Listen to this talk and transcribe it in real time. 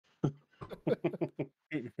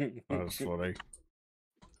That's funny.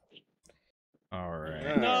 All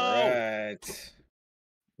right. Alright.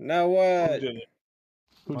 Now Who what? did it?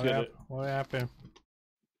 Who did it? What happened?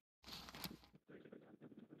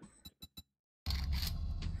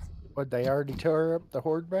 What, they already tore up the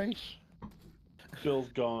Horde base? Bill's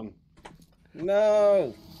gone.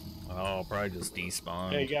 No! Oh, probably just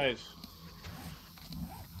despawned. Hey guys,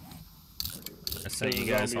 I sent you there's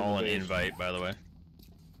a guys zombie in all the an base. invite, by the way.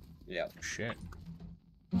 Yep. Shit.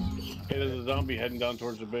 Hey, there's a zombie heading down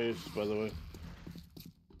towards the base, by the way.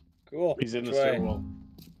 Cool. He's in the Which way? stairwell.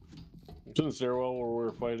 It's in the stairwell where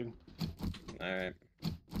we're fighting. Alright.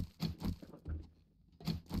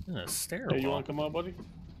 In a stairwell. Hey, you want to come out, buddy?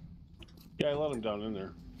 Yeah, I let him down in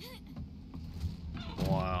there.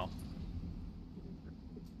 Wow.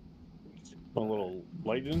 A little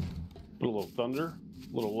lightning, a little thunder,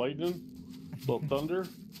 a little lightning, a little thunder.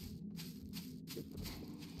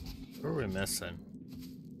 What are we missing?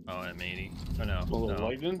 Oh, M80. Oh, no. A little No.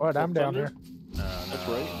 lightning. What, I'm down thunder. here. No, That's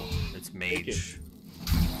no. right. It's Take Mage.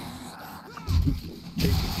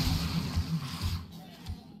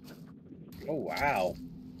 Oh, wow.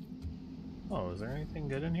 Oh, is there anything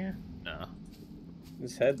good in here? No.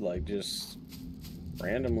 This head, like, just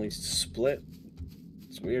randomly split.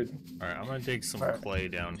 It's weird. Alright, I'm gonna dig some Alright. clay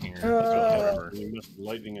down here. You missed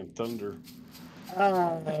lightning and thunder.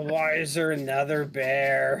 Oh, why is there another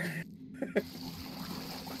bear?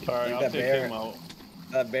 All right, Leave I'll that take bear. him out.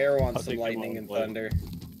 That bear wants I'll some take him lightning out and and play. thunder.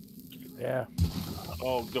 Yeah.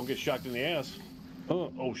 Oh, don't get shocked in the ass.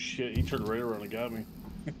 Oh shit, he turned right around and got me.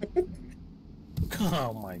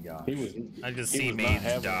 Oh my gosh. He was. I just he see was not Mage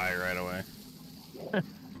having die right away.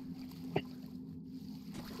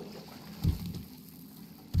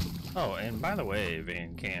 Oh, and by the way,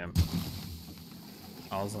 Van Cam,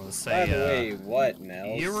 I was gonna say, By the way, what,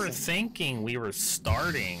 Nels? you were thinking we were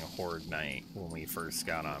starting Horde Night when we first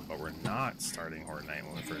got on, but we're not starting Horde Night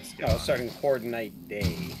when we first got Oh, on. starting Horde Night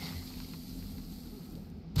Day.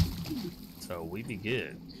 So we be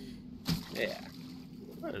good. Yeah.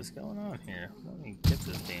 What is going on here? Let me get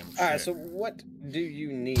this damn shit. Alright, so what do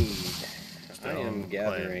you need? I am Stone,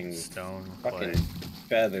 gathering clay, stone, fucking clay.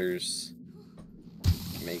 feathers.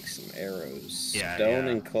 Make some arrows. Yeah, Stone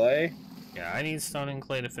yeah. and clay? Yeah, I need stone and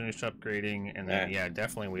clay to finish upgrading, and then yeah,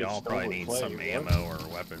 definitely we It's all stone probably with need clay, some what? ammo or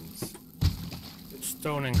weapons.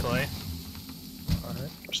 Stone and clay.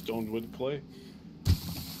 Alright. Stoned wood clay.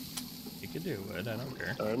 You could do wood. I don't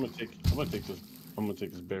care. All right, I'm gonna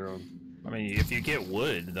take this bear on. I mean, if you get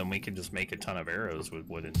wood, then we can just make a ton of arrows with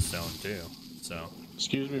wood and stone too. So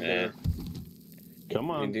Excuse me, Yeah. bear. Come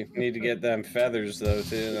on. Need to get them feathers though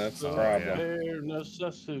too, that's the Oh, problem. yeah. Bare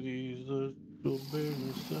necessities, the bare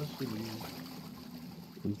necessities.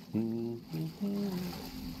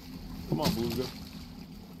 Come on, Beluga.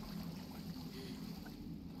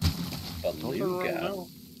 Beluga.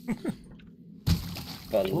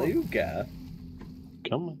 Beluga?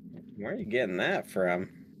 Come on. Where are you getting that from?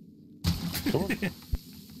 Come on.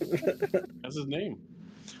 That's his name.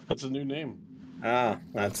 That's his new name. Ah,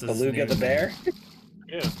 that's What's his Beluga new the bear?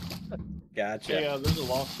 Yeah. Gotcha. Hey, there's a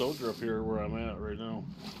lost soldier up here where I'm at right now.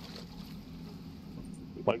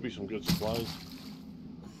 Might be some good supplies.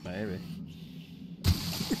 maybe.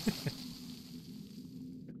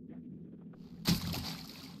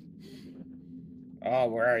 Oh,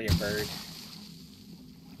 where are you, bird?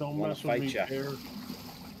 Don't Wanna mess with fight me, ya. bear.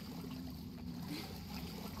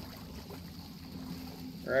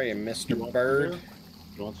 Where are you, You Mr. want some Bird? bear?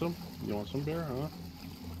 You want some? You want some bear, huh?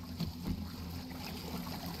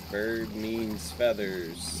 Bird means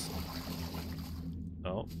feathers.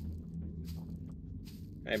 Oh,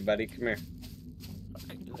 Hey, buddy, come here.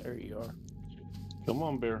 Okay, there you are. Come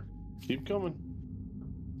on, bear. Keep coming.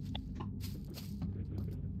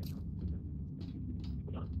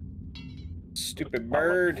 Stupid I like it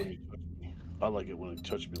bird. when you touch me. I like it when you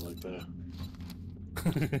touch me like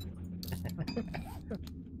that.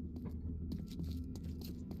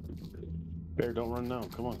 Bear, don't run now.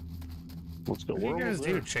 Come on. Let's go. what do you We're guys almost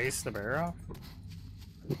do? there. Chase the bear off?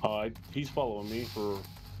 He's following me for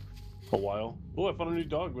a while. Oh, I found a new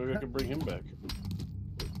dog. Maybe I can bring him back.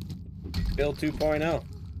 Bill 2.0.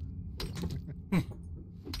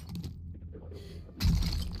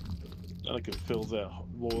 I can fill that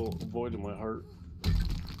void in my heart.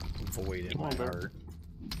 Void in Come my on, bear. heart.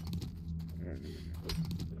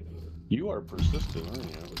 You are persistent, aren't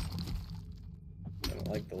you? I don't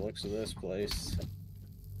like the looks of this place.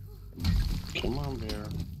 Come on, bear.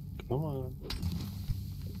 Come on.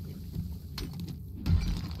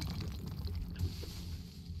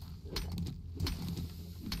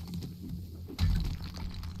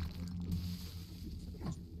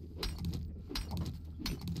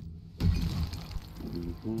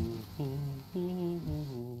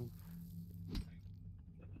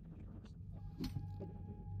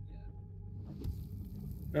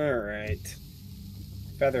 Alright.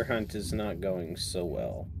 Feather hunt is not going so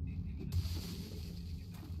well.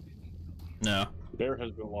 No. Bear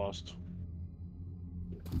has been lost.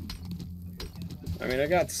 I mean, I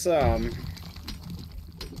got some.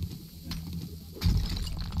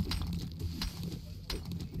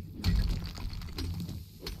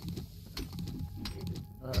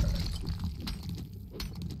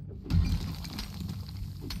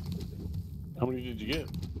 How many did you get?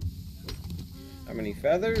 How many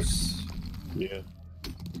feathers? Yeah.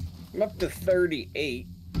 I'm up to 38.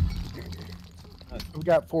 We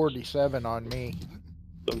got 47 on me.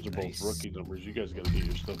 Those are both Nice. rookie numbers. You guys got to get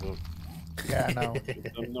your stuff up. Yeah, I know.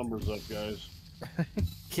 Get them numbers up, guys.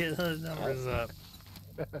 Get those numbers up.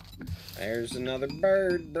 There's another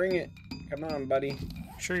bird. Bring it. Come on, buddy.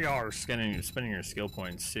 Sure, y'all are spending your skill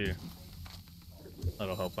points too.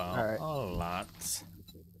 That'll help out All right. a lot.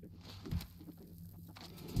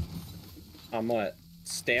 On what?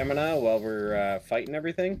 Stamina while we're fighting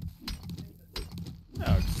everything? No,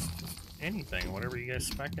 just anything, whatever you guys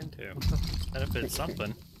spec into. Benefit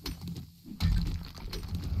something.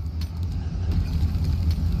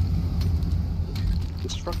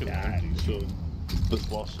 It's fucking empty, so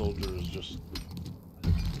this lost soldier is just...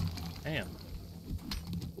 Damn.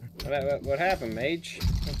 What happened, Mage?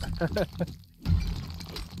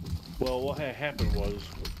 Well, what had happened was...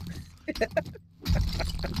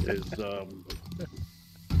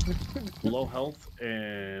 low health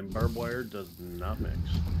and barbed wire does not mix.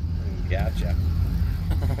 Gotcha.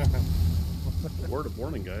 Word of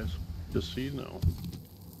warning, guys. Just so you know.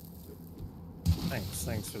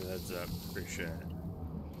 Thanks for the heads up. Appreciate it.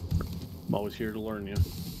 I'm always here to learn you.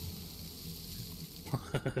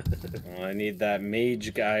 Well, I need that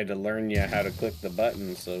mage guy to learn you how to click the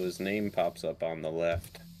button so his name pops up on the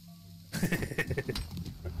left.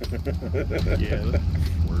 Yeah, that's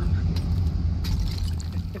work.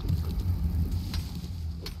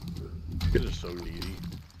 You're just so needy.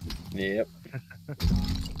 Yep.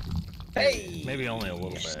 Hey! Maybe only a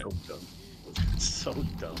little bit. So dumb. So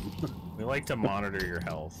dumb. We like to monitor your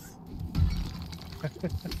health.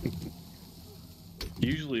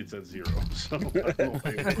 Usually it's at 0, so I don't know if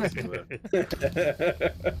I can listen to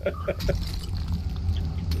that.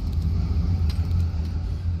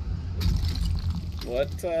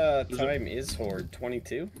 What time is Horde?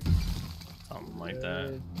 22? Something like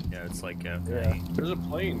that. Yeah, it's like Yeah. There's a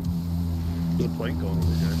plane. There's a plane going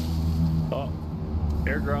over here. Oh,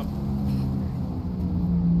 airdrop.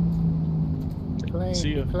 Plane,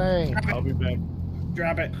 See ya. plane. I'll be back.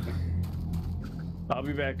 Drop it. I'll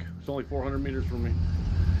be back. It's only 400 meters from me.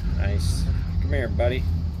 Nice. Come here, buddy.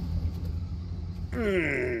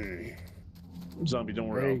 Zombie, don't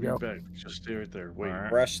worry. There I'll you be go. back. Just stay right there. Wait. Alright.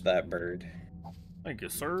 Brush that bird. Thank you,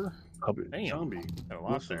 sir. I'll be Damn. zombie. Got a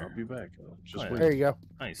lot Listen, there. I'll be back. Just Oh, yeah. wait. There you go.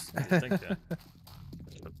 Nice. Thank you.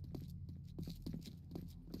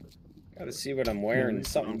 Gotta see what I'm wearing. these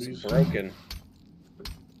Something's zombies. broken.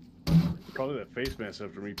 Probably that face mask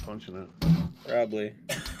after me punching it. Probably.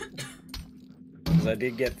 Because I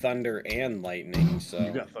did get thunder and lightning, so...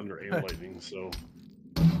 You got thunder and lightning, so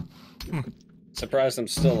Surprised I'm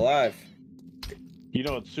still alive. you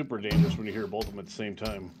know it's super dangerous when you hear both of them at the same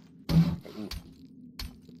time.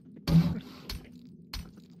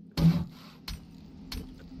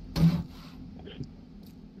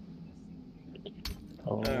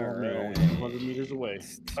 Oh no, Alright. 100 meters away.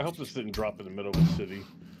 I hope this didn't drop in the middle of the city.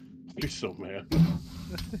 I'd be so mad.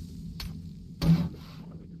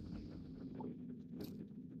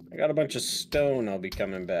 I got a bunch of stone I'll be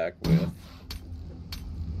coming back with.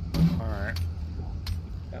 Alright.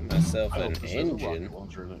 Got myself I an hope this has a rocket engine.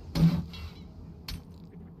 launcher in it.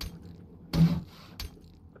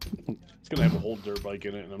 It's gonna have a whole dirt bike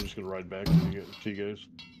in it, and I'm just gonna ride back to you guys.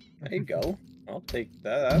 There you go. I'll take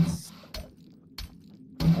that. That's...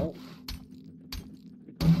 Oh.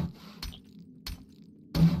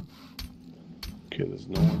 Okay, there's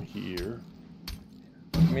no one here.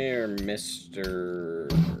 Come here,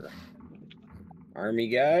 Mr. Army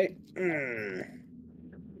guy.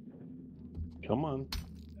 Come on.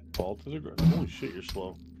 Fall to the ground. Holy shit, you're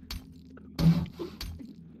slow.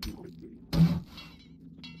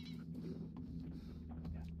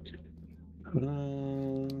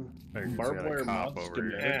 There's Barbed got a wire cop mod over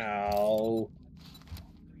here. schematic. Ow.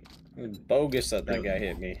 It was bogus that that guy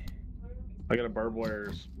hit me. I got a barbed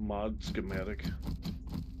wire mod schematic.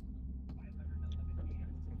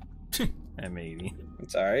 M80.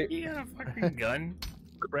 It's alright. You got a fucking gun?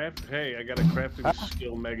 Hey, I got a crafting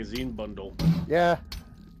skill magazine bundle. Yeah.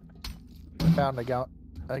 I found a gun.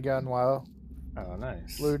 I got while Oh,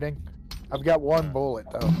 nice. looting. I've got one bullet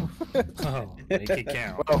though. Oh, make it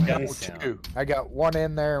count. Well, Make guns it count. two. I got one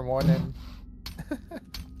in there and one in.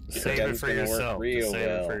 Save it Gun's for gonna work yourself. real Just save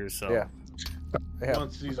it for well. yourself. Yeah. Yeah.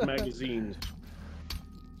 Wants these magazines.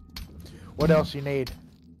 What else you need?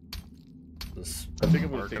 Just I think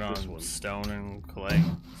I'm gonna working take this on one. stone and clay.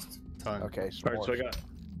 Ton. Okay, All right, so s'mores.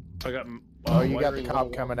 I got. Oh, you got the wiring cop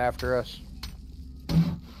 101. coming after us.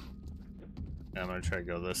 I'm gonna try to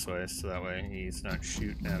go this way, so that way he's not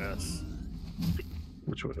shooting at us.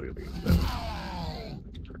 Which way do I gotta go?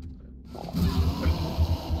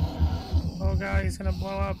 Oh god, he's gonna blow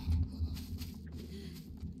up.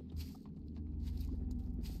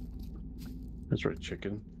 That's right,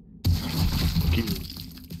 chicken. Cute.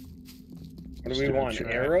 What do we want? Sure.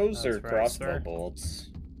 Arrows or That's right, crossbow sir. bolts?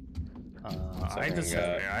 I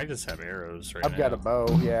just have arrows right I've now. got a bow.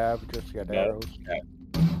 Yeah, I've just got Bow. arrows.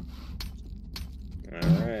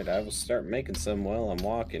 Alright, I will start making some while I'm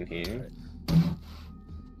walking here.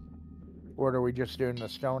 What are we just doing? The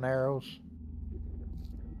stone arrows?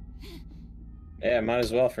 Yeah, might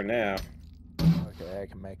as well for now. Okay, I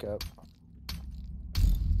can make up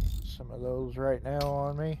some of those right now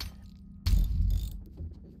on me.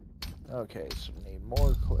 Okay, so we need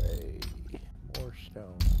more clay, more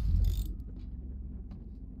stone.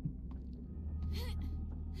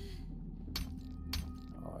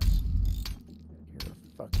 Oh, you're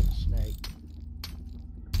a fucking snake.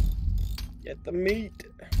 Get the meat.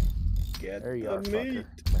 Get There you the are, meat. fucker.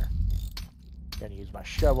 Come here. Gonna use my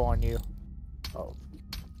shovel on you. Oh,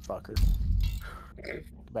 fucker. Get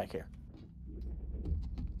back here.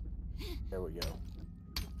 There we go.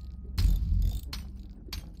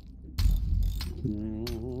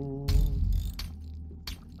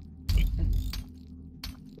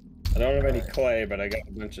 I don't have any Alright. clay, but I got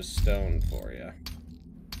a bunch of stone for you.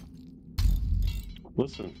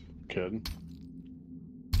 Listen, kid.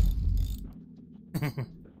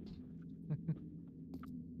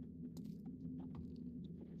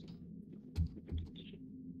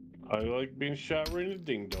 I like being shot right in the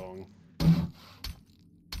ding dong.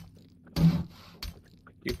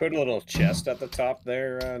 You put a little chest at the top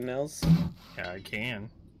there, Nels? Yeah, I can.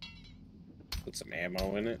 Put some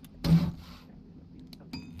ammo in it.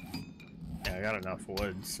 Yeah, I got enough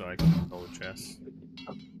wood so I can build a chest.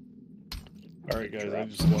 Alright, guys, I Drop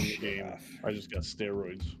just some won the shit game. off. I just got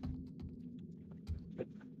steroids.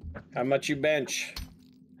 How much you bench?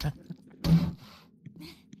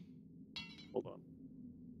 Hold on.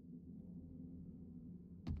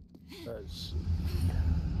 Let's see.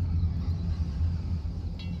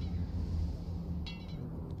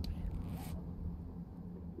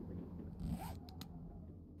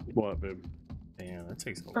 What, babe? Damn, that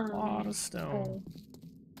takes a lot of stone.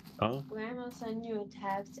 Huh? Grandma sent you a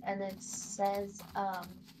text and it says,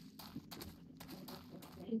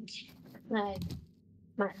 like,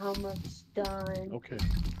 my homework's done. Okay.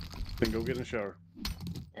 Then go get in the shower.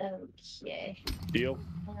 Okay. Deal?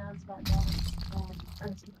 And I was about that.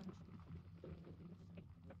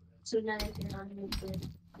 So now you can unmute it.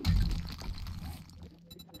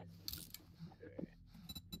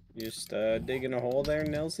 You just digging a hole there,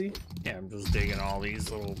 Nelsy? Yeah, I'm just digging all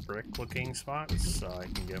these little brick-looking spots so I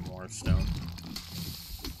can get more stone.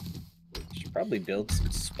 Should probably build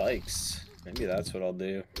some spikes. Maybe that's what I'll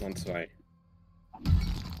do once my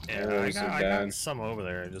Yeah, arrows are I done. got some over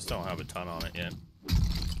there. I just don't have a ton on it yet.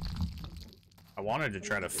 I wanted to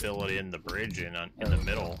try to fill it in the bridge in the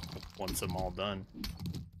middle once I'm all done.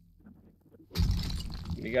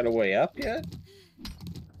 You got a way up yet?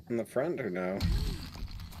 In the front or no?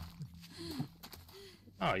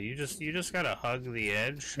 Oh, you just gotta hug the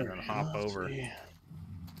edge and then hop over,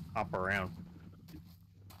 hop around.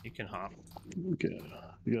 You can hop. Okay.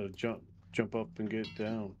 You gotta jump up and get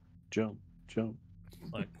down. Jump.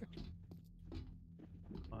 Like.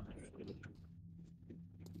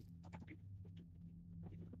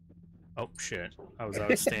 Oh shit! I was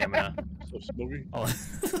out of stamina. So smoky.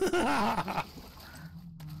 Oh.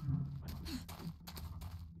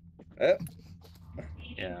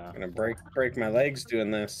 Yeah. I'm gonna break my legs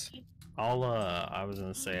doing this. I was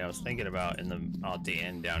gonna say I was thinking about at the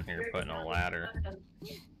end down here putting a ladder.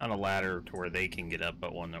 Not a ladder to where they can get up,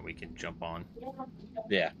 but one that we can jump on.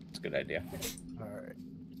 Yeah, it's a good idea. Alright.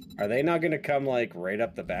 Are they not gonna come like right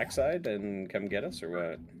up the backside and come get us or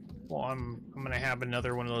what? Well, I'm gonna have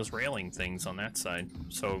another one of those railing things on that side.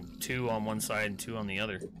 So 2 on one side and 2 on the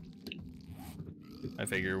other. I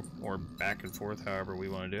figure we're back and forth however we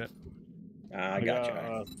want to do it. I gotcha.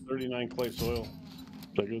 got 39 clay soil. Is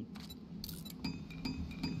that good?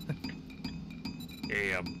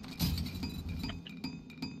 Yeah.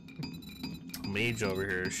 Mage over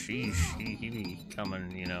here, he be coming,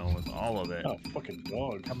 you know, with all of it. Oh, fucking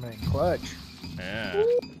dog. Coming in clutch. Yeah.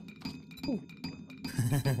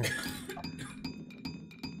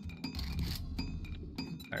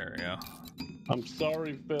 There we go. I'm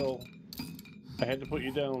sorry, Phil. I had to put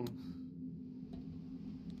you down.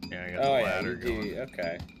 Yeah, I got Oh the yeah, ladder you going. do.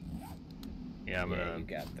 Okay. Yeah, I'm Yeah, gonna you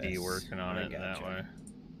got be this. working on I it that gotcha. way.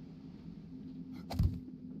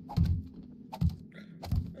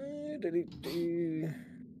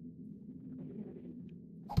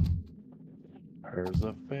 There's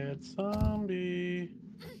a fat zombie.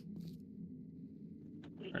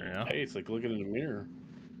 There we go. Hey, it's like looking in a mirror.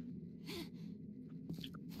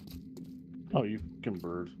 Oh, you fucking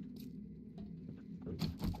bird.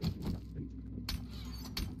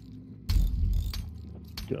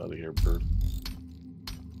 Get out of here, bird.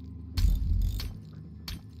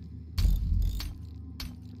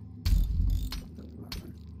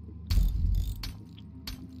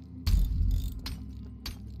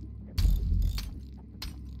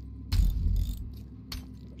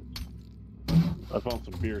 I found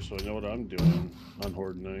some beer, so I know what I'm doing on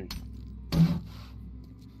Horde night.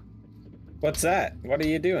 What's that? What are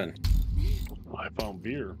you doing? I found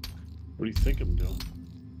beer. What do you think I'm doing?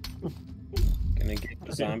 Gonna get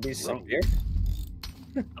the zombies some Drunk. beer?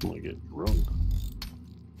 I'm gonna get drunk.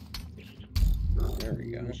 There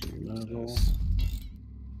we go. Some metal,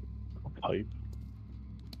 pipe.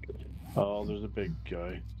 Oh, there's a big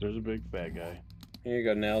guy. There's a big fat guy. Here you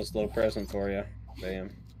go, Nels. Little present for you. Bam.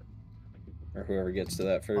 Or whoever gets to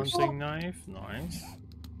that first. Hunting knife, nice.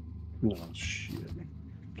 No shit.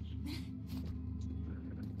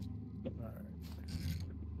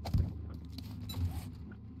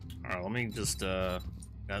 Alright, let me just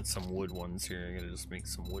got some wood ones here. I gotta just make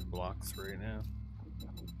some wood blocks right now.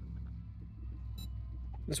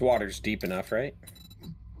 This water's deep enough, right?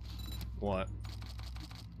 What?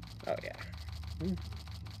 Oh yeah.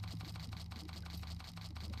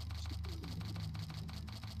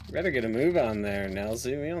 Better get a move on there,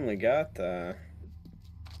 Nelsy. We only got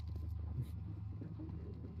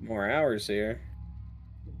more hours here.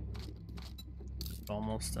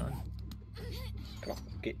 Almost done. Come on,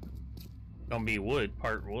 get. Gonna be wood,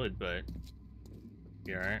 part wood, but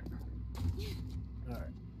you alright? Alright,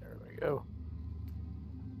 there we go.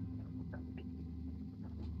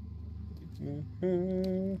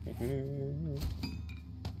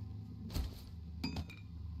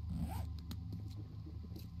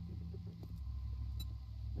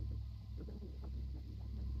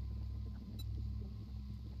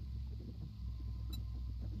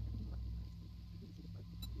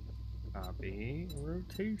 Copy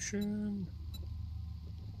rotation.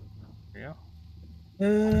 Yeah.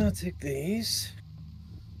 I'll take these.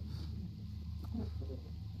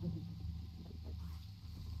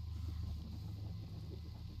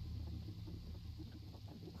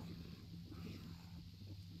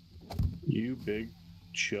 You big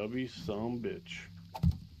chubby son bitch.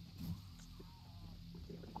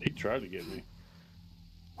 He tried to get me.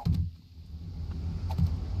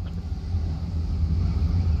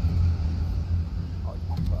 Oh,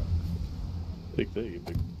 you fuck. Take that, you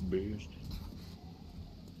big beast.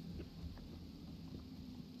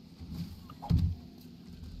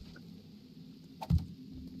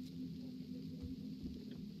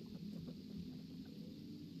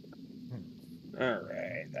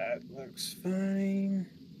 Alright, that looks fine.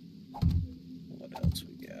 What else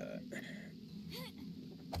we got?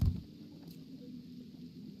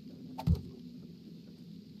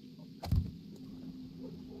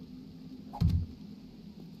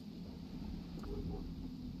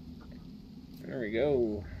 There we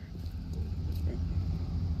go.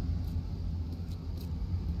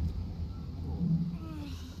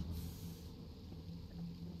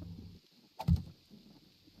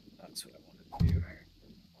 That's what I want to do.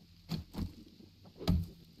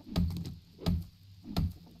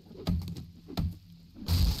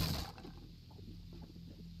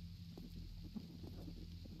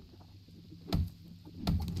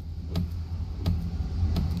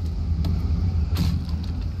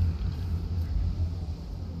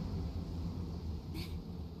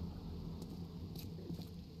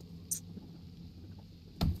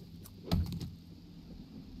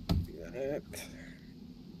 That.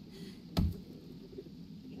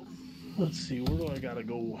 Let's see, where do I gotta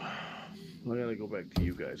go? I gotta go back to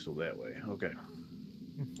you guys, so that way. Okay.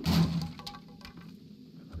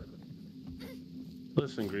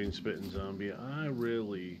 Listen, green spitting zombie, I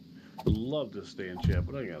really would love to stay in chat,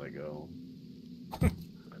 but I gotta go.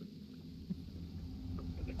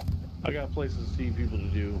 I got places to see people to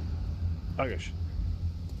do. I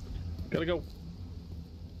gotta go.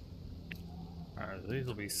 Alright, these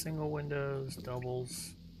will be single windows,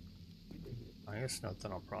 doubles. I guess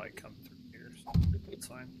nothing will probably come through here, so it's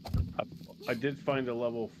fine. I did find a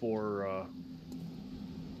level 4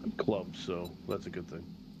 club, so that's a good thing.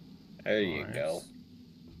 There you Nice. go.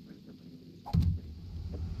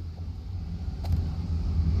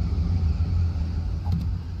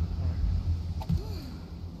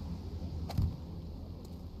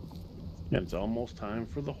 And it's almost time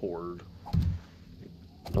for the Horde.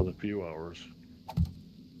 Another few hours.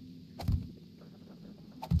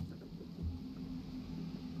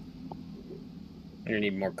 You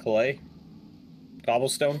need more clay?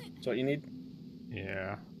 Cobblestone? That's what you need?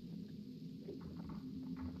 Yeah.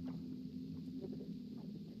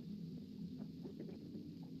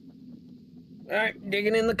 Alright,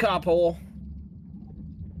 digging in the cop hole.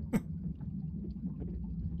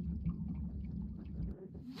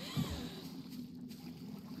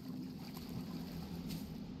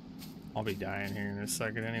 I'll be dying here in a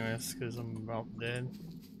second anyways, because I'm about dead.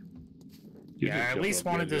 You Yeah, can I at jump least up the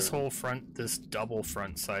wanted edge this there. whole front, this double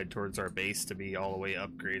front side towards our base to be all the way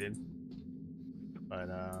upgraded. But,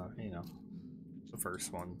 you know, the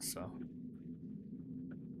first one, so.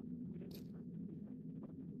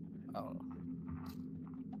 Oh.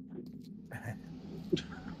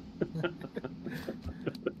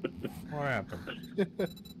 What happened?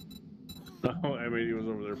 I mean, he was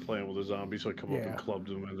over there playing with a zombie, so I come up Yeah. and clubbed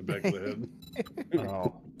him in the back of the head.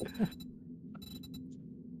 Oh.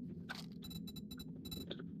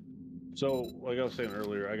 So, like I was saying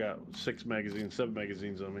earlier, I got 7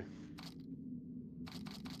 magazines on me.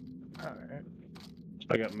 Alright.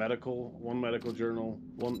 I got medical, 1 medical journal,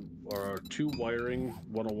 2 wiring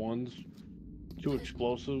 101s, 2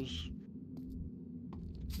 explosives,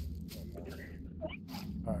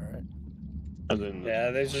 Alright. and then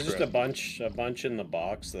Yeah, there's just a scrap. bunch in the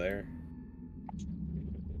box there.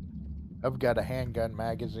 I've got a handgun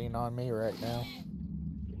magazine on me right now.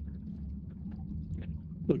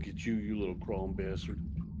 Look at you, you little crawling bastard.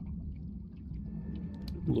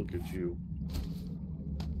 Look at you.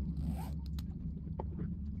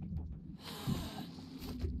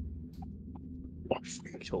 Oh,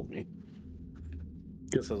 he killed me.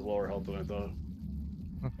 Guess that's lower health than I thought.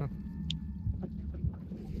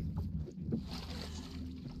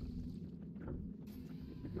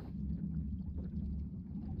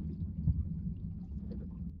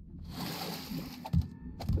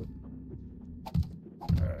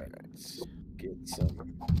 Alright, let's get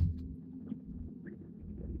some.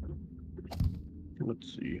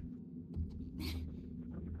 Let's see.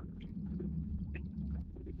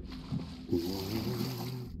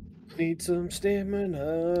 Need some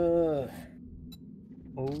stamina.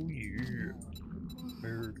 Oh, yeah.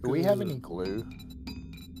 Very Do we have good. any glue?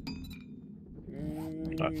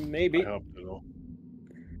 Maybe. I hope so.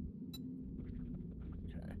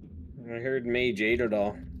 I heard Mage ate it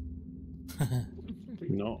all.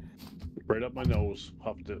 No. Right up my nose.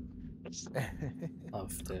 Huffed it.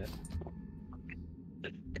 Loved it.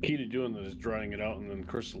 The key to doing that is drying it out and then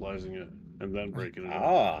crystallizing it and then breaking it up.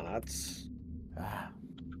 Ah, that's... Ah.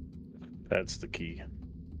 That's the key.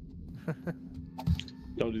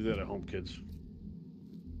 Don't do that at home, kids.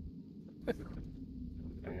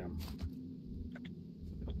 Damn.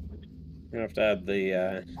 You have to add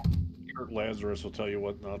the, Kurt Lazarus will tell you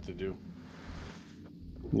what not to do.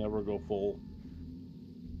 Never go full.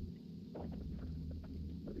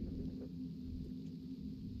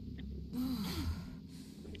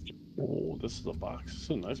 Oh, this is a box. This is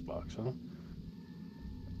a nice box, huh?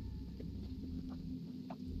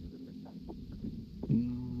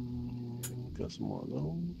 Got some more of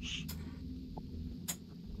those.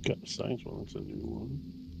 Got the science one. That's a new one.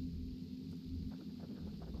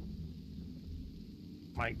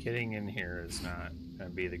 My getting in here is not going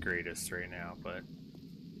to be the greatest right now, but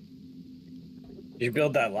Did you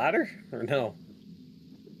build that ladder? Or no?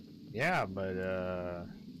 yeah, but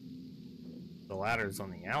the ladder's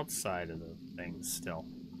on the outside of the thing still.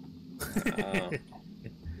 Oh.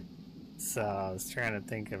 So I was trying to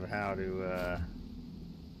think of how to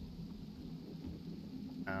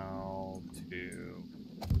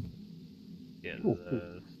get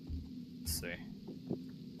the, let's see.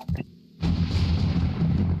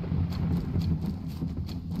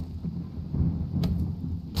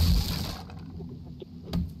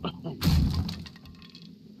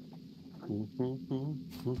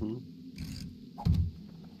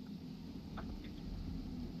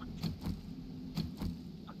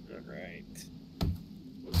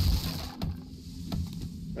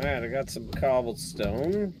 Alright, I got some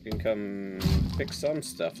cobblestone. You can come pick some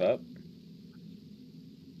stuff up.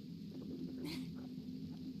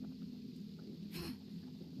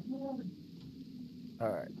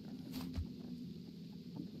 Alright.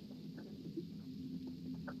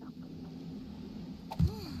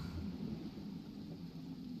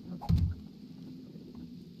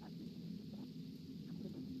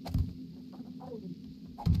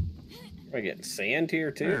 Am I getting sand here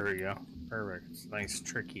too? There we go. Perfect. It's a nice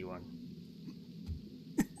tricky one.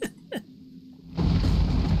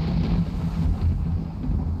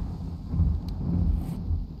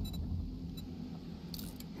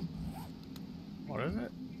 What is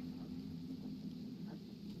it?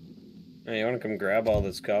 Hey, you want to come grab all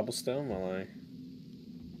this cobblestone while I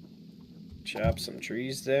chop some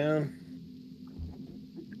trees down?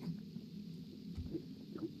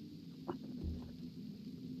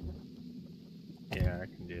 Yeah, I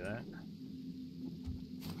can do that.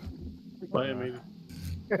 Bye, maybe.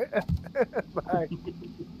 Bye.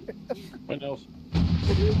 Bye, Nels.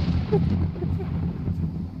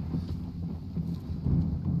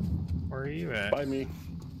 Where are you at? Bye, me.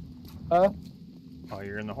 Oh,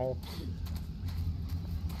 you're in the hole?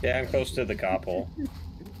 Yeah, I'm close to the cop hole.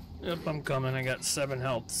 Yep, I'm coming. I got 7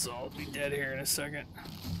 health, so I'll be dead here in a second.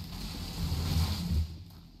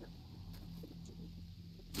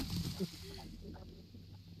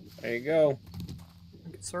 There you go.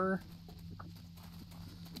 Thank you, sir.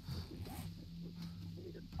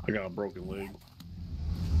 I got a broken leg.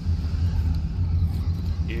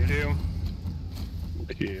 You do?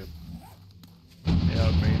 Yeah.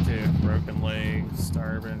 Yep, me too. Broken legs,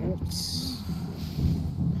 starving. Oops.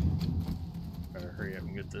 Better hurry up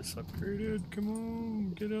and get this upgraded. Come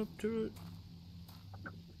on, get up to it.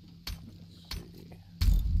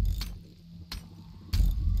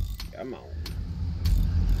 Come on.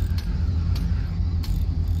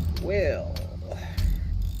 Well.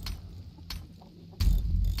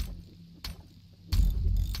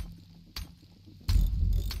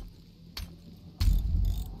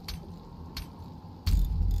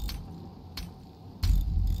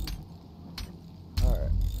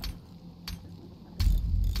 Alright.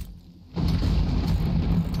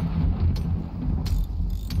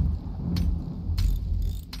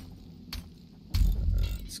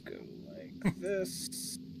 Let's go like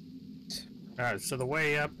this. Alright, so the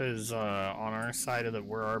way up is on our side of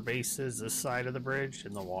where our base is, this side of the bridge,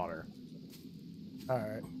 in the water.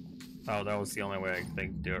 Alright. Oh, that was the only way I could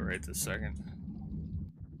think to do it right this second.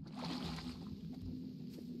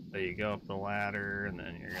 So you go up the ladder, and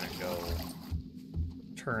then you're gonna go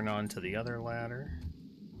turn onto the other ladder.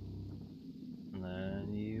 And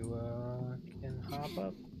then you can hop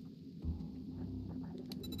up.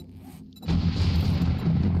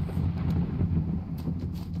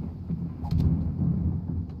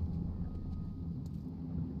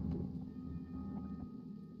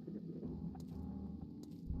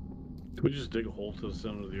 Can we just dig a hole to the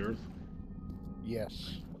center of the earth?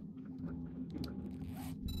 Yes.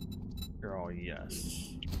 You're all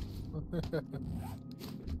yes.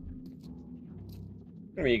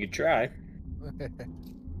 I mean, you could try.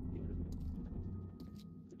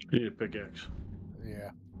 You need a pickaxe.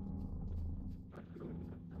 Yeah.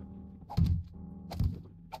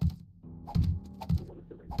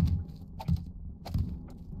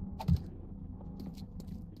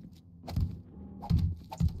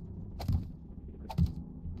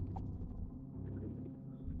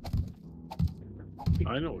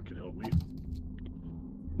 I know what can help me.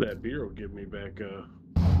 That beer will give me back,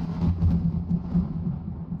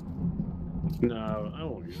 No, I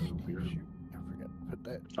won't use the beer. Shoot, I forgot to put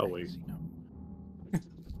that. Oh, wait. magazine up.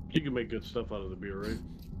 You can make good stuff out of the beer, right?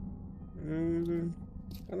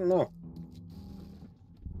 I don't know.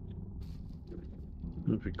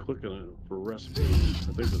 If you click on it for recipes,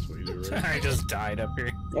 I think that's what you do, right? I just died up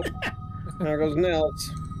here. There goes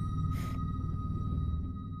Nels.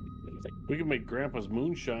 We can make Grandpa's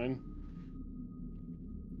moonshine.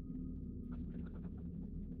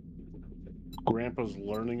 Grandpa's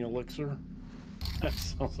learning elixir. That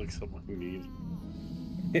sounds like something we need.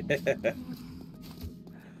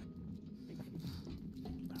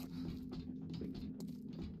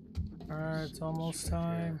 Alright, it's almost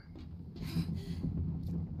time.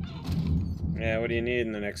 Yeah, what do you need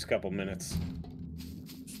in the next couple minutes?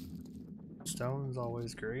 Stone's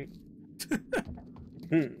always great.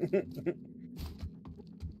 Alright.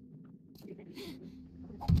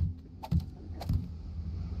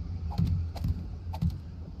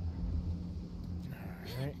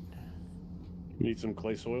 Need some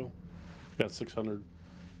clay soil? Got 600.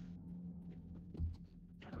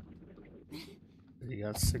 You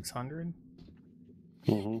got 600?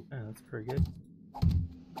 Mm-hmm. Yeah, that's pretty good.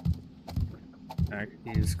 I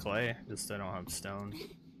could use clay, just I don't have stone.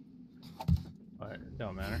 But it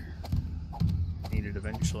don't matter. Need it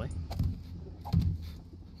eventually.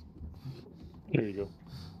 There you go.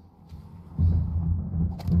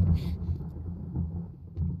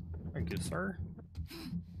 Thank you, sir.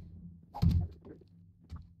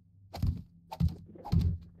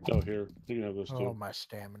 Oh, here. You can have this Oh, too. my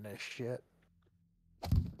stamina is shit.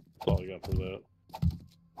 That's all I got for that.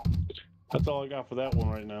 That's all I got for that one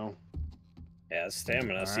right now. Yeah,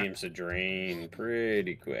 stamina Alright. seems to drain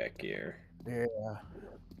pretty quick here. Yeah.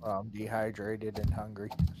 Well, I'm dehydrated and hungry,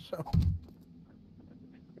 so.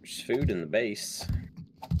 There's food in the base.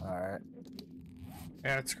 Alright.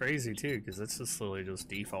 Yeah, it's crazy too, because it's just literally just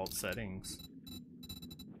default settings.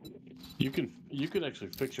 You can actually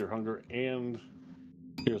fix your hunger and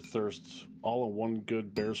your thirst all in one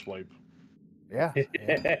good bear swipe. Yeah.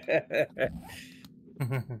 Yeah.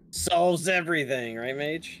 Solves everything, right,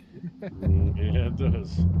 Mage? Yeah, it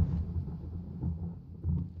does.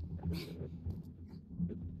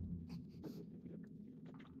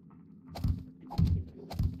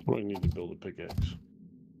 What do I need to build a pickaxe?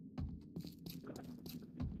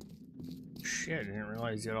 Shit, I didn't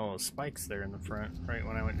realize you had all those spikes there in the front, right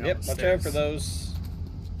when I went down Yep, the watch stairs. out for those.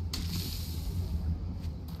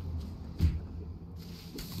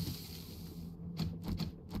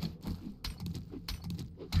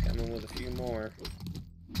 Coming with a few more.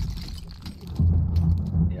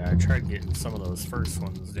 Yeah, I tried getting some of those first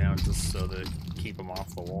ones down just so to keep them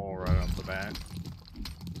off the wall right off the bat.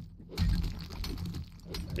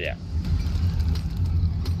 Yeah.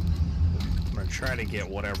 I'm gonna try to get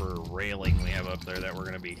whatever railing we have up there that we're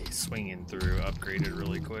gonna be swinging through upgraded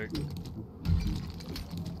really quick.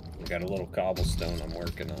 I got a little cobblestone I'm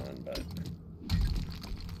working on, but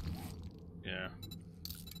Yeah.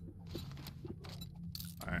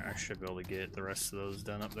 Alright, I should be able to get the rest of those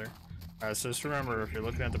done up there. Alright, so just remember, if you're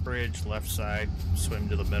looking at the bridge, left side, swim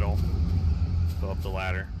to the middle, go up the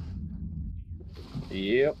ladder.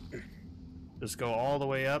 yep. Just go all the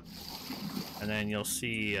way up, and then you'll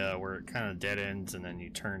see where it kind of dead ends, and then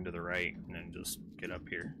you turn to the right, and then just get up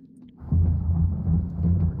here.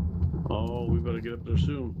 Oh, we better get up there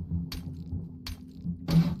soon.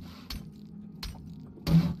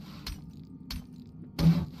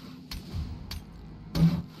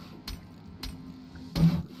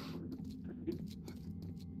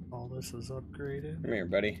 All this is upgraded. Come here,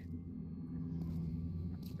 buddy.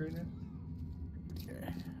 Upgraded.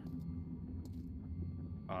 Okay.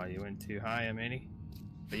 Oh, you went too high, Amity.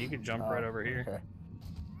 But you could jump right over here. Okay.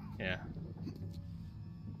 Yeah.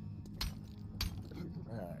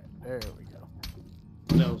 Alright, there we go.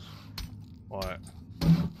 Nels, What?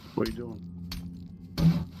 what are you doing?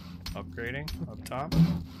 Upgrading? Up top?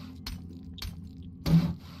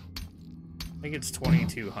 I think it's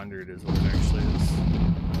 2200 is what it actually is.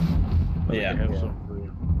 I think Yeah. I have Yeah. something for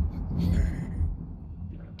you.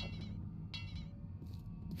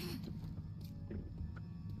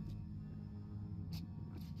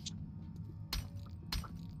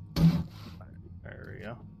 There we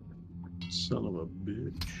go. Son of a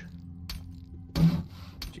bitch.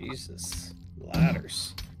 Jesus.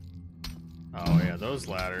 Ladders. Oh yeah, those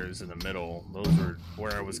ladders in the middle, those were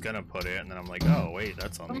where I was gonna put it, and then I'm like, oh wait,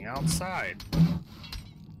 that's on the outside.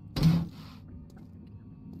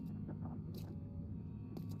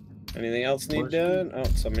 Anything else need Where's done? Oh,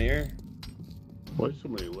 some here. Why so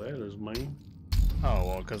many ladders, man? Oh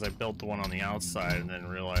well, because I built the one on the outside and then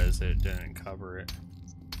realized it didn't cover it.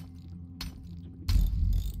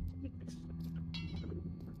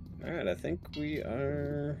 Alright, I think we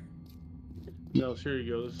are... Nels, here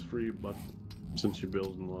you go. This is for you, bud. Since you're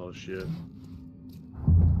building a lot of shit.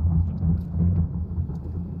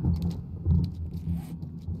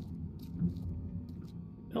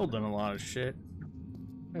 Building a lot of shit.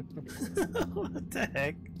 What the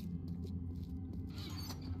heck?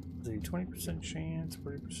 Is it a 20% chance,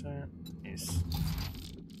 40%? Nice.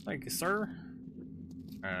 Thank you, sir.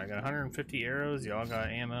 Alright, I got 150 arrows. Y'all got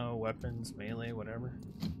ammo, weapons, melee, whatever.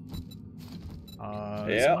 Has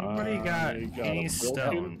Yeah. anybody got I got any a stone?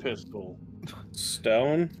 broken pistol.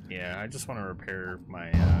 Stone? Yeah, I just want to repair my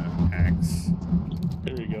axe.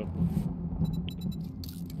 Here you go.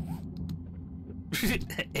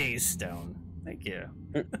 A stone. Thank you.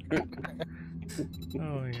 Oh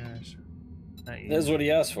my gosh. Not you. That's what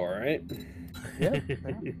he asked for, right? Yeah.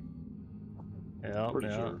 Yeah, Pretty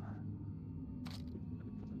yeah. sure.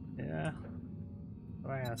 Yeah.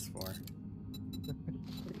 What I asked for.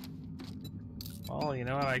 Well, you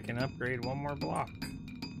know what? I can upgrade one more block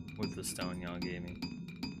with the stone y'all gave me.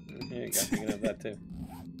 Yeah, you got thinking of that too.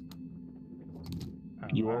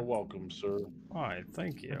 You are welcome, sir. Why,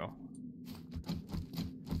 thank you.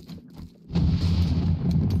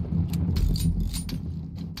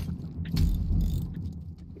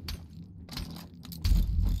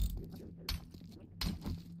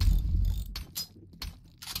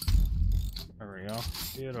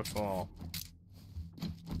 Beautiful.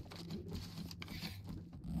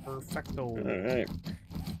 Perfecto. Alright.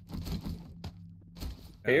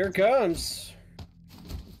 Here it comes.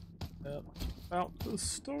 Yep. About to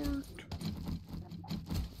start.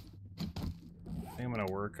 I'm gonna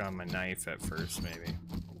work on my knife at first, maybe.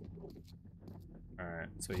 Alright,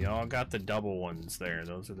 so y'all got the double ones there.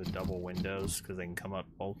 Those are the double windows, because they can come up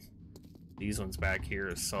both. These ones back here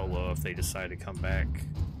is solo if they decide to come back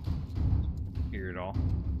here at all.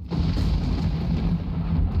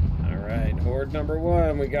 Alright, horde number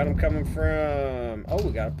 1. We got them coming from... Oh,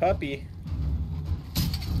 we got a puppy.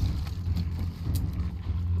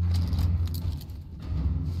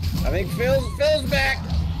 I think Phil's back.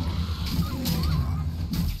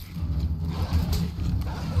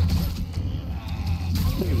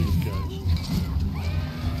 Look at these guys.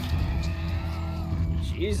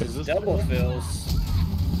 Jesus, Is this double Phil? Phils.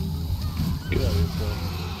 Get out of here, Phil.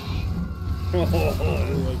 I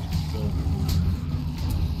really like you, Phil.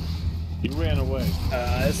 You ran away.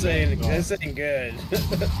 This ain't good.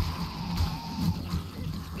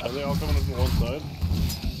 Are they all coming from one side?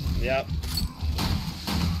 Yep.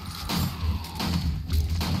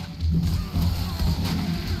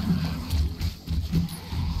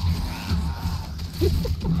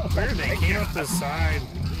 Weird, they came up the side.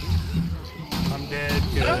 I'm dead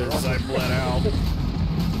because I bled out.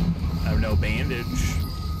 I have no bandage.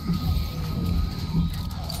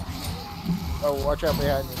 Oh, watch out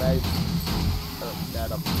behind you, mate. Oh,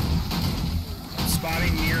 got him. I'm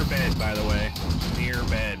spotting near bed, by the way. Near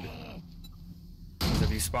bed. 'Cause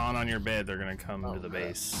if you spawn on your bed, they're gonna come to the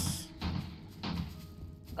base.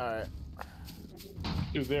 Alright.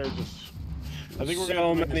 Dude, they're just... I think we're So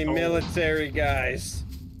gonna make many this whole- military guys.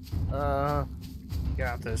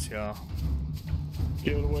 Got this, y'all.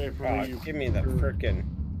 Give it away from Oh, me. give me the frickin'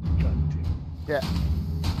 God damn. Yeah.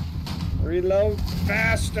 reload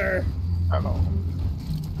faster. Oh.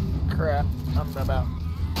 Crap. I'm about.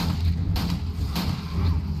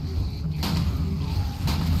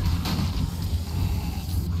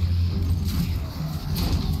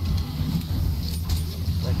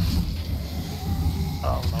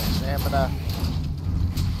 Oh, no stamina.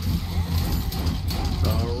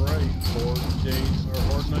 Alright, Horde days or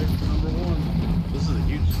Horde night number 1. This is a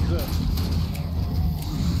huge success.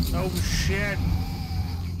 Oh shit!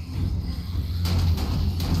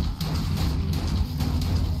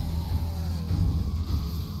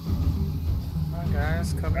 Come on,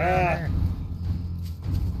 guys, come down here.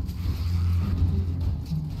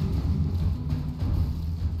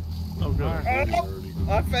 Oh, good. Ah. I'm bleeding already.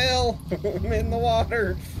 I fell. I'm in the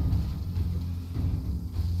water.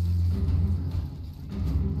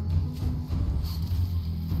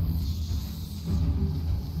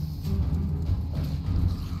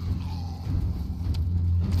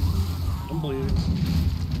 I'm bleeding.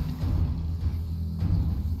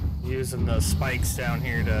 Using the spikes down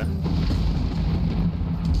here to.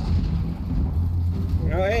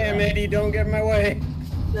 Oh, hey, Eddie, don't get in my way.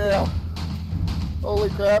 Yeah. Holy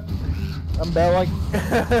crap. I'm belling.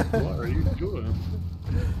 What are you doing?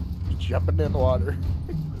 Jumping in the water.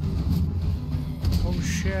 Oh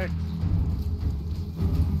shit!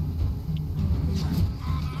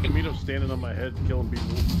 Camino's standing on my head, killing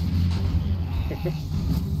people.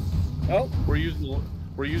 Oh, We're using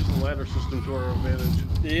the ladder system to our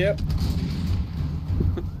advantage. yep.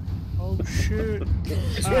 Oh shit!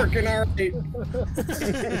 It's working all right.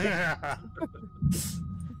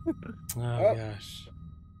 Oh gosh.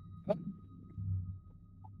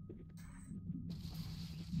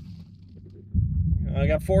 I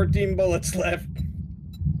got 14 bullets left.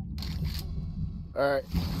 Alright.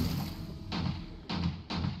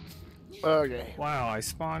 Okay. Wow, I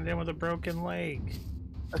spawned in with a broken leg.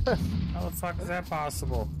 How the fuck is that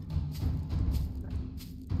possible?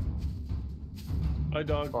 Hi,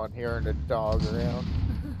 dog. On hearing a dog around.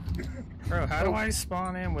 Bro, how do I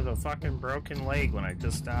spawn in with a fucking broken leg when I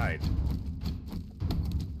just died?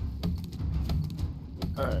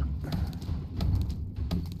 Alright.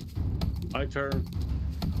 My turn.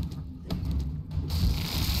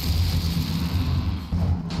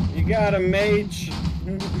 You got a mage.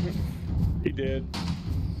 He did.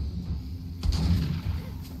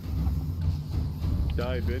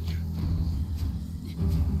 Die, bitch.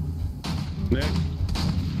 Next.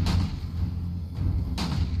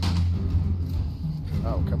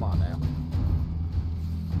 Oh, come on now.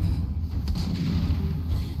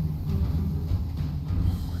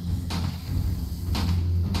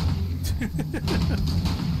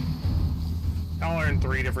 Y'all are in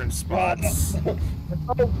 3 different spots.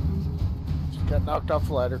 Oh! Just got knocked off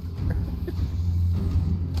the ladder.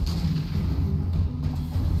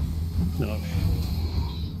 No.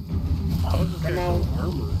 How's this Come guy on. so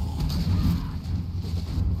armored?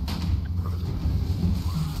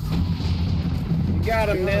 You got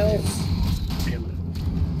him, Nils. Damn it.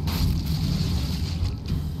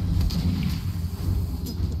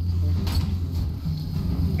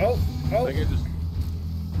 Oh, oh. That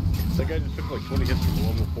guy just took like 20 hits from the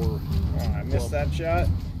level 4. Oh, I missed that shot.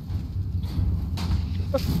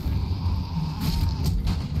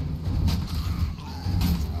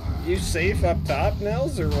 You safe up top,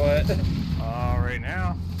 Nels, or what? Right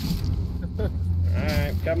now.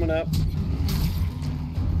 Alright, coming up.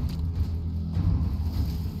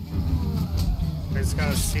 I just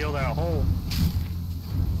gotta seal that hole.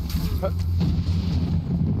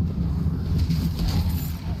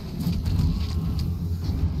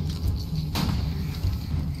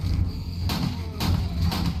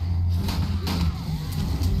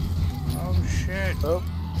 Oh shit. Oh.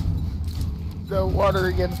 No, water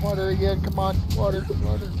again, come on, water.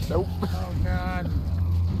 Nope. Oh god.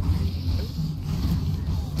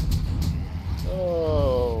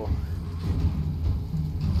 Oh.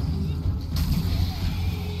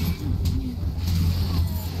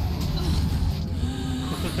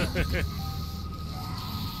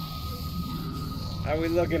 How we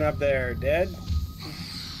looking up there? Dead?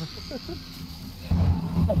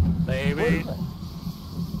 Maybe.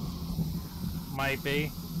 Might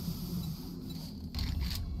be.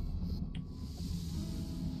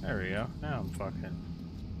 There we go. Now I'm fucking.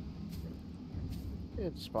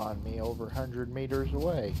 It spawned me over 100 meters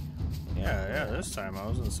away. Yeah, this time I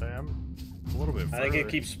was gonna say I'm a little bit further. I think it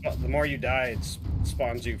keeps. The more you die, it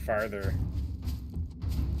spawns you farther.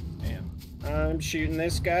 Damn. I'm shooting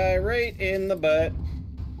this guy right in the butt.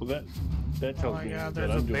 Well, that tells my me God, that there's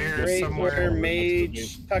a I'm doing bear good. Right somewhere. where Next to me.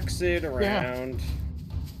 Mage tucks it around.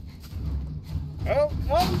 Oh,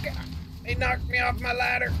 God. They knocked me off my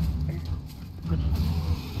ladder.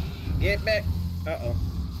 Get back. Uh-oh.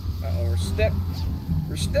 Uh-oh, we're stuck.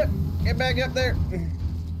 We're stuck. Get back up there.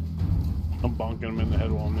 I'm bonking him in the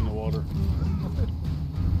head while I'm in the water.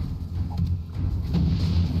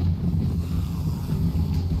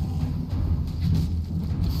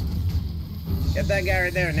 Get that guy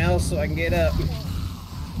right there, Nels, so I can get up.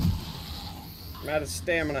 I'm out of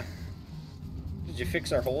stamina. Did you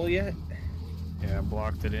fix our hole yet? Yeah, I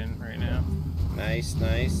blocked it in right now. Nice,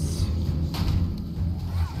 nice.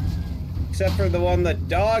 Except for the one the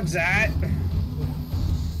dog's at.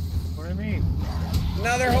 What do you mean?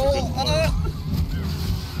 Another hole. Oh!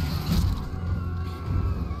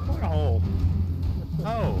 What hole?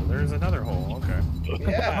 Oh, there's another hole. Okay.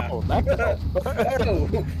 Yeah. Oh, that's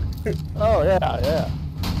Oh. Oh, yeah.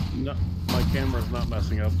 No, my camera's not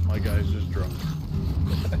messing up. My guy's just drunk.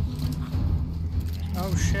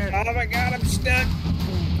 Oh shit. Oh my God, I'm stuck.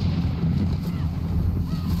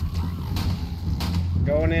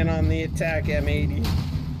 Going in on the attack, M80.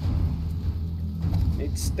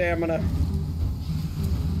 Need stamina.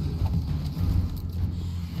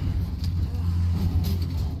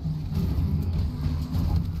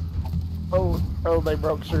 Oh, they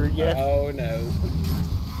broke through again. Oh no.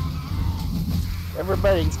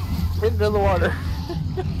 Everybody, into the water.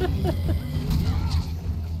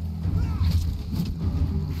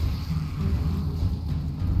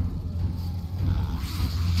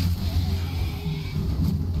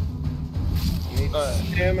 Need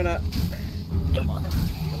stamina. Come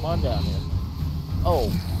on down here.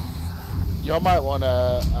 Oh, y'all might want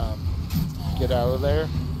to get out of there.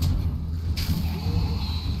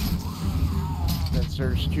 Since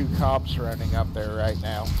there's 2 cops running up there right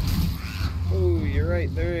now. Ooh, you're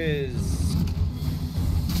right, there is.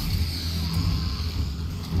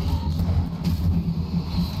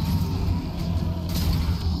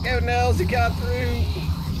 Go, Nels, you got through.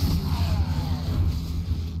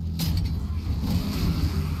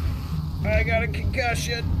 I got a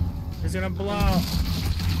concussion. He's gonna blow.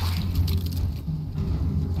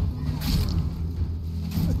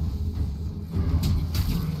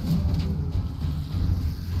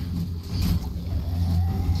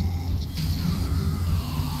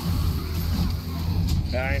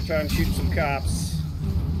 I ain't trying to shoot some cops.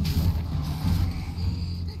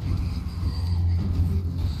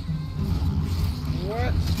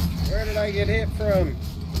 What? Where did I get hit from?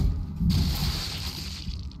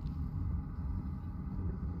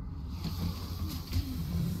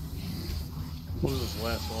 What does this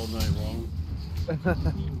last all night long?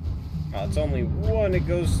 Oh, it's only 1. It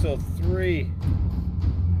goes till 3.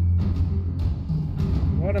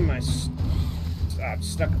 What am I? I'm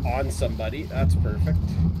stuck on somebody. That's perfect.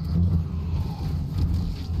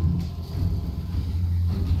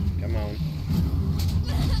 Come on.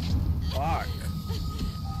 Fuck.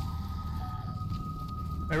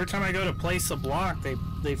 Every time I go to place a block,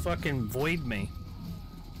 they fucking void me.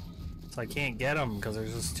 So I can't get them because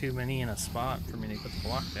there's just too many in a spot for me to put the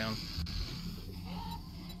block down.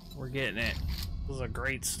 We're getting it. This is a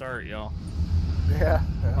great start, y'all. Yeah.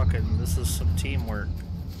 Fucking, this is some teamwork.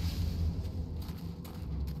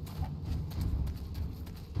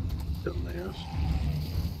 Dumbass.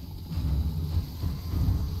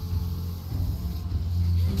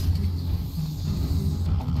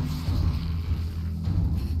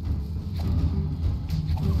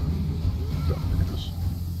 Dumbass.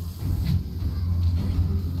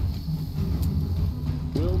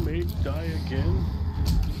 Will Mage die again?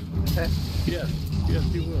 Yes, yes,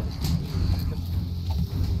 he will.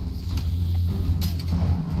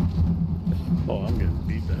 Oh, I'm getting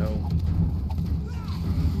beat to hell.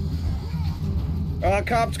 Oh,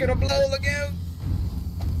 cop's gonna blow, look out!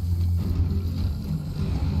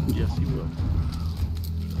 Yes, he will.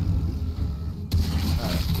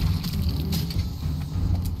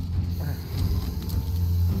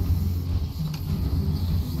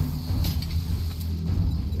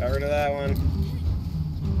 Got rid of that one.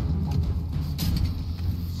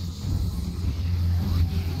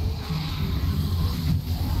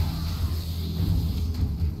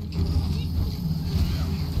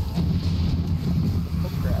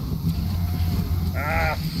 Oh crap.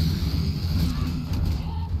 Ah!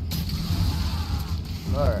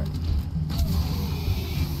 Alright.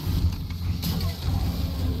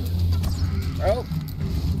 Oh!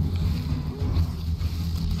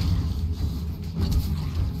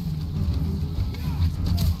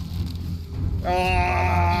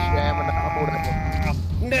 Ah!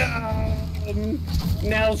 No!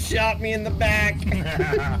 Nell shot me in the back.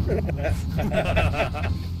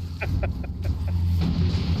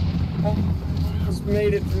 Almost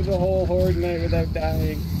made it through the whole Horde night without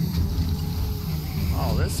dying.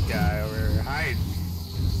 Oh, this guy over here hiding.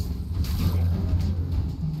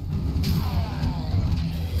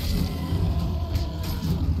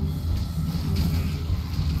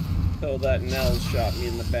 Till that Nell shot me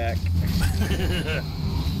in the back.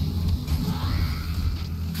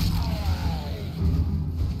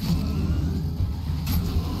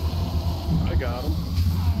 I got him.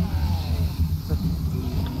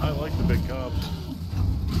 I like the big cops.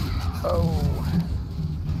 Oh.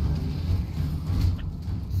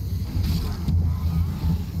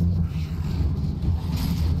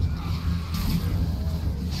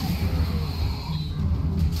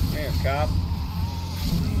 Here, cop.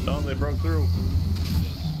 Oh, they broke through.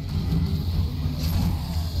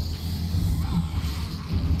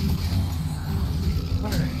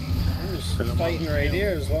 I'm just fighting right here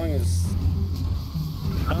as long as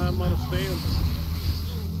I'm on a stand.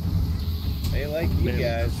 they like you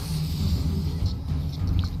guys.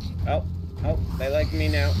 Oh, oh, they like me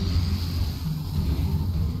now.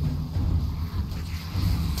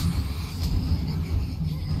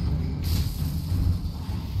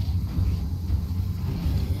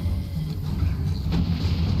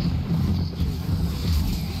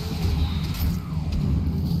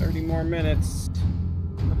 More minutes.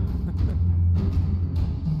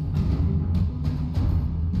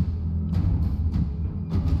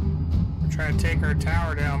 We're trying to take our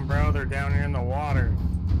tower down, bro. They're down here in the water.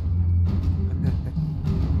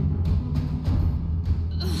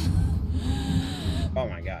 Oh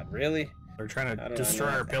my god, really? They're trying How to do I destroy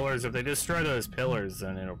know our that? pillars. If they destroy those pillars,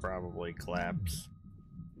 then it'll probably collapse.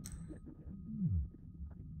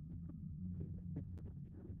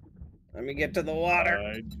 Let me get to the water.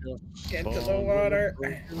 I just Get to the found water. a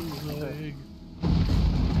broken leg.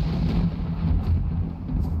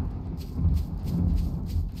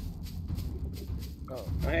 Oh.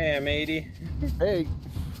 Hey, I'm 80. Hey.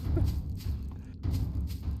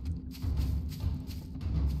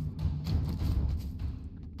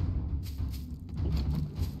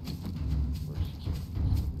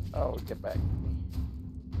 Oh, get back to me.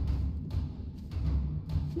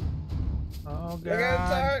 Oh Look out,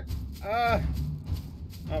 Tart!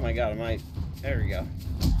 Oh my god, I might. There we go.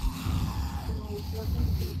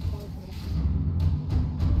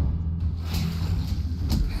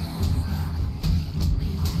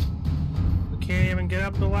 We can't even get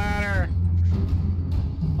up the ladder.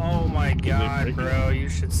 Oh my god, break bro. You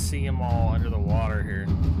should see them all under the water here.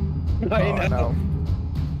 I Oh, know. no.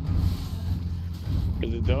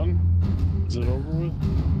 Is it done? Is it over with?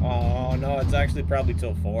 Oh no, it's actually probably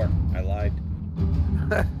till 4. I lied.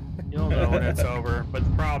 You'll know when it's over. But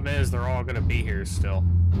the problem is they're all gonna be here still.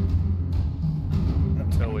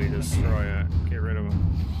 Until we destroy it. Get rid of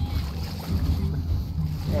them.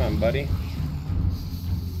 Come on, buddy.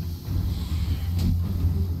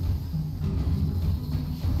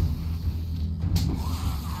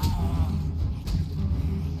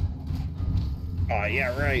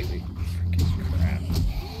 yeah, right. Freaking crap.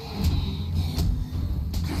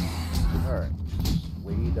 Alright.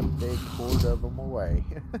 Lead a big horde of them away.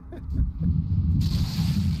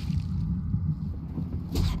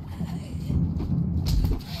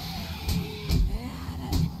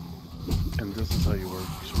 And this is how you work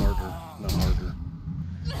smarter, not harder.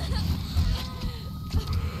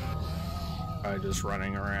 Just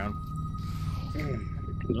running around.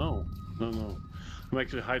 No. I'm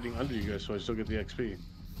actually hiding under you guys so I still get the XP.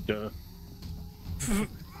 Duh.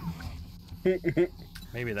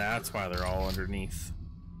 Maybe that's why they're all underneath.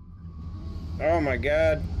 Oh my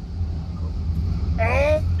god.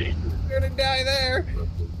 Oh! I'm gonna die there!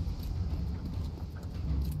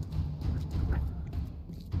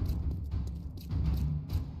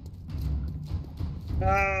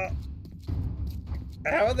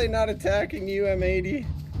 How are they not attacking you, M80?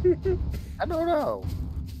 I don't know.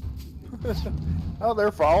 Oh,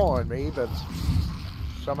 they're following me, but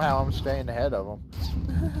somehow I'm staying ahead of them.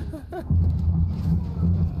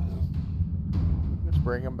 Just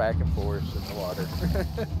bring them back and forth in the water.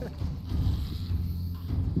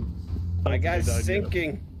 My guy's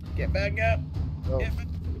sinking. Get back up. Oh, Get back.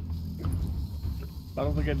 I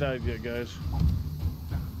don't think I died yet, guys.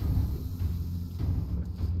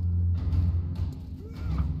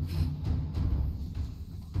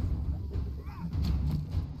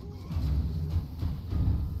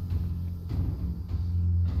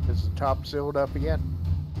 is the top sealed up again?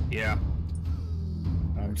 Yeah.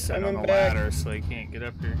 I'm sitting on Coming the back. ladder, so you can't get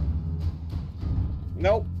up here.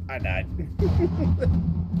 Nope, I died.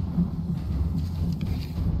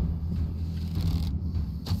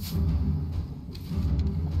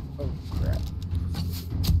 Oh, crap.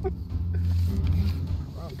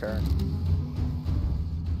 Wrong turn.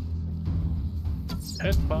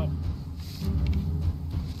 Head pop.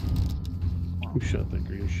 Who shot that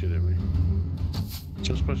green shit at me?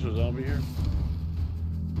 Just push a zombie here?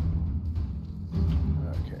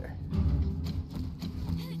 Okay.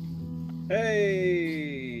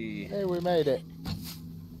 Hey! Hey, we made it.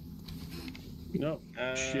 No.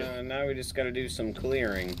 Shit. Now we just gotta do some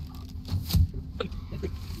clearing.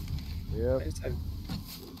 Yep.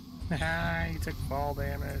 You took fall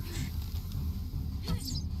damage.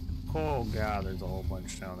 Oh god, there's a whole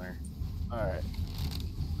bunch down there. Alright.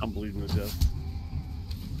 I'm bleeding to death.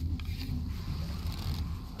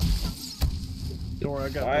 Don't worry, I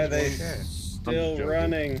got Why are this they one. still joking.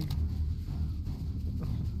 running?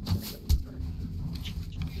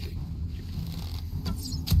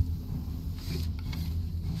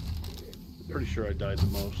 Pretty sure I died the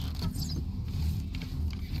most.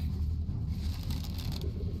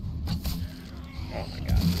 Oh my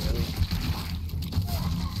god, really?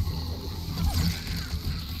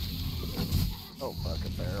 Oh,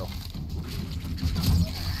 fucking barrel.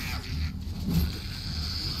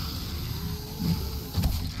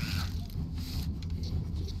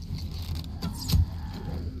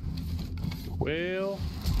 Well,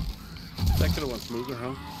 that could have went smoother,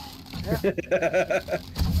 huh?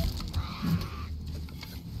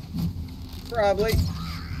 Probably.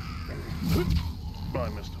 Oh, I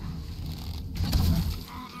missed him.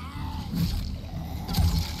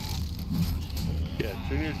 Yeah,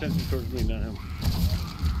 turn your attention towards me, not him.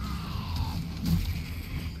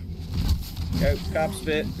 Go, cop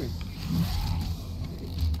spit.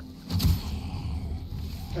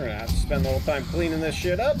 We're gonna have to spend the whole time cleaning this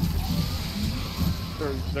shit up.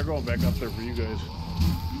 They're going back up there for you guys.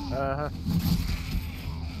 Uh-huh.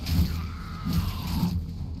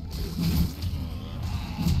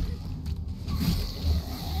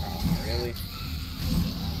 Really?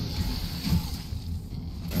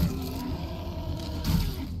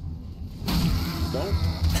 Don't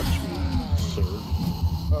touch me, sir.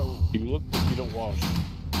 Oh. You look like you don't wash.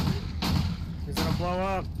 He's gonna blow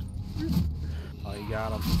up. Oh, you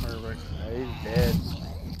got him. Perfect. He's dead.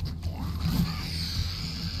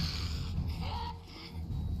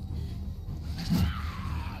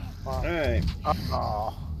 Alright.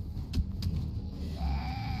 Oh.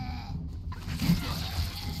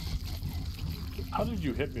 How did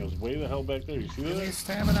you hit me? I was way the hell back there. You see Give me that?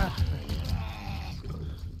 stamina.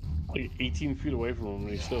 Like 18 feet away from him and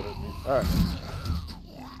he still hit me. Alright.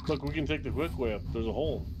 Look, we can take the quick way up. There's a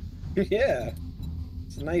hole. Yeah.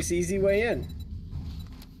 It's a nice, easy way in.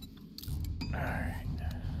 Alright.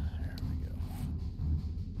 There we go.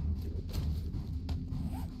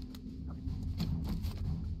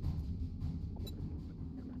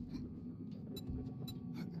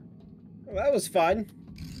 Well, that was fun.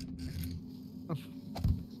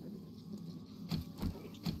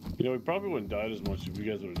 You know, we probably wouldn't died as much if you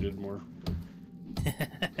guys would have did more.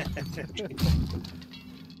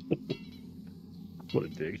 What a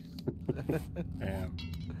dig. Yeah.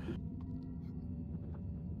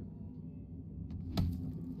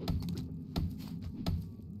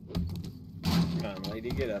 Come on, lady,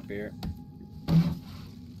 get up here.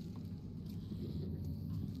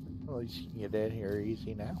 Well, you can get in here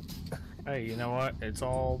easy now. Hey, you know what? It's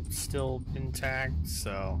all still intact,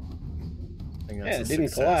 so I think that's Yeah, a it didn't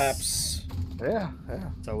success. collapse. Yeah,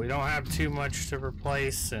 yeah. So we don't have too much to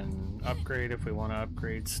replace and upgrade if we want to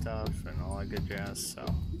upgrade stuff and all that good jazz. So.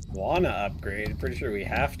 Wanna upgrade? I'm pretty sure we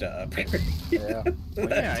have to upgrade. Yeah. Well,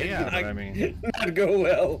 That did yeah, but I mean, not go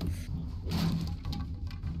well.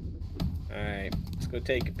 All right, let's go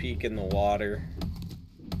take a peek in the water.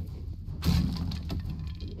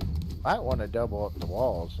 Might want to double up the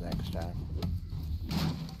walls next time.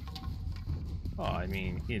 oh, I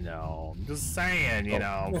mean, you know, just saying, you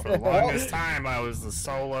know, for the longest time I was the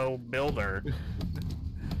solo builder.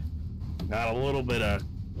 Got a little bit of.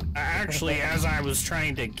 Actually, as I was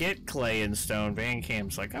trying to get clay and stone, Van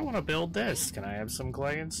Camp's like, I want to build this. Can I have some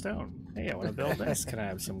clay and stone? Hey, I want to build this. Can I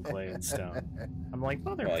have some clay and stone? I'm like,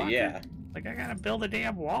 motherfucker. Well, yeah. Like, I gotta build a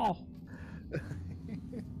damn wall.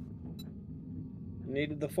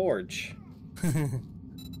 Needed the forge. Do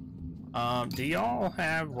y'all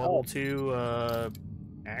have level 2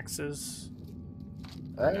 axes?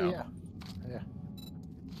 No. Yeah. Yeah.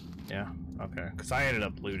 Yeah, okay. Because I ended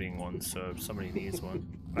up looting one, so if somebody needs one,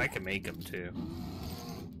 I can make them too.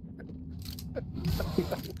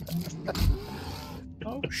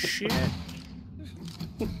 Oh shit!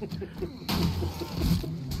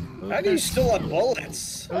 How do you still have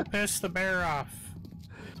bullets? Who pissed the bear off?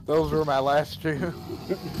 Those were my last two.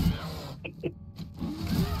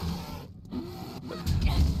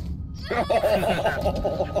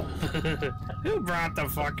 Who brought the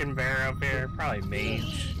fucking bear up here? Probably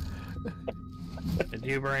Mage. Did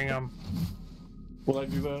you bring him? Will I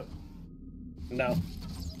do that? No.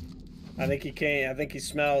 I think he can't. I think he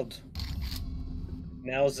smelled.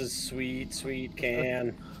 Now's his sweet, sweet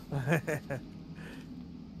can.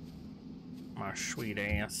 My sweet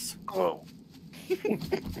ass. Oh.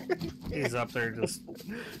 He's up there just.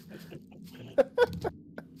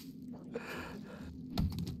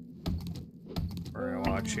 We're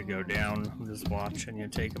gonna watch you go down. I'm just watching you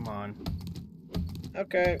take him on.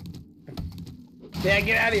 Okay. Yeah,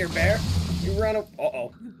 get out of here, bear. You run up.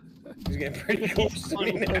 Uh-oh. He's getting pretty close to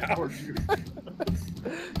me now.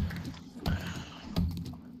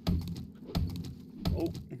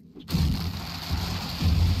 Oh.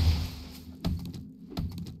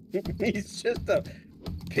 He's just a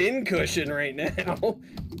pincushion right now.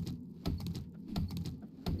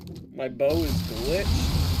 My bow is glitched.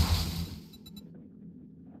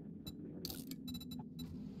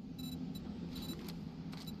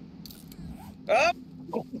 Oh!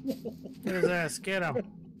 Get his ass, get him.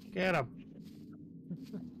 Get him.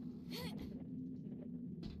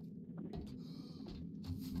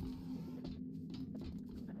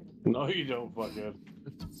 No, you don't, fuckhead.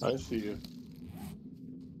 I see you.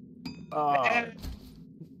 Got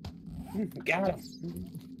him.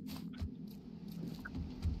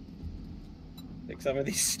 Take some of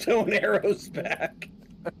these stone arrows back.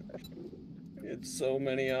 It's so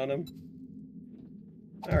many on him.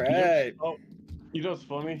 All right. Oh, you know what's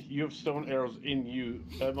funny? You have stone arrows in you.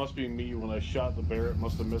 That must be me. When I shot the bear, it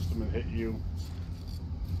must have missed him and hit you.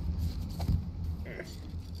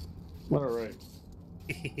 All right.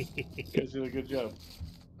 You guys did a good job.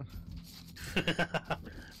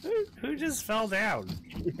 Who just fell down?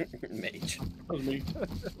 Mage. That was me.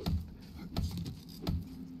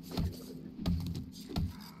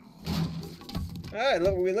 All right,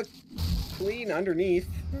 look, we look clean underneath,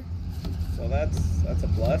 so that's a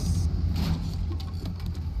plus.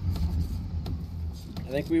 I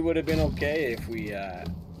think we would have been okay if we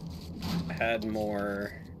had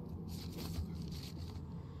more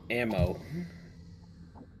ammo.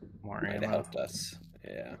 More Might have ammo. helped us.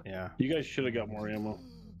 Yeah. Yeah. You guys should have got more ammo.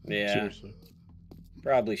 Yeah. Seriously.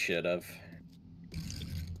 Probably should have.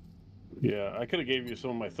 Yeah, I could have gave you some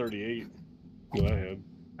of my 38 that I had.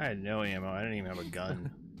 I had no ammo. I didn't even have a gun.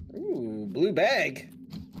 Ooh, blue bag.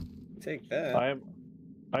 Take that. I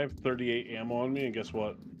have 38 ammo on me, and guess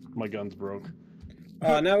what? My gun's broke.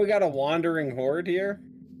 Now we got a wandering horde here.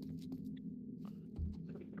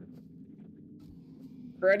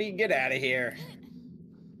 Freddy, get out of here.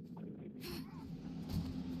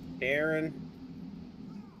 Aaron.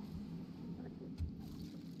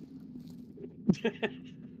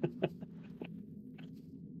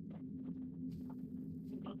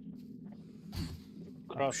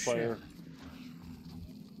 Crossfire.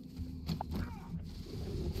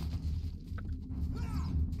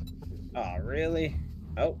 Oh, really?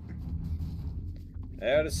 Oh.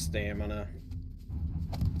 Out of stamina.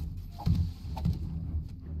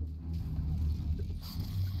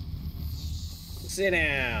 Sit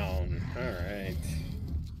down. Alright.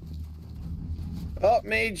 Oh,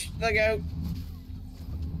 Mage, look out.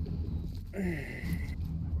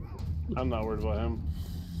 I'm not worried about him.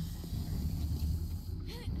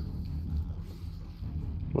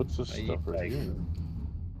 What's this stuff right here?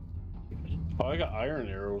 Oh, I got iron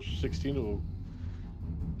arrows, 16 of them.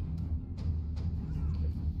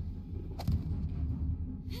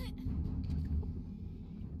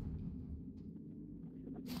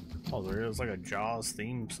 Oh, there is like a Jaws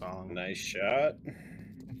theme song. Nice shot.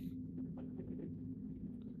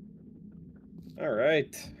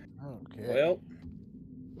 Alright. Okay. Well,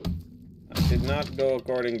 that did not go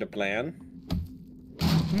according to plan.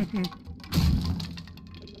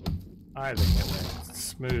 I think it went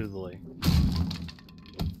smoothly.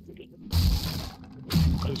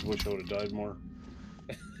 I just wish I would have died more.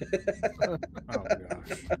 Oh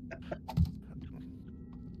gosh.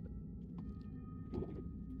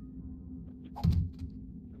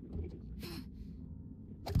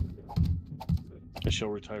 I shall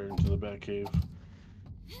retire into the back cave.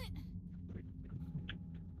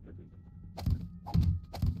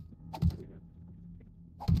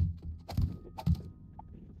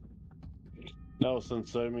 No,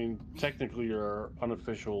 since, I mean, technically you're our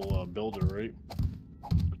unofficial builder, right?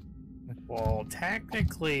 Well,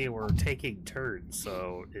 technically we're taking turns,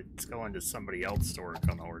 so it's going to somebody else to work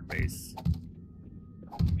on the Horde base.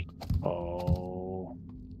 Oh.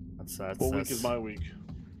 That's What week is my week?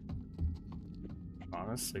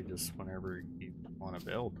 honestly just whenever you want to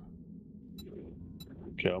build.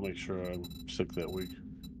 Okay, I'll make sure I'm sick that week.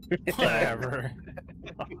 Whatever.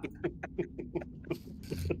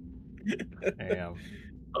 Damn.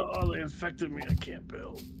 Oh, they infected me. I can't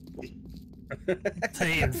build.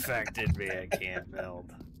 They infected me. I can't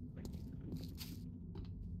build.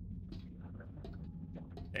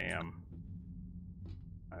 Damn.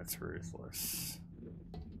 That's ruthless.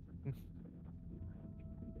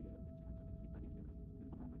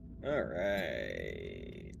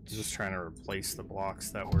 Alright. Just trying to replace the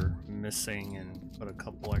blocks that were missing and put a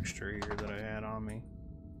couple extra here that I had on me.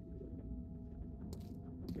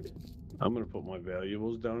 I'm gonna put my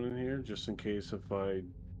valuables down in here just in case if I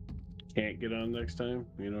can't get on next time.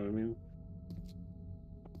 You know what I mean?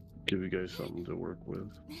 Give you guys something to work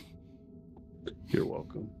with. You're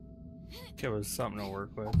welcome. Give us something to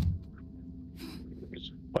work with.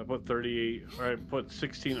 I put 38. I put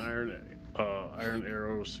 16 iron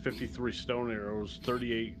arrows, 53 stone arrows,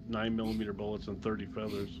 38 9mm bullets, and 30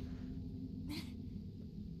 feathers.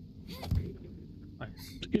 Nice.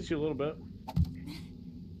 Gives you a little bit.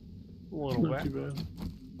 A little Not bit. too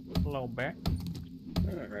bad. A little bit.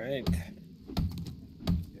 Alright.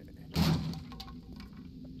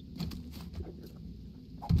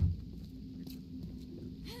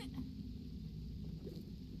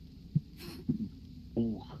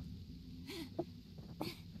 Ooh.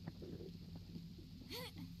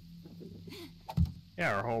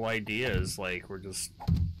 Yeah, our whole idea is like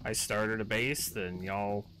I started a base, then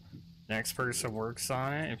y'all, next person works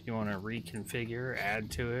on it. If you want to reconfigure, add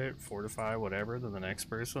to it, fortify, whatever, then the next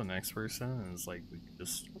person, and it's like we can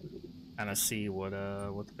just kind of see what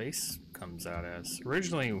the base comes out as.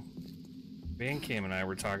 Originally, Vancam and I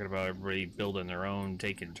were talking about everybody building their own,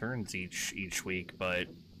 taking turns each week, but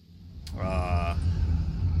yeah,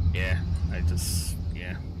 yeah.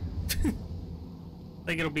 I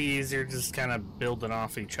think it'll be easier just kind of building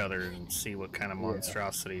off each other and see what kind of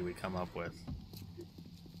monstrosity we come up with.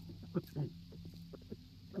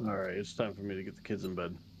 All right, it's time for me to get the kids in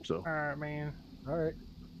bed. So, Alright, man. All right.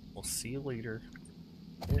 We'll see you later.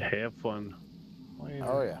 have fun. Later.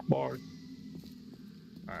 Oh yeah. Bye.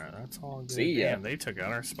 Alright, that's all good. See ya. Damn, they took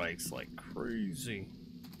out our spikes like crazy.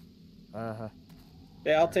 Uh-huh.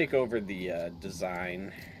 Yeah, I'll take over the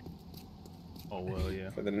design Oh, will ya?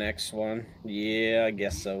 for the next one. Yeah, I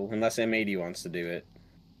guess so. Unless M80 wants to do it.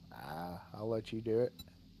 I'll let you do it.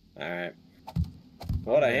 Alright.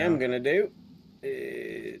 What I am gonna do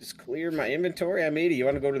is clear my inventory. M80, you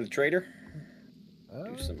want to go to the trader?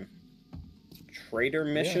 Do some trader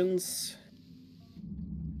missions.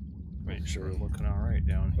 Make sure we're looking alright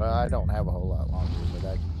down here. Well, I don't have a whole lot longer that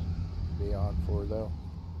I can be on for though.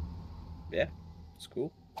 Yeah, it's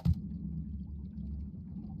cool.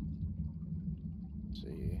 Let's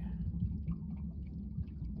see.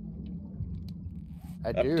 I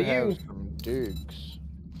Up do to have you. some dukes.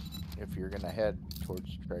 If you're gonna head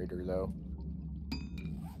towards trader though.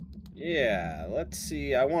 Yeah, let's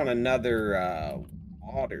see. I want another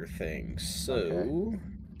water thing. So,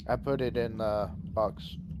 I put it in the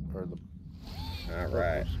box or the All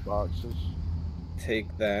right. Boxes.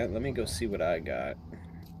 Take that. Let me go see what I got.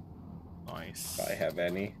 Nice. If I have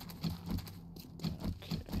any.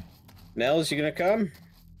 Okay. Nels, you gonna come?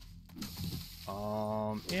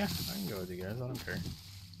 Yeah, I can go with you guys. I don't care.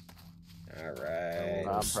 All right.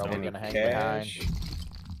 I'm probably Any gonna hang cash?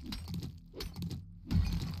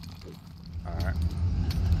 behind. Alright.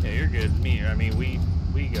 Yeah, you're good. I mean,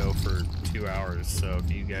 we go for 2 hours, so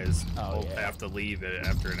if you guys both have to leave it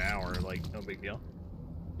after an hour, like, no big deal.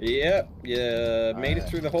 Yep. Yeah. Made it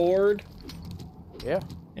through the Horde. Yeah.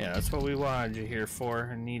 Yeah, that's what we wanted you here for,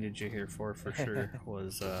 and needed you here for sure,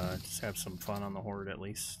 was just have some fun on the Horde at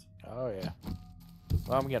least. Oh, yeah.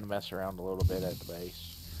 Well, I'm gonna mess around a little bit at the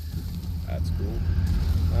base. That's cool.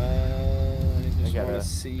 I just gotta want to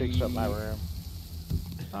see. fix up my room.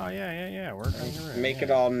 Oh, yeah. Work on your room. Make it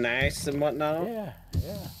all nice and whatnot. Yeah.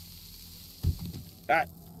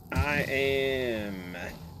 I am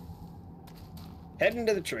heading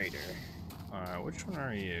to the trader. Alright, which one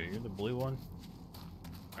are you? You're the blue one?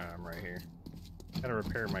 I'm right here. Gotta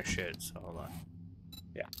repair my shit, so hold on.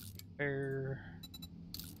 Yeah. Repair.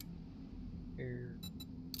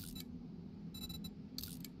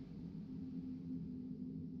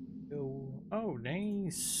 Oh,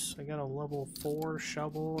 nice. I got a level 4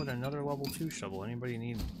 shovel and another level 2 shovel. Anybody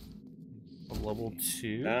need a level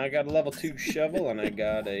 2? I got a level 2 shovel and I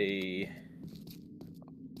got a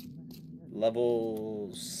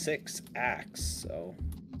level 6 axe, so.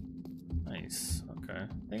 Nice. Okay.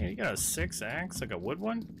 Hey, you got a 6 axe, like a wood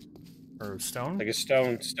one? Or stone? Like a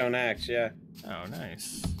stone axe, yeah. Oh,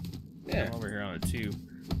 nice. Yeah. I'm over here on a 2.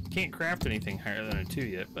 Can't craft anything higher than a 2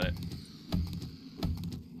 yet, but...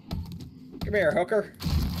 Come here, hooker.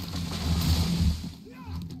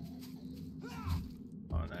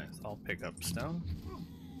 Oh, nice. I'll pick up stone.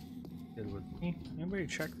 Good with me. Anybody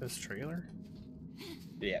check this trailer?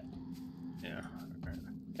 Yeah. Yeah.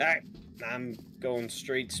 Alright. I'm going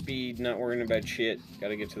straight speed, not worrying about shit.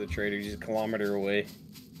 Gotta get to the trader. He's a kilometer away.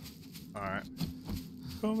 Alright.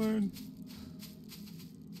 Coming.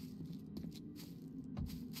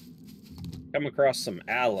 Come across some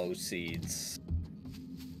aloe seeds.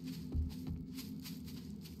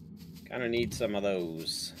 Kinda need some of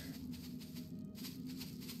those.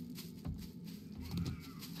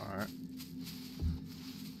 Alright.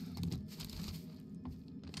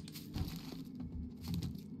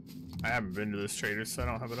 I haven't been to this trader, so I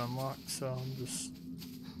don't have it unlocked, so I'll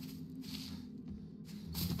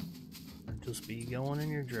just be going in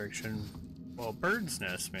your direction. Well, bird's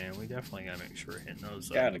nest, man, we definitely gotta make sure we're hitting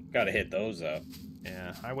those up. Gotta hit those up.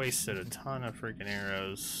 Yeah, I wasted a ton of freaking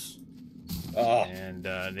arrows. Oh. And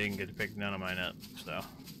didn't get to pick none of mine up, so.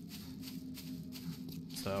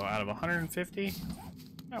 So out of 150,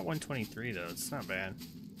 got 123 though, it's not bad.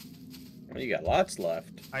 Well, you got lots left.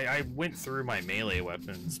 I went through my melee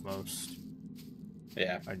weapons most.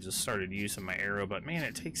 Yeah. I just started using my arrow, but man,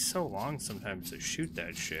 it takes so long sometimes to shoot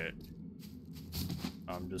that shit.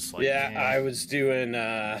 I'm just like, yeah, man. I was doing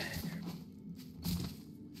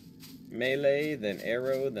melee, then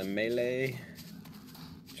arrow, then melee.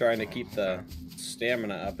 Trying to keep the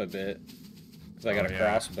stamina up a bit. Because I got a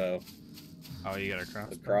crossbow. Oh, you got a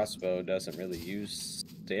crossbow? The crossbow doesn't really use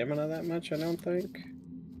stamina that much, I don't think.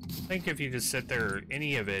 I think if you just sit there,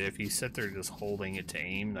 any of it, if you sit there just holding it to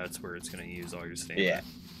aim, that's where it's going to use all your stamina. Yeah.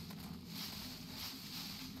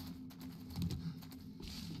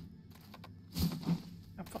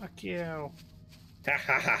 Oh, fuck you. Ha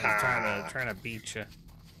ha ha ha. Trying to beat you.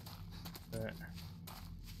 But...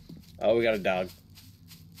 Oh, we got a dog.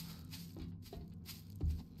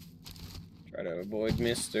 Try to avoid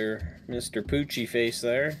Mr. Poochie Face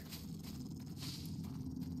there.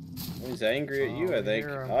 He's angry at you, I think.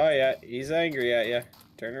 Oh yeah, he's angry at you.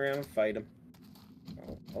 Turn around and fight him.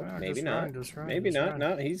 Oh, maybe not. Maybe not.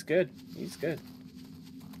 No, he's good. He's good.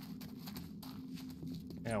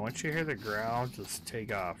 Yeah, once you hear the growl, just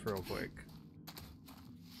take off real quick.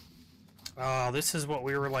 Oh, this is what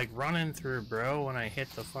we were like running through, bro, when I hit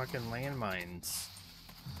the fucking landmines.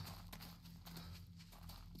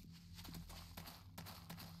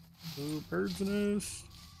 Ooh, bird's nest.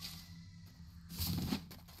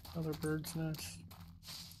 Another bird's nest.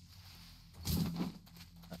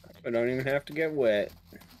 We don't even have to get wet.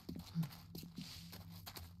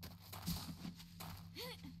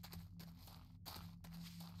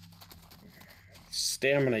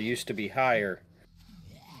 Stamina used to be higher.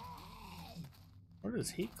 What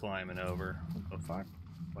is he climbing over? What the fuck?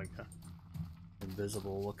 Like a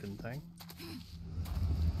invisible looking thing.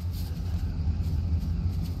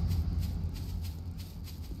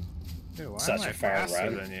 Dude, why Such am I a far faster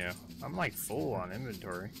run than you? I'm like full on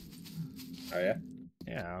inventory. Oh yeah?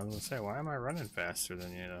 Yeah, I was gonna say, why am I running faster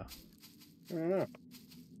than you, though? I don't know.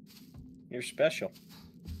 You're special.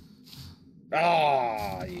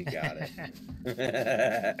 Ah, you got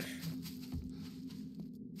it.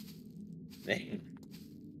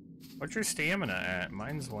 What's your stamina at?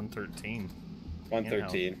 Mine's 113.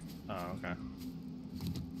 113. Oh, okay.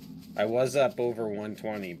 I was up over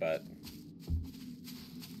 120, but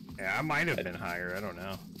Yeah, I might have been higher. I don't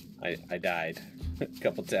know. I died a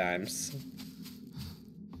couple times.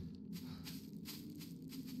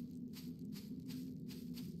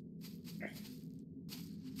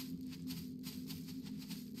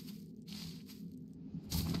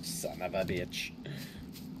 Son of a bitch.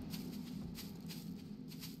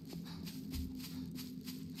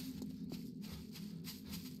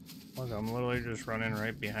 Look, I'm literally just running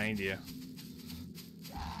right behind you.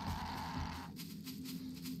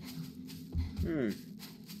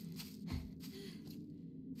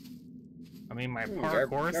 I mean, my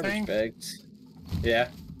parkour thing? Bags. Yeah.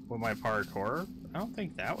 With my parkour, I don't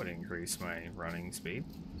think that would increase my running speed.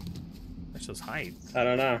 That's just height. I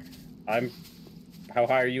don't know. How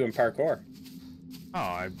high are you in parkour? Oh,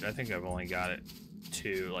 I think I've only got it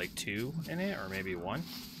to like 2 in it, or maybe 1.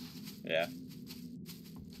 Yeah.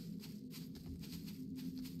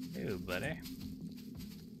 Ew, buddy.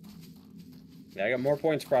 Yeah, I got more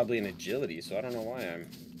points probably in agility, so I don't know why I'm...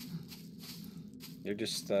 You're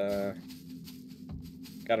just, got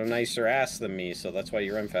a nicer ass than me, so that's why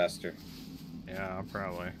you run faster. Yeah,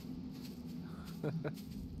 probably.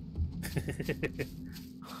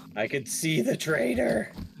 I could see the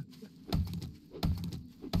traitor!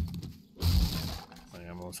 I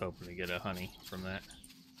almost hoping to get a honey from that.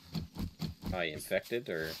 Are you infected,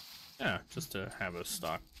 or...? Yeah, just to have a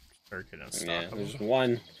stock circuit and stock. Yeah, of there's them.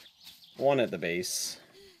 one at the base.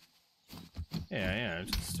 Yeah,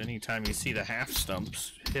 just anytime you see the half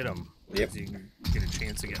stumps, hit them. Yep. You can get a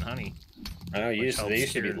chance to get honey. I know, they used to be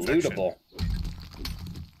cure infection. lootable.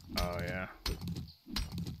 Oh, yeah.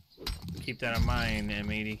 Keep that in mind,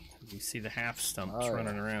 M80. You see the half stumps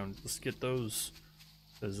running around. Let's get those.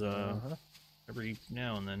 Because, every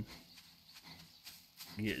now and then,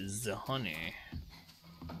 you get the honey.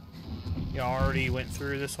 You already went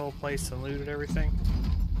through this whole place and looted everything?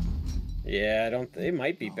 Yeah, they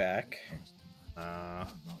might be back.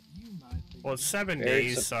 Well, it's 7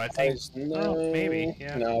 days, so I think... No, maybe,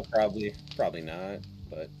 yeah. No, probably not,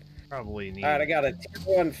 but... Probably need... Alright, I got a tier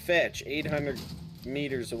 1 fetch, 800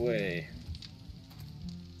 meters away.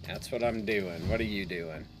 That's what I'm doing. What are you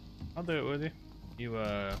doing? I'll do it with you. You,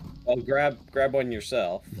 Well, grab one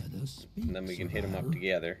yourself, and then we can hit them up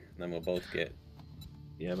together, and then we'll both get...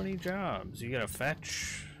 You have any jobs? You got a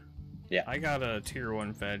fetch? Yeah. I got a tier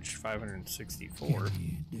 1 fetch, 564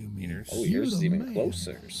 meters. Oh, yours is even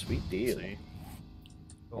closer. Sweet deal. See.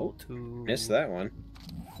 Oh, to missed that one.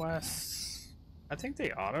 quests. I think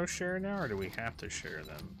they auto share now, or do we have to share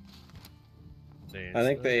them? I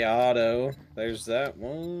think they auto. There's that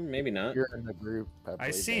one. Maybe not. You're in the group.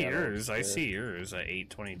 I see yours. I see yours at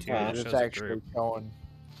 822. Wow, It It's shows a actually group. going.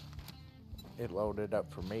 It loaded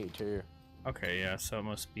up for me too. Okay, yeah, so it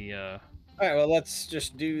must be Alright, well, let's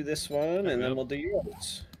just do this one, and then we'll do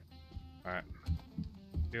yours. Alright.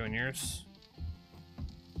 Doing yours?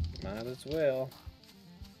 Might as well.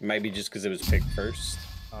 Maybe just because it was picked first.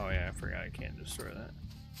 Oh yeah, I forgot I can't destroy that.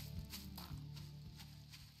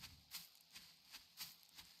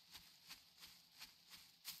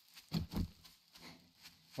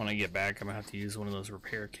 When I get back, I'm gonna have to use one of those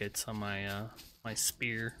repair kits on my my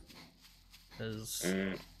spear. As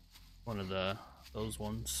one of those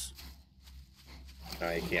ones. Oh,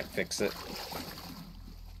 you can't fix it.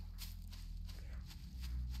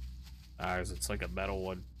 It's like a metal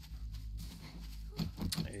one.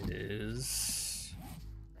 It is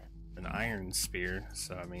an iron spear,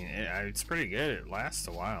 so I mean, it's pretty good. It lasts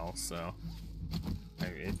a while, so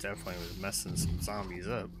it definitely was messing some zombies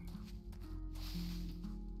up.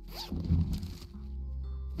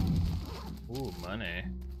 Ooh, money.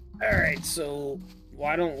 Alright, so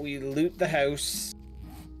why don't we loot the house,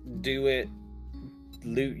 do it,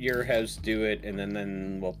 loot your house, do it, and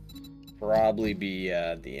then we'll probably be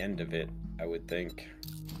the end of it, I would think.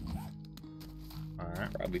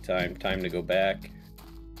 Alright. Probably time to go back.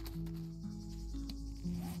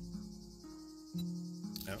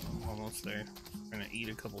 Yep, I'm almost there. I'm gonna eat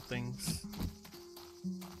a couple things.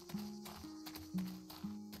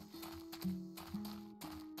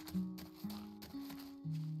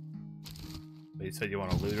 But you said you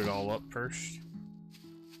want to loot it all up first?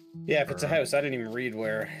 Yeah, if it's a house, I didn't even read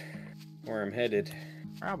where I'm headed.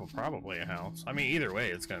 Probably a house. I mean, either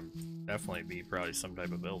way, it's gonna definitely be probably some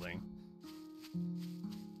type of building.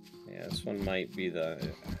 Yeah, this one might be the...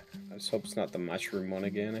 I just hope it's not the mushroom one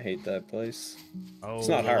again. I hate that place. Oh, It's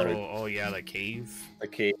not hard. Oh yeah, the cave. The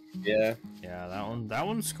cave, yeah. Yeah, that one. That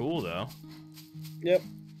one's cool though. Yep.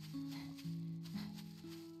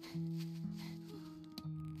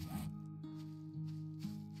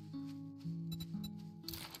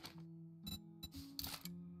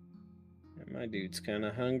 And my dude's kind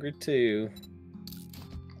of hungry too.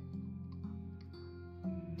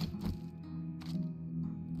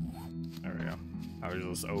 There we go. I was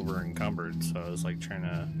just over encumbered, so I was like trying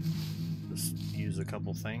to just use a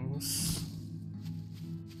couple things.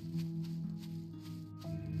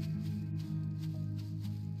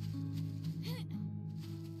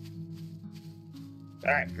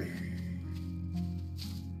 All right.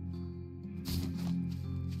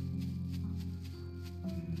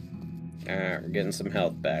 All right, we're getting some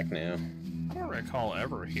health back now. I don't recall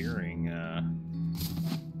ever hearing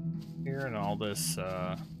all this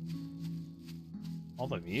all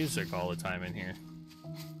the music all the time in here.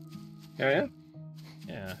 Oh yeah?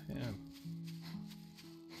 Yeah, yeah.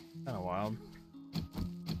 Kinda wild.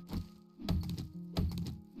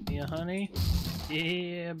 Yeah, honey?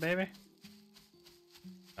 Yeah, baby.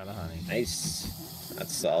 Got a honey. Nice.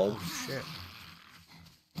 That's solid. Oh, shit.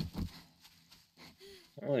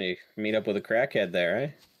 Oh, you meet up with a crackhead there, eh?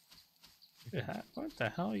 Yeah, what the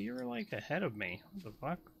hell? You were like ahead of me. What the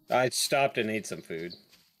fuck? I stopped and ate some food.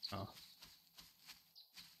 Oh.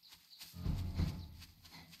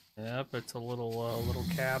 Yep, it's a little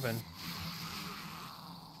cabin.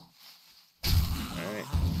 Alright.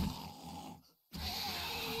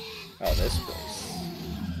 Oh, this place.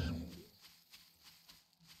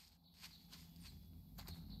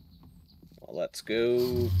 Well, let's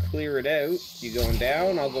go clear it out. You going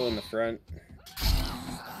down? I'll go in the front.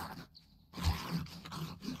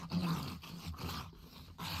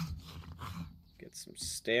 Get some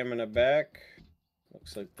stamina back.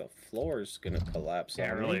 Looks like the floor's gonna collapse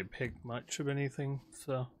Can't on really me. pick much of anything,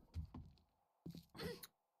 so.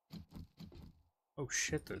 Oh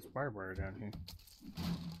shit, there's barbed wire down here.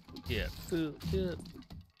 Yeah, food, yeah.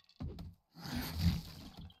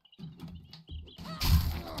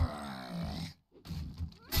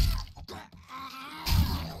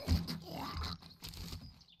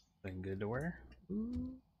 Been good to wear.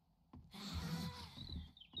 Ooh.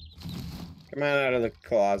 Come on out of the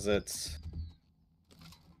closets.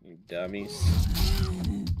 You dummies.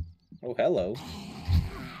 Oh, hello.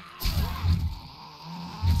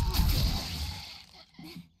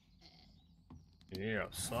 Yeah,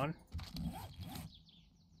 son.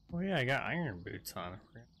 Oh yeah, I got iron boots on.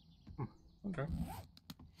 Okay.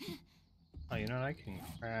 Oh, you know what? I can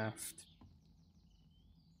craft.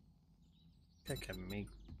 I can make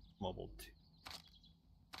level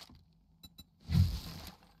 2.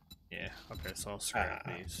 Yeah, okay, so I'll scrap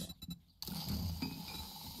these.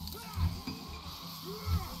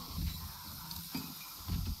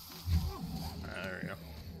 There we go.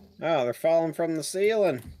 Oh, they're falling from the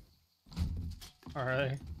ceiling.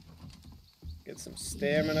 Alright. Get some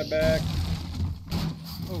stamina back.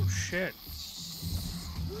 Oh shit.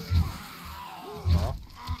 Well.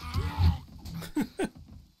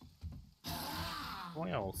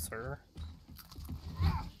 Well, sir.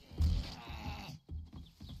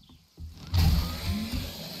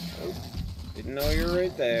 Oh, didn't know you were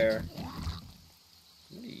right there.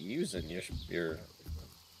 What are you using? Your...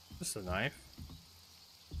 Just a knife.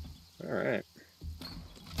 Alright.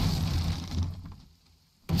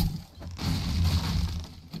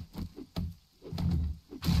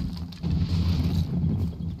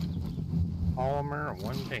 Polymer,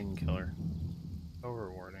 1 painkiller. So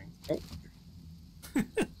rewarding. Oh.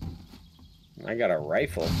 I got a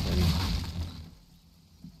rifle.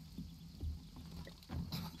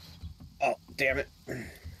 Oh, damn it.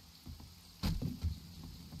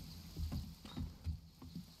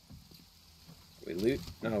 We loot?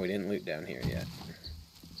 No, we didn't loot down here yet.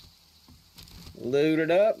 Loot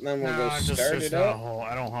it up, then we'll go start it up.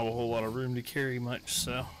 I don't have a whole lot of room to carry much,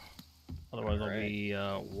 so otherwise I'll be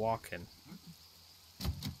walking.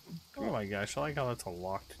 Oh my gosh, I like how that's a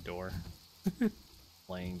locked door.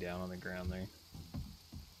 Laying down on the ground there.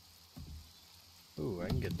 Ooh, I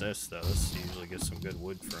can get this though. This usually gets some good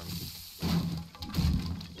wood from.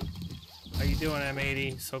 How you doing,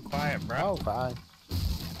 M80? So quiet, bro. Oh, fine.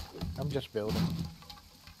 I'm just building.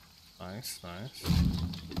 Nice, nice.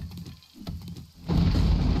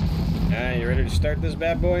 Alright, you ready to start this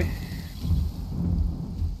bad boy?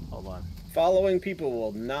 Hold on. Following people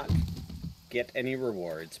will not get any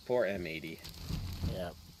rewards. Poor M80. Yeah.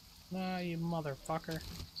 Nah, you motherfucker.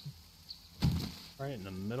 Right in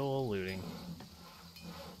the middle of looting.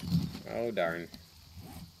 Oh, darn.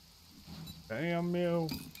 Damn you.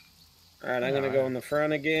 Alright, I'm gonna go in the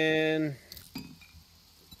front again.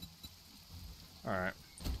 Alright.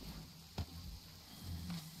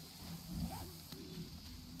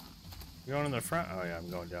 You going in the front? Oh yeah, I'm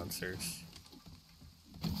going downstairs.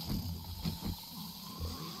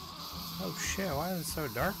 Oh shit, why is it so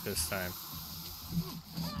dark this time?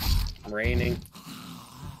 Raining.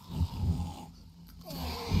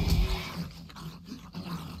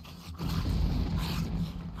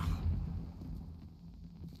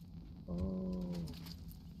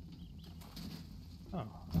 Oh,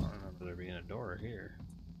 I don't remember there being a door here.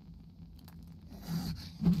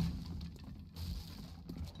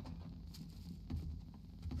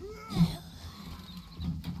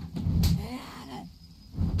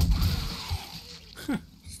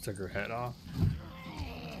 Just took her head off.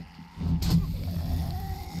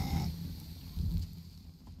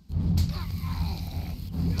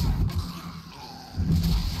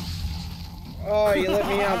 Oh, you lit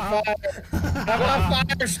me on fire. I'm on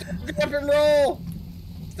fire. Stop, drop, and roll.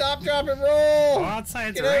 Stop, drop, and roll. Oh, outside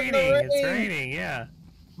it's Get out in the raining. rain. It's raining, yeah.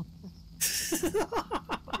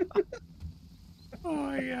 Oh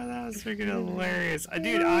my god, that was freaking hilarious.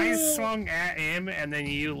 Dude, I swung at him and then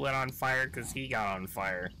you lit on fire because he got on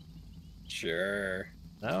fire. Sure.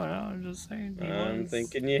 No, I'm just saying. I'm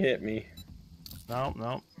thinking you hit me.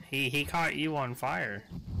 Nope. He caught you on fire.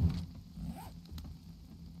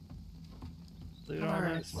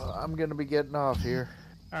 Alright, well, I'm gonna be getting off here.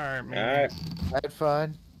 Alright, man. Alright. I had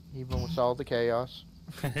fun, even with all the chaos.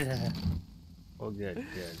 Well, good.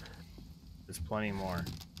 There's plenty more.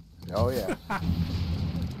 Oh, yeah.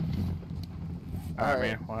 Alright,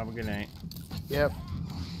 man. Well, have a good night. Yep.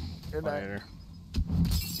 Good night. Later.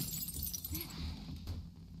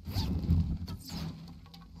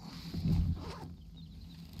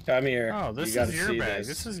 Come here. Oh, this You gotta is your see bag.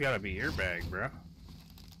 This has got to be your bag, bro.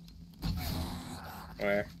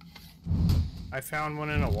 Where? I found one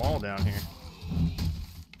in a wall down here.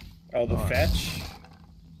 Oh, the fetch?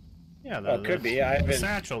 Yeah, Oh, it could be. I the haven't.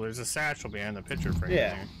 satchel. There's a satchel behind the picture frame.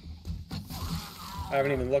 Yeah. There. I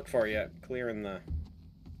haven't even looked for it yet. Clearing the.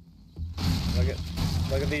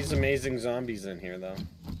 Look at these amazing zombies in here, though.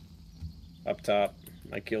 Up top,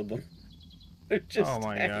 I killed them. They're just. Oh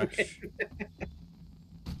my gosh.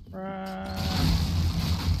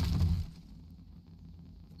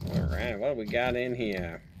 All right, what do we got in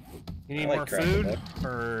here? You need I like more cracking food, it.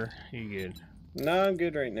 or you good? No, I'm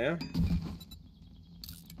good right now.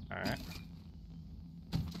 All right.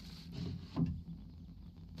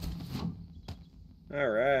 All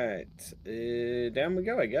right, down we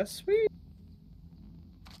go, I guess. Sweet.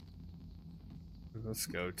 Let's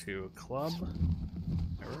go to a club.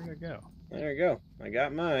 Where did it go? There we go. I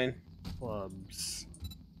got mine. Clubs.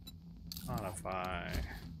 Modify.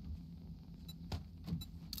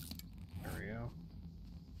 There we go.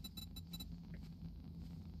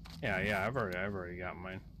 Yeah, I've already got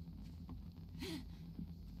mine.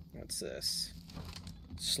 What's this?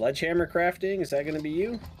 Sledgehammer crafting? Is that going to be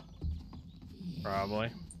you? Probably.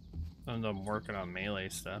 I'm working on melee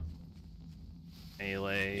stuff.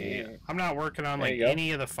 Melee. Yeah. I'm not working on There like you go.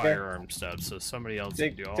 any of the firearm stuff, so somebody else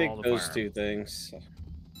Take, can do take all the those firearm. two things.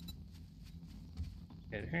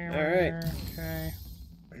 Hit hammer. Okay.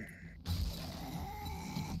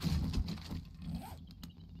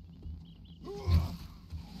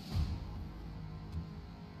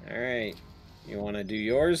 All right. You want to do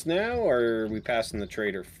yours now, or are we passing the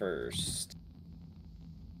trader first?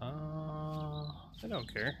 I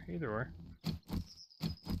don't care. Either way.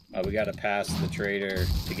 Oh, we got to pass the trader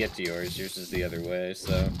to get to yours. Yours is the other way,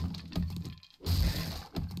 so.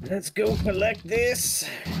 Let's go collect this.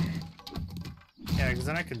 Yeah, because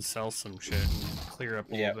then I can sell some shit and clear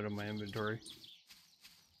up a little bit of my inventory.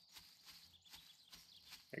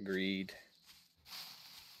 Agreed.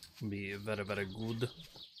 Be very, very good.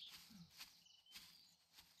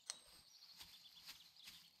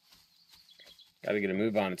 Got to get a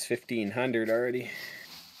move on. It's 1500 already.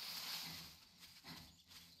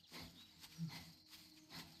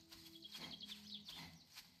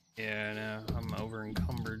 Yeah, no, I'm over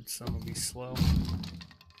encumbered, so I'm gonna be slow.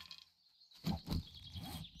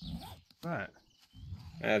 What?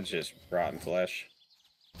 That's just rotten flesh.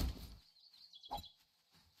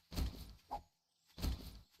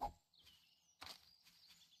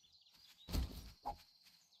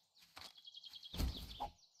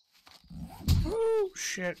 Oh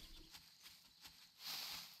shit!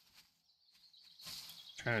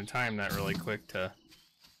 Trying to time that really quick to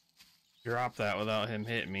drop that without him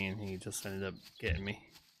hitting me, and he just ended up getting me.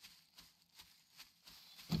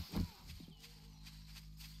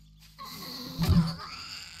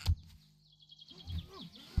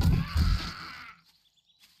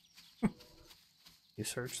 You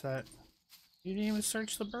search that? You didn't even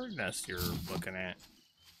search the bird nest you're looking at.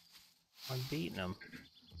 I'm beating them.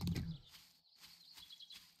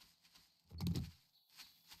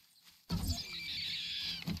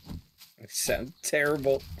 It sounds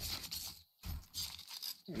terrible.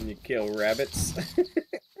 When you kill rabbits.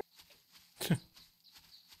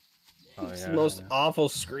 Oh, It's yeah, the most yeah. awful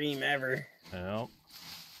scream ever. Yep.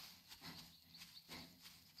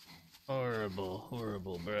 Horrible,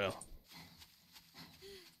 horrible, bro.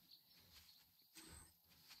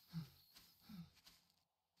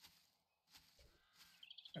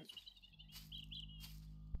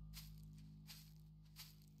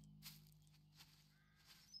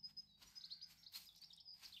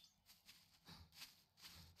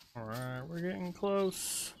 Alright, we're getting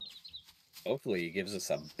close. Hopefully he gives us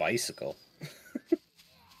a bicycle.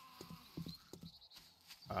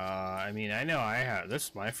 I mean, I know I have. This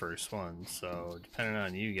is my first one, so depending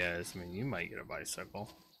on you guys, I mean, you might get a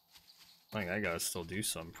bicycle. I think I gotta still do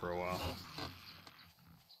some for a while.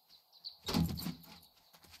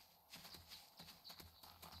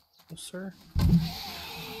 Yes, sir.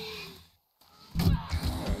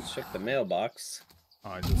 Let's check the mailbox.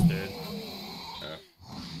 Oh, I just did. Oh.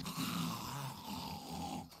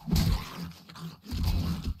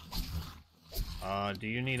 Do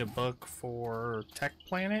you need a book for Tech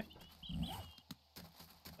Planet?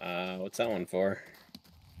 What's that one for?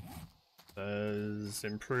 Does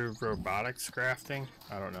improved robotics crafting?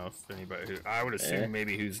 I don't know if anybody who I would assume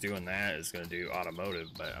maybe who's doing that is going to do automotive,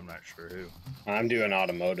 but I'm not sure who. I'm doing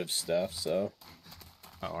automotive stuff, so.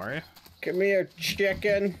 Oh, are you? Come here,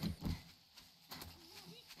 chicken.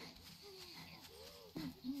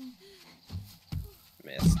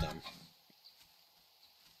 Missed him.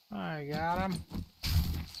 I got him.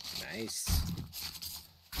 Nice.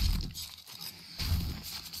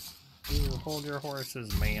 You hold your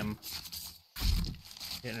horses, ma'am.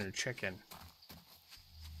 Getting a chicken.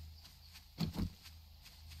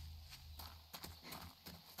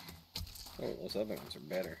 Oh, those other ones are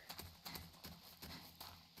better.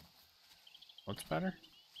 What's better?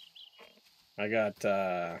 I got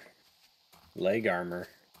leg armor,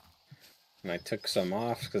 and I took some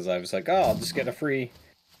off because I was like, "Oh, I'll just get a free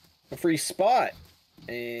spot."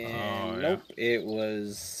 And nope, it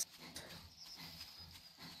was.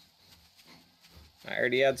 I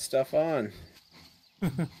already had stuff on.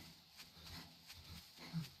 Alright,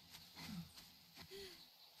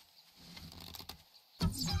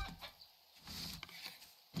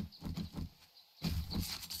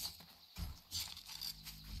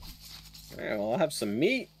 well, I'll have some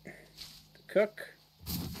meat to cook.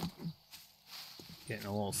 Getting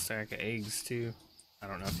a little stack of eggs too. I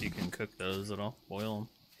don't know if you can cook those at all. Boil them.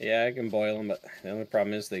 Yeah, I can boil them, but the only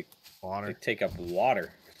problem is they take up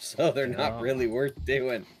water, so they're not really worth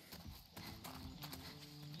doing.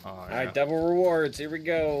 Oh, yeah. Alright, double rewards. Here we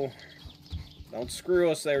go. Don't screw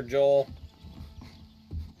us there, Joel.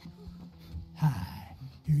 Hi,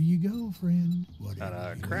 here you go, friend. Got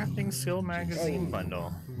a crafting skill magazine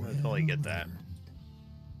bundle. I'm gonna totally get that.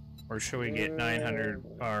 Or should we get 900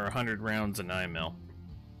 or 100 rounds of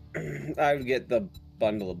 9mm? I would get the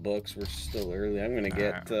bundle of books. We're still early. I'm gonna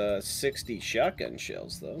get 60 shotgun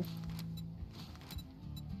shells, though.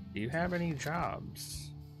 Do you have any jobs?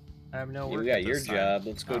 I have no work. You got your job.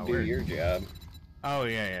 Let's go do your job. Oh,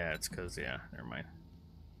 yeah. It's because, yeah, never mind.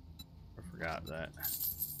 I forgot that.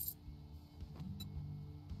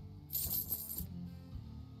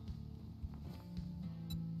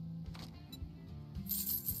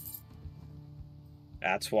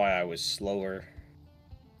 That's why I was slower.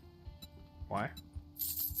 Why?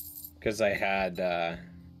 Because I had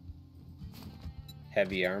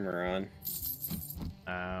heavy armor on.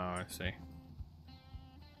 Oh, I see.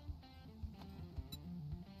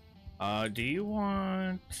 Do you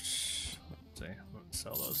want? Let's see. Let's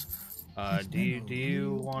sell those. Do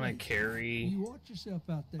you want to carry You watch yourself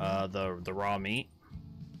out there. the raw meat?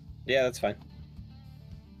 Yeah, that's fine.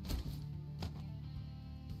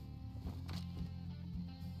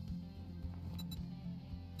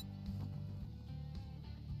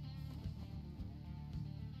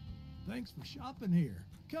 Thanks for shopping here.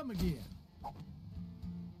 Come again.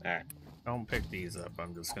 Alright. Don't pick these up.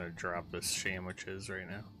 I'm just gonna drop the sandwiches right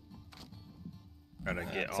now. Gotta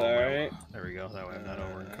get all alright. There we go. That way I'm not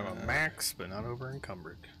over encumbered. Max, but not over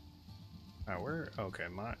encumbered. Alright, where? Okay,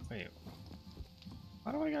 wait.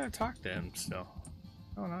 Why do I gotta talk to him still?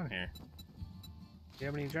 What's going on here? Do you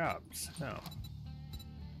have any jobs? No.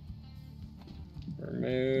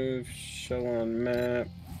 Remove, show on map,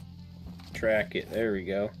 track it. There we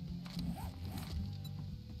go.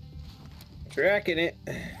 Tracking it.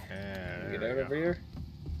 Yeah, Get out over here.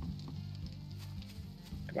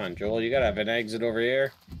 Come on, Joel. You gotta have an exit over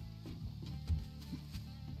here.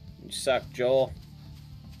 You suck, Joel.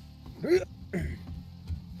 I'm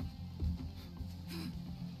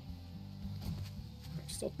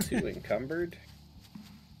still too encumbered.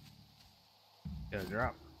 Get a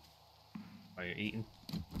drop. Are you eating?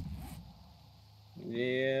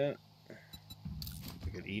 Yeah. I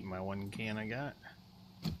could eat my 1 can I got.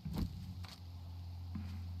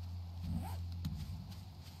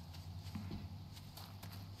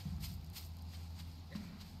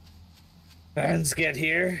 Alright, let's get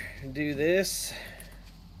here and do this.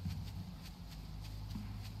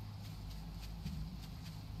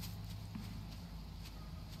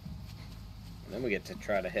 And then we get to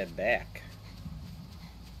try to head back.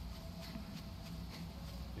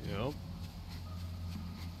 Yep.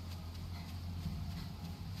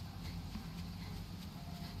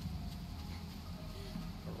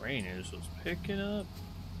 The rain is just picking up.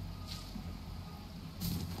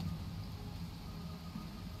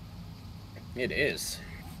 It is.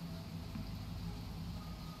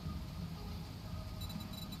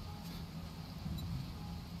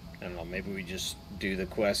 I don't know, maybe we just do the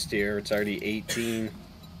quest here. It's already 18.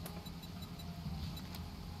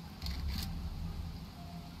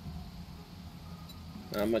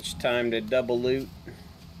 Not much time to double loot.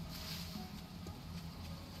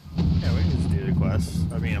 Yeah, we can just do the quest.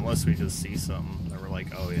 I mean, unless we just see something that we're like,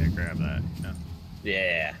 oh yeah, grab that, you know?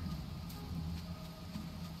 Yeah.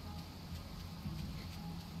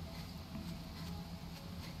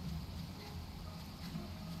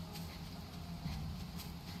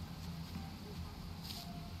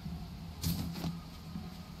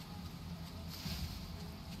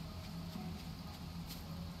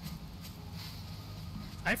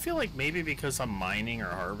 I feel like maybe because I'm mining or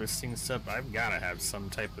harvesting stuff, I've got to have some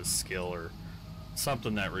type of skill or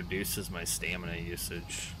something that reduces my stamina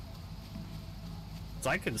usage. So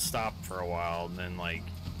I could stop for a while and then, like,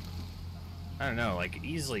 I don't know, like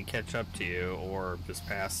easily catch up to you or just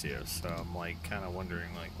pass you. So I'm like kind of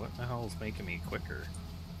wondering, like, what the hell is making me quicker?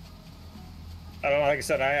 I don't know, like I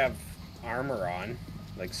said, I have armor on,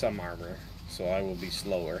 like some armor, so I will be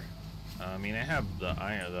slower. I mean, I have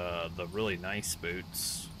the really nice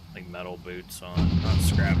boots, like metal boots on, not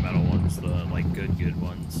scrap metal ones, the like good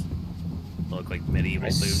ones. They look like medieval My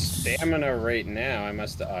boots. stamina right now, I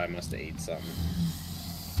must have ate something.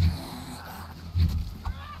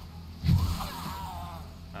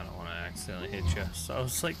 I don't want to accidentally hit you, so I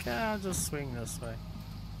was like, I'll just swing this way.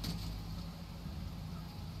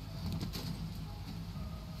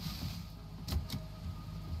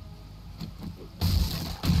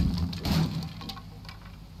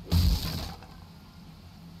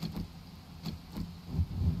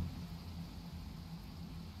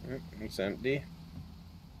 It's empty.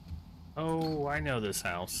 Oh, I know this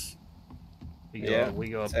house. We Yeah, go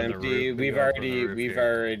it's up on the empty. roof. We've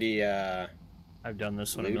already I've done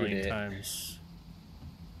this one a million times.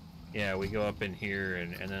 Yeah, we go up in here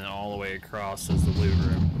and then all the way across is the loot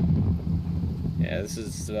room. Yeah, this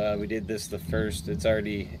is we did this the first. It's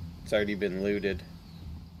already been looted.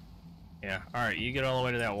 Yeah, alright, you get all the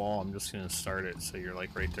way to that wall. I'm just gonna start it so you're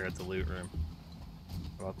like right there at the loot room.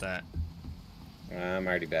 How about that? I'm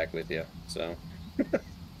already back with you, so.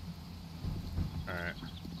 Alright.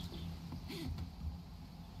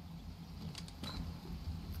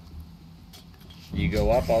 You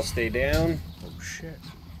go up, I'll stay down. Oh shit.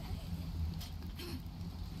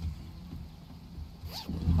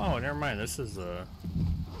 Oh, never mind. This is Nah,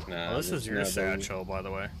 oh, this is your satchel, by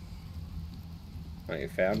the way. Oh, you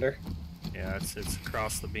found her? Yeah, it's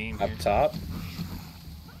across the beam Up here. top?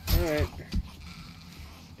 Alright.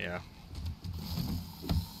 Yeah.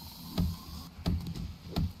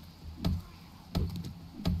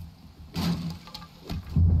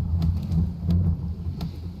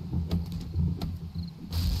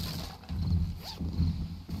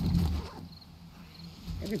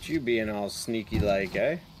 Look at you being all sneaky like,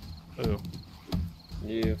 eh? Ooh.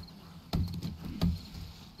 You.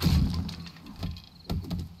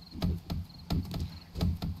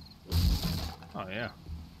 Oh, yeah.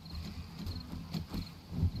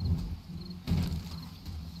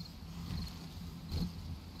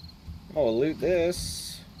 Oh, we'll loot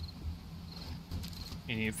this.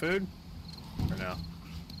 You need food? Or no?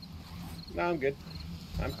 No, I'm good.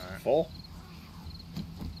 I'm Alright. full.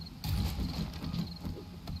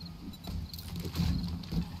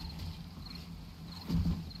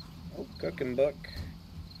 Oh, cooking book.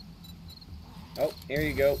 Oh, here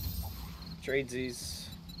you go. Tradesies.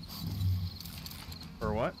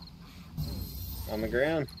 For what? On the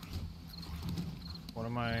ground. What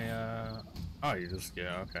am I, Oh, you just,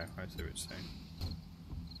 yeah, okay. I see what you're saying.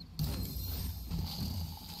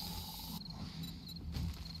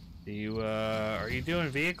 Are you doing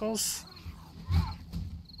vehicles?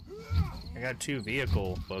 I got 2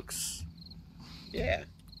 vehicle books. Yeah.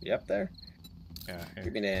 You up there? Yeah, here.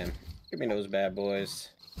 Give me them. Give me those bad boys.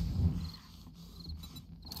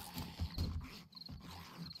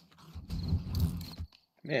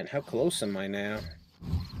 Man, how close am I now?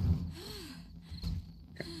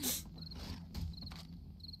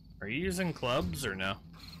 Are you using clubs or no?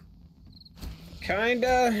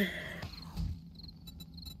 Kinda.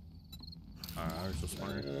 I was just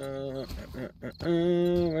wondering.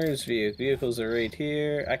 Where's vehicles? Vehicles are right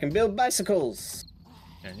here. I can build bicycles.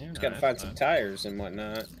 Can you? Just gotta find some tires and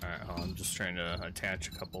whatnot. Alright, I'm just trying to attach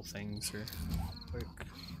a couple things here. Quick.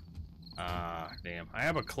 Damn. I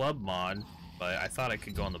have a club mod, but I thought I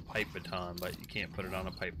could go on the pipe baton, but you can't put it on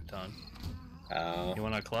a pipe baton. Oh. You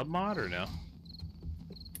want a club mod or no?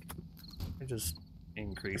 It just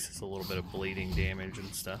increases a little bit of bleeding damage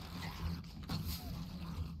and stuff.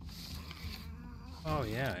 Oh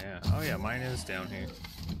yeah, yeah. Oh yeah, mine is down here.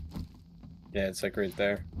 Yeah, it's like right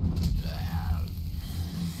there.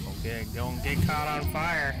 Okay, don't get caught on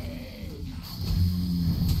fire.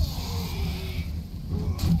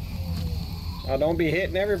 Oh, don't be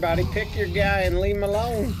hitting everybody. Pick your guy and leave him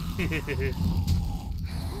alone.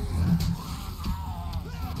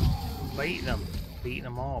 Beating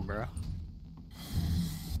them all, bro.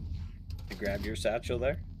 You grabbed your satchel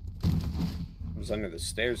there? It was under the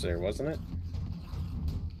stairs there, wasn't it?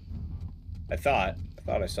 I thought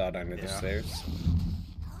I saw it under the stairs.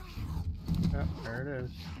 Yep, there it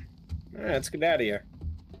is. Alright, let's get out of here.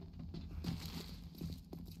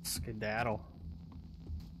 Skedaddle.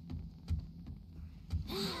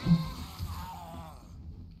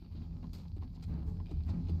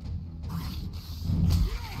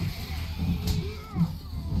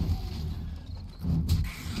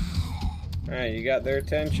 Alright, you got their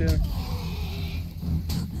attention?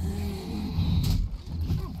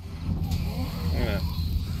 I'm gonna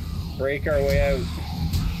break our way out.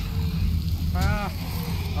 Ah,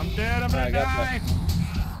 I'm dead, I'm gonna die!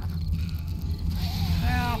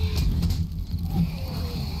 Ow!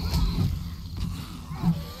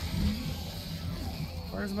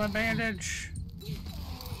 Where's my bandage?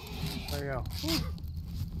 There you go. Whew.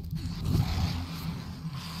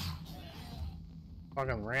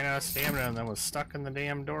 Fucking ran out of stamina and then was stuck in the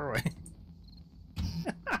damn doorway.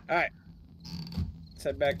 Alright. Let's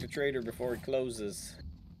head back to Trader before he closes.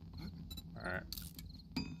 Alright.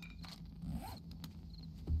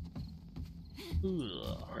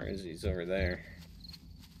 Where is he? He's over there.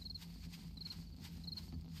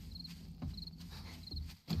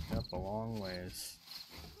 Up a long ways.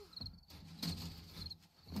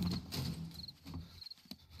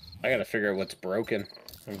 I gotta figure out what's broken.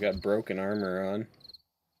 I've got broken armor on.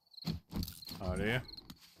 Oh, do you?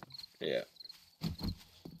 Yeah.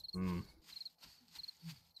 Hmm.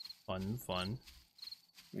 Fun, fun.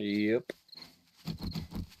 Yep.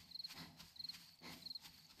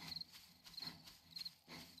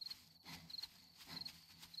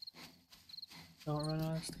 Don't run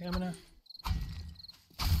out of stamina.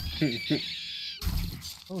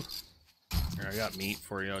 Oh. Here, I got meat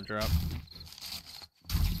for you, I'll drop.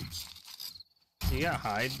 You got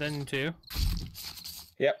hide then, too?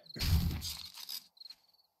 Yep.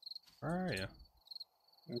 Where are you?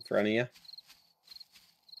 In front of you.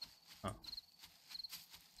 Oh.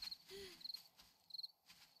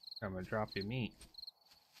 I'm gonna drop you meat.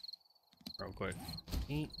 Real quick.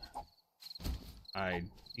 Meat. Hide.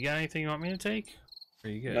 You got anything you want me to take? Or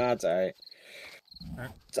are you good? No, it's alright.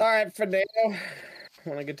 Alright. It's alright for now. I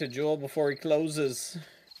want to get to Joel before he closes.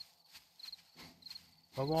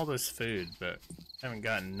 Love all this food, but I haven't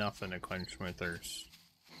gotten nothing to quench my thirst.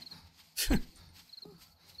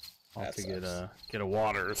 I'll have to get a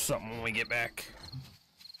water or something when we get back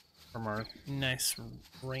from our nice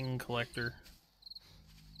ring collector.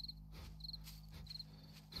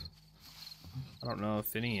 I don't know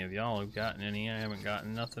if any of y'all have gotten any. I haven't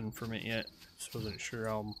gotten nothing from it yet. Just wasn't sure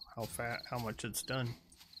how much it's done.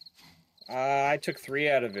 I took 3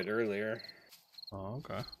 out of it earlier. Oh,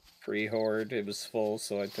 okay. Pre-Horde, it was full,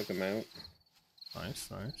 so I took them out. Nice,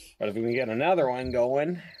 nice. But if we can get another one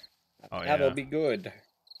going, that'll be good.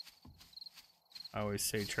 I always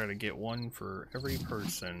say try to get one for every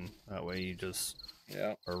person. That way you just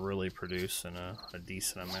are really producing a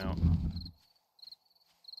decent amount.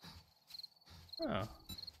 Oh.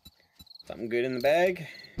 Something good in the bag?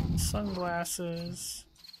 Sunglasses.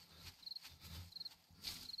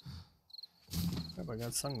 Yep, I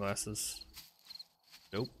got sunglasses.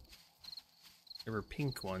 Nope. They were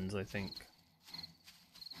pink ones, I think.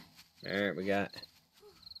 Alright, we got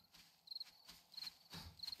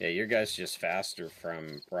Yeah, your guy's just faster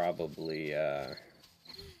from probably,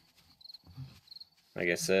 like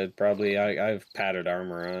I said, probably I've padded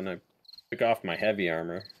armor on. I took off my heavy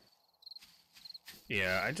armor.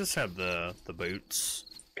 Yeah, I just have the boots.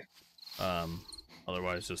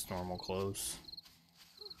 Otherwise just normal clothes.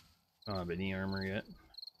 I don't have any armor yet.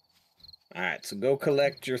 Alright, so go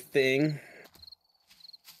collect your thing.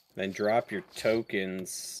 Then drop your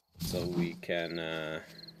tokens so we can,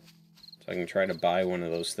 so I can try to buy one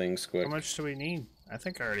of those things quick. How much do we need? I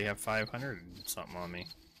think I already have 500 and something on me.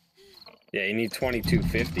 Yeah, you need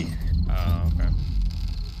 2250. Oh, okay.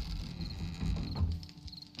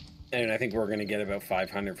 And I think we're gonna get about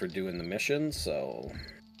 500 for doing the mission, so...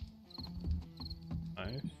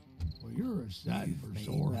 Nice. Well, you're a sight for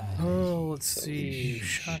sore eyes. Oh, let's So see. we should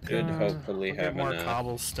Shotgun. hopefully I'll have get more enough.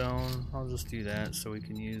 cobblestone. I'll just do that so we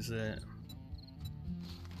can use it.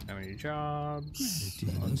 How many jobs?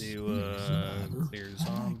 I'll do clear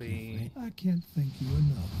zombie. I can't thank you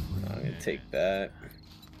enough. I'm Friend. gonna take that.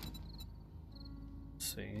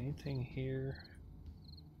 Let's see, anything here?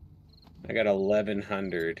 I got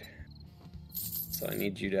 1100. So I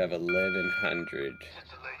need you to have 1100.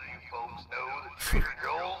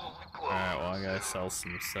 Alright, well I gotta sell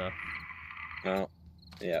some stuff. Oh,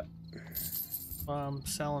 yeah. I'm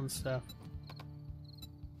selling stuff.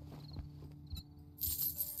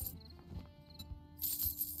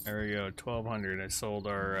 There we go, 1200. I sold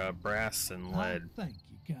our brass and lead. Thank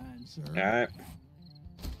you, kind sir. Alright.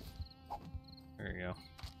 There you go.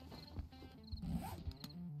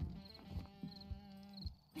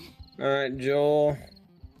 Alright, Joel.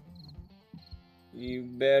 You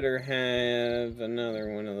better have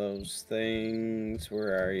another one of those things.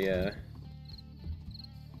 Where are ya?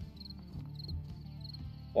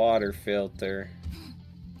 Water filter.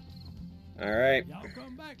 Alright. Y'all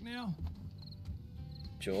come back now.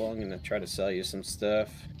 Joel, I'm gonna try to sell you some stuff.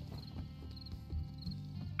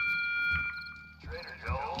 Trader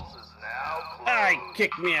Joel's is now closed. Alright,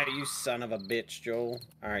 kick me out, you son of a bitch, Joel.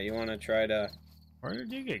 Alright, you wanna try to... Where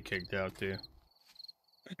did you get kicked out to?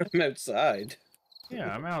 I'm outside.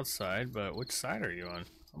 Yeah, I'm outside, but which side are you on?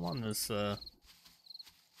 I'm on this, I'm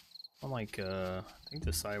like, I think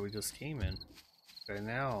the side we just came in. Right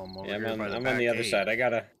now, I'm over Yeah, here by the I'm back on the other gate. side. I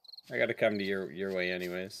gotta come to your way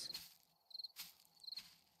anyways.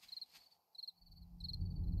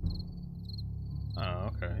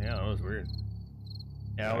 Oh, okay. Yeah, that was weird.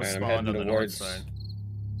 Yeah, I was Alright, I'm spawned on heading the north side.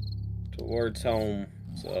 towards home,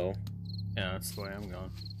 so... Yeah, that's the way I'm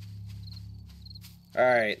going.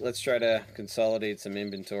 Alright, let's try to consolidate some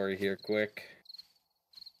inventory here quick.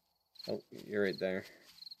 Oh, you're right there.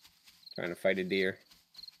 Trying to fight a deer.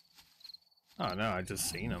 Oh, no, I just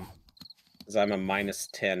seen him. Because I'm a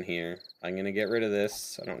 -10 here. I'm gonna get rid of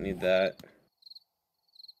this. I don't need that.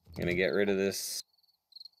 I'm gonna get rid of this.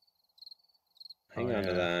 Hang on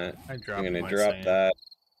to that. I dropped I'm gonna my drop sand. that.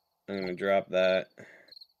 I'm gonna drop that.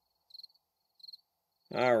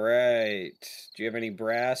 Alright. Do you have any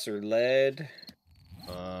brass or lead?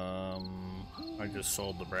 I just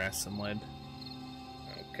sold the brass and lead.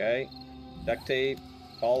 Okay. Duct tape,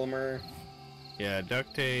 polymer. Yeah,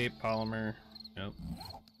 duct tape, polymer. Nope.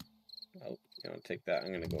 Oh, you want to take that?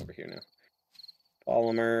 I'm gonna go over here now.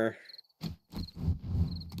 Polymer.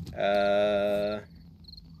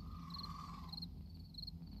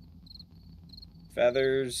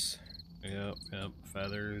 Feathers. Yep.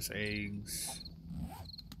 Feathers, eggs.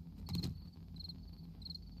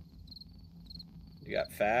 You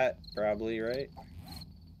got fat, probably, right?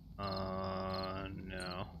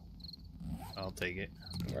 No. I'll take it.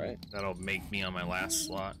 Right. That'll make me on my last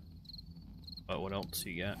slot. But what else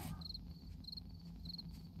you got?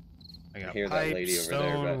 I got hear that pipe, lady over there,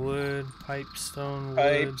 stone, but- wood, pipe, stone,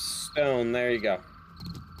 Pipe, wood. stone. There you go.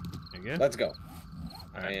 You good? Let's go.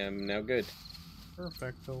 I Alright. am now good.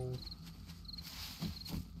 Perfecto.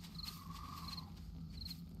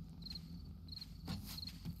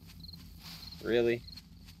 Really?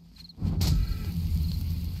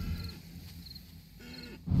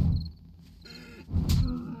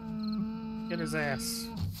 Get his ass.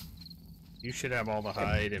 You should have all the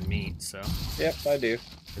hide and meat, so Yep, I do.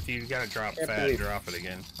 if you gotta drop Can't fat, believe- drop it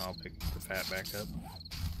again. I'll pick the fat back up.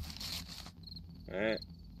 Alright.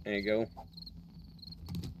 There you go.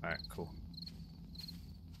 Alright, cool.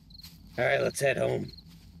 Alright, let's head home.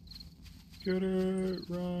 Get it,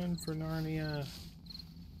 run for Narnia.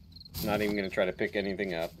 Not even gonna try to pick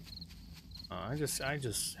anything up. I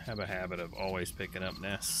just have a habit of always picking up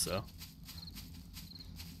nests, so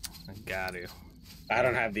I got to. I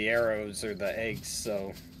don't have the arrows or the eggs,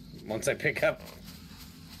 so once I pick up...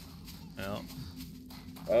 Well,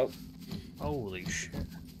 Oh, holy shit!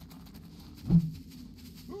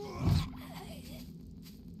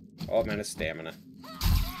 Oh, I'm out of stamina.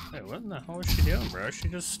 Hey, what in the hell was she doing, bro? She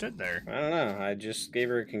just stood there. I don't know. I just gave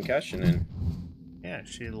her a concussion and... Yeah,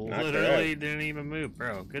 she her literally out. didn't even move,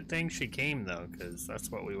 bro. Good thing she came, though, because that's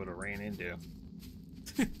what we would have ran into.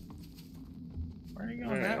 Where are you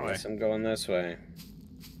going that I way? guess I'm going this way.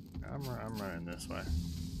 I'm running this way.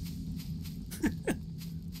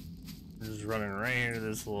 I'm just running right into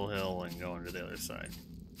this little hill and going to the other side.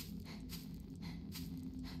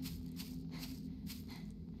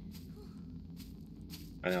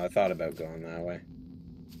 I know, I thought about going that way.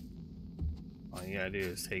 All you gotta do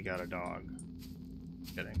is take out a dog.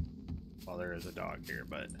 Kidding. Well, there is a dog here,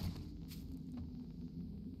 but...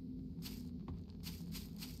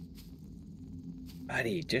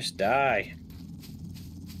 Buddy, just die.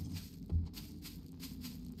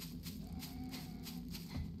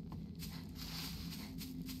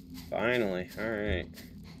 Finally, alright.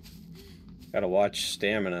 Gotta watch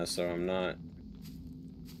stamina so I'm not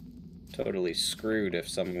totally screwed if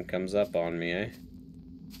someone comes up on me, eh?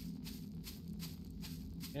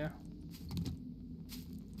 Yeah.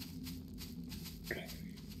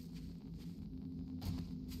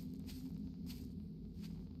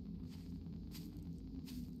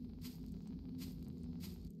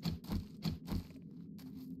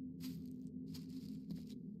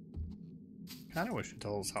 Kinda wish it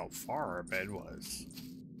told us how far our bed was.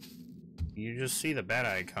 You just see the bed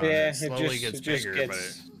icon, Yeah, and it slowly gets bigger, but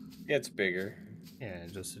it... gets bigger. Yeah,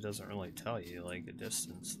 it doesn't really tell you, like, a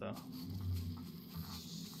distance, though.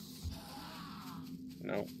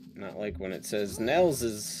 Nope, not like when it says Nels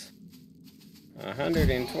is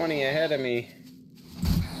 120 ahead of me.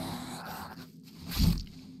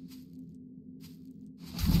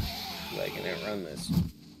 Like, I can outrun this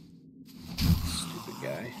stupid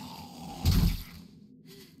guy.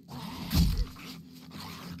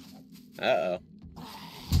 Uh-oh.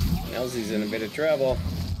 Nelsie's in a bit of trouble.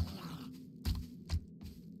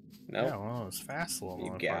 Nope. Yeah, one of those fast little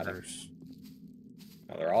You got him. motherfuckers.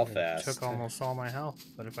 Oh, they're all It fast. took almost all my health,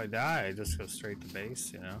 but if I die, I just go straight to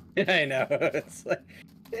base, you know? I know. It's like,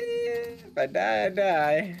 if I die, I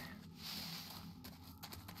die.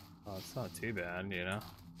 Oh, it's not too bad, you know?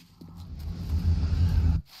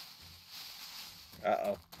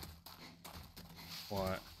 Uh-oh.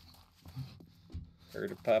 What?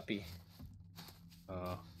 Heard a puppy.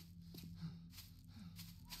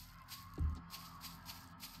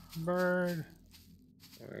 Bird.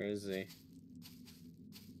 Where is he?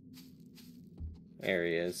 There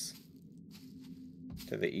he is.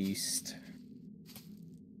 To the east.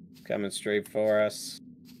 Coming straight for us.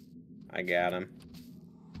 I got him.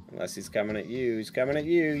 Unless he's coming at you. He's coming at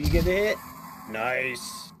you. You get the hit.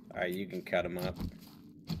 Nice. Alright, you can cut him up.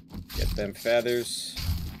 Get them feathers.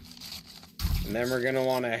 And then we're gonna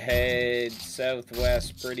want to head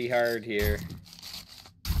southwest pretty hard here.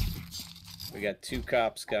 We got 2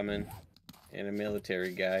 cops coming. And a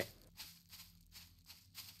military guy.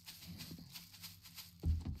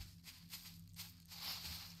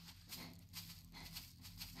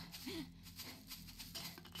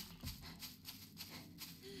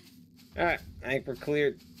 Alright, I think we're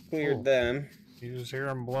cleared Oh. them. You just hear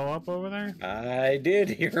him blow up over there? I did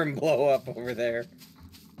hear him blow up over there.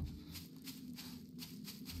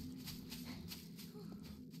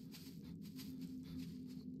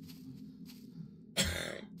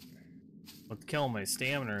 Alright. What's killing my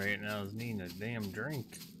stamina right now is needing a damn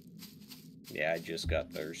drink. Yeah, I just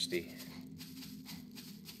got thirsty.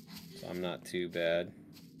 So I'm not too bad.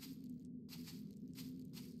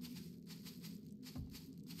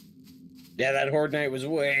 Yeah, that Horde night was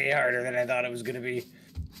way harder than I thought it was gonna be.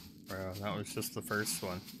 Bro, that was just the first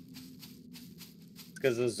one. It's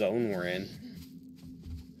because of the zone we're in.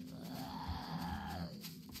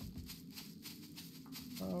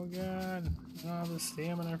 Oh god. Oh, the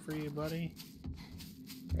stamina for you, buddy.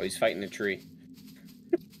 Oh, he's fighting a tree.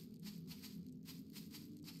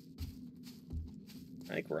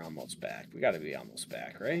 I think we're almost back. We gotta be almost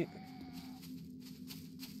back, right?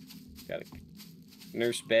 Gotta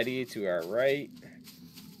Nurse Betty to our right.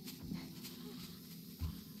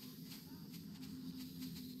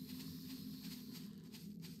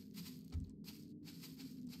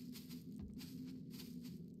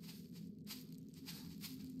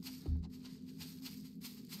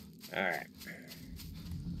 Alright.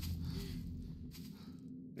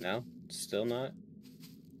 No? Still not?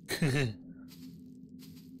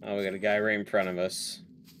 Oh, we got a guy right in front of us.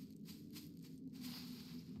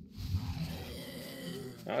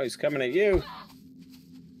 Oh, he's coming at you.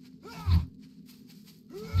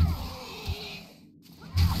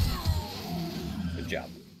 Good job.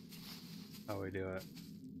 How we do it?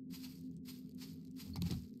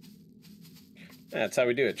 That's how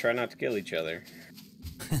we do it. Try not to kill each other.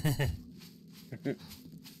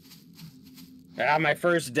 Ah, my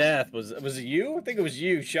first death was it you? I think it was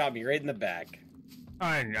you. Shot me right in the back.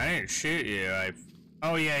 I didn't shoot you.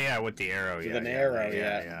 Oh yeah, with the arrow. With Yeah, an arrow.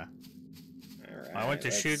 yeah. All right, I went to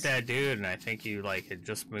shoot that dude, and I think you like had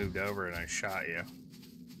just moved over, and I shot you.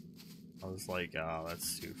 I was like, oh,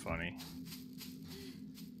 that's too funny.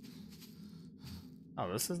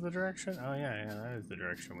 Oh, this is the direction? Oh yeah, that is the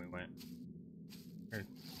direction we went. Here.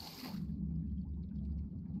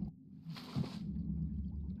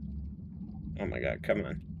 Oh my god, come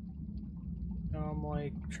on. I'm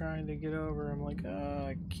like trying to get over. I'm like, oh,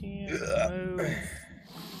 I can't move.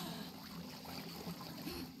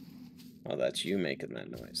 Oh, that's you making that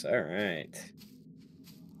noise. All right.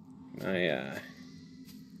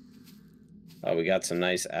 Oh, we got some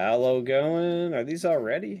nice aloe going. Are these all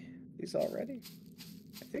ready? These all ready?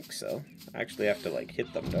 I think so. I actually have to like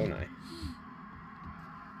hit them, don't I?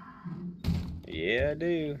 Yeah, I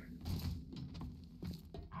do.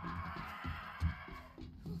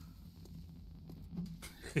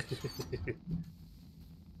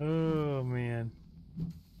 Oh man.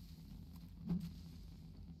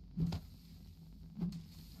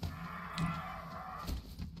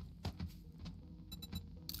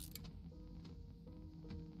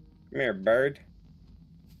 Come here, bird.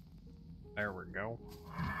 There we go.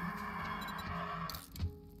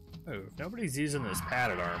 Oh, if nobody's using this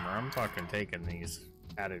padded armor, I'm fucking taking these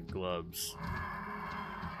padded gloves.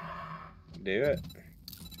 Do it.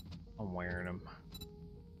 I'm wearing them.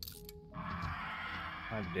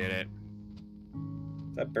 I did it.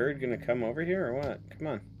 Is that bird gonna come over here or what? Come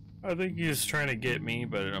on. I think he's trying to get me,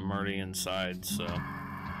 but I'm already inside, so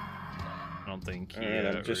I don't think he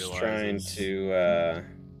Alright, I'm just realizes. trying to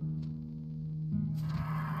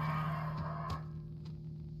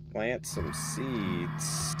plant some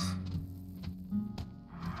seeds.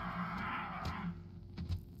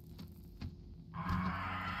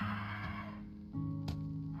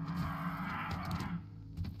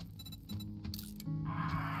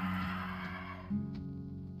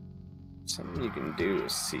 Something you can do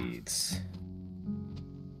with seeds.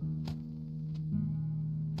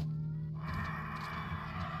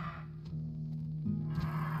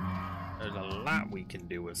 There's a lot we can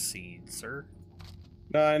do with seeds, sir.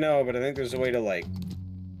 No, I know, but I think there's a way to like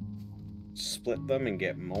split them and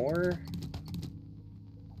get more.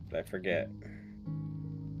 But I forget.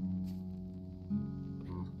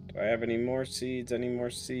 Do I have any more seeds? Any more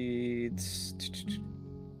seeds?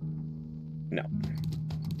 No.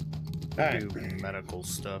 Do medical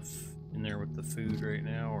stuff in there with the food right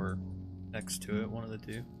now, or next to it, one of the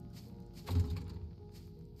two.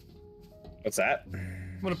 What's that?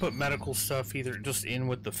 I'm gonna put medical stuff either just in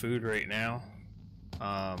with the food right now.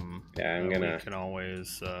 Yeah, I'm gonna. We can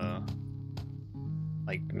always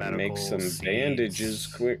like medical make some seeds. bandages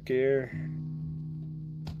quick here.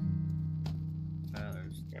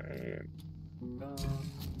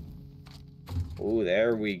 Oh,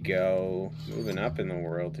 there we go. Moving up in the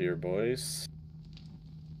world here, boys.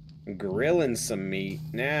 Grilling some meat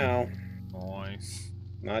now. Nice.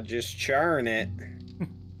 Not just charring it.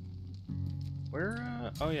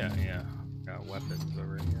 Where, oh yeah. Got weapons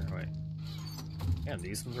over here, wait. Yeah,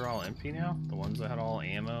 these ones are all empty now? The ones that had all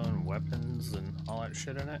ammo and weapons and all that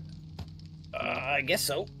shit in it? I guess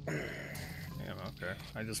so. Yeah, okay.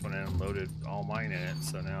 I just went in and loaded all mine in it,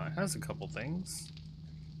 so now it has a couple things.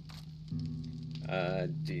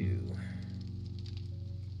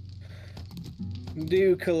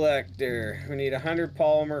 Do collector. We need 100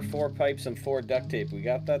 polymer, 4 pipes, and 4 duct tape. We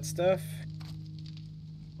got that stuff?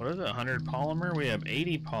 What is it? 100 polymer? We have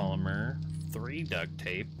 80 polymer, 3 duct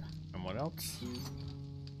tape, and what else?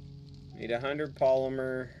 Need 100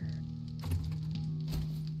 polymer,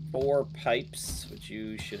 4 pipes, which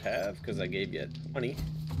you should have, because I gave you 20.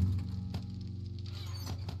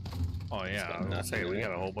 Oh yeah, I was gonna say, we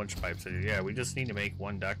got a whole bunch of pipes. Yeah, we just need to make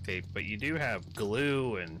 1 duct tape, but you do have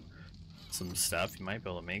glue and some stuff. You might be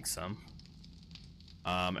able to make some.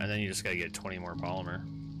 And then you just gotta get 20 more polymer.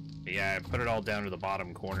 But yeah, I put it all down to the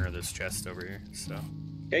bottom corner of this chest over here, so.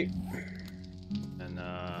 Okay. And,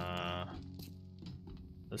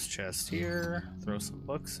 this chest here, throw some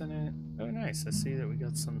books in it. Oh nice, I see that we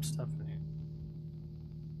got some stuff in here.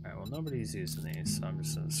 Alright, well nobody's using these, so I'm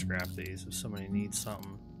just gonna scrap these. If somebody needs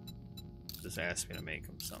something, just ask me to make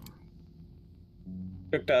them something.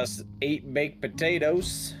 Cooked us 8 baked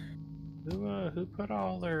potatoes. Who put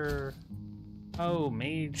all their... Oh,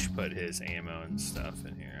 Mage put his ammo and stuff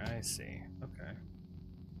in here. I see. Okay.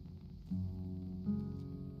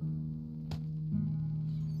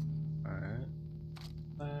 Alright.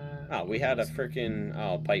 Oh, we had a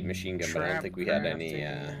freaking pipe machine gun, but I don't think we had any.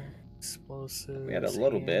 Explosives. We had a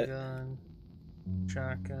little bit. Gun,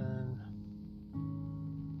 shotgun.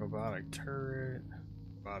 Robotic turret.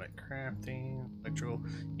 Robotic crafting. Electrical.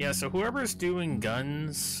 Yeah, so whoever's doing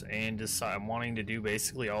guns and wanting to do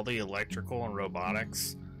basically all the electrical and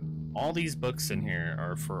robotics, all these books in here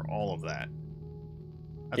are for all of that.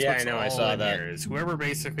 That's Yeah, I know. I saw that. Here is whoever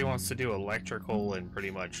basically wants to do electrical and pretty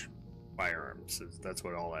much firearms. That's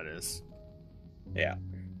what all that is. Yeah.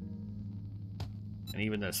 And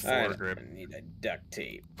even this foregrip. I need a duct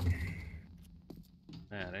tape.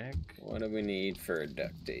 Attic. What do we need for a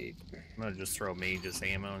duct tape? I'm gonna just throw Mage's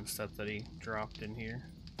ammo and stuff that he dropped in here.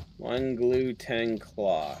 1 glue, 10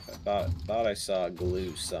 cloth. I thought I saw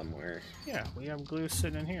glue somewhere. Yeah, we have glue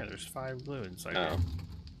sitting in here. There's 5 glue inside here.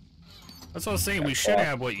 That's what I was saying. We should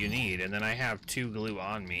have what you need, and then I have 2 glue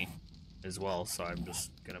on me as well, so I'm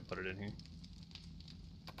just gonna put it in here.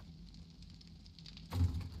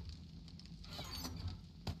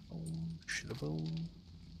 Boom.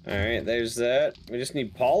 Alright, there's that. We just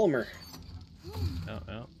need polymer. Oh.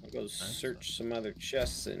 I'll go search some other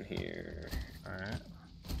chests in here. Alright.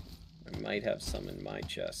 I might have some in my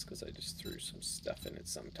chest, because I just threw some stuff in it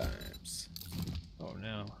sometimes. Oh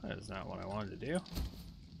no, that is not what I wanted to do.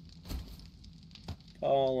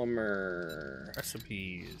 Polymer.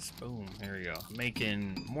 Recipes. Boom, here we go.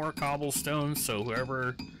 Making more cobblestone, so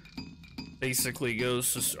whoever basically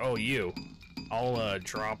goes to... Oh, you. I'll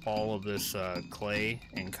drop all of this clay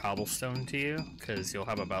and cobblestone to you, because you'll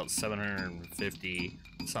have about 750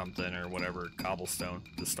 something or whatever cobblestone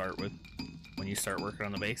to start with when you start working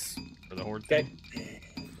on the base for the Horde thing.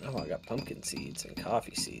 Oh, I got pumpkin seeds and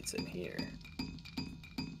coffee seeds in here.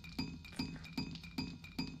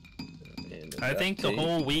 I think the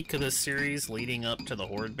whole week of this series leading up to the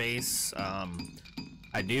Horde base,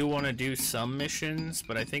 I do want to do some missions,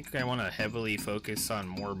 but I think I want to heavily focus on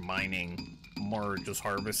more mining, more just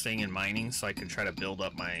harvesting and mining, so I can try to build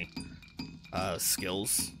up my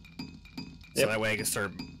skills. So that way I can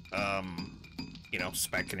start, you know,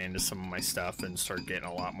 speccing into some of my stuff and start getting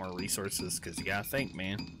a lot more resources, because you gotta think,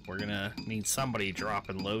 man, we're gonna need somebody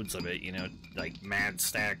dropping loads of it, you know, like mad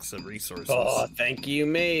stacks of resources. Oh, thank you,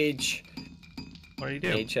 Mage. What do you do?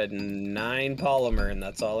 Mage had 9 polymer, and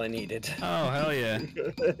that's all I needed. Oh, hell yeah.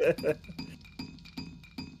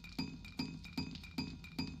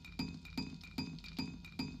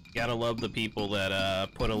 Gotta love the people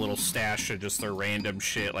that put a little stash of just their random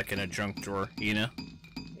shit like in a junk drawer, you know?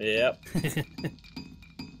 Yep. That's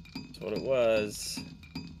what it was.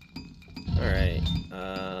 Alright.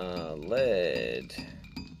 Lead.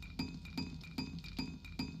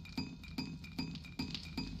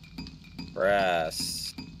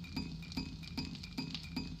 Brass.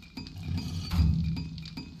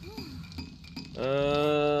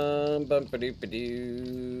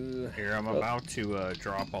 Bumpadoo-padoo. Here, I'm about to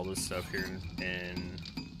drop all this stuff here in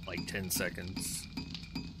like 10 seconds.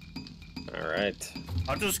 Alright.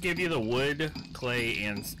 I'll just give you the wood, clay,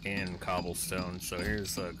 and cobblestone. So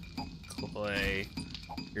here's the clay,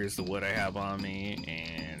 here's the wood I have on me,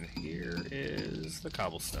 and here is the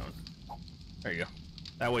cobblestone. There you go.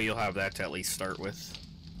 That way you'll have that to at least start with.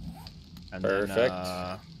 And perfect.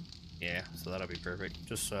 Then, yeah, so that'll be perfect.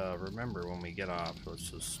 Just remember when we get off, let's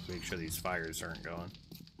just make sure these fires aren't going.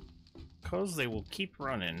 Because they will keep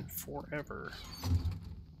running forever.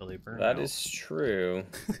 Will they burn out? That is true.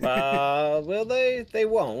 Will they? They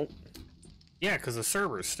won't. Yeah, because the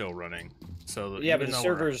server's still running. So yeah, but the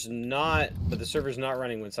server's not. But the server's not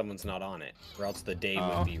running when someone's not on it, or else the day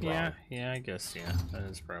would be wrong. Yeah, I guess that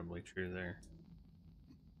is probably true there.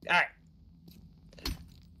 Alright.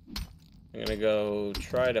 I'm gonna go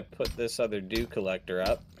try to put this other dew collector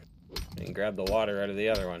up and grab the water out of the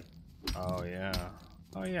other one. Oh yeah.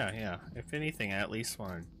 Oh yeah. If anything, I at least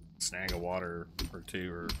want to snag a water or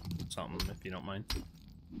 2 or something, if you don't mind.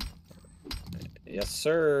 Yes,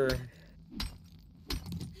 sir.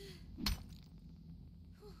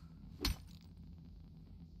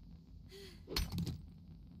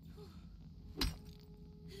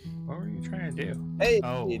 What were you trying to do? Hey,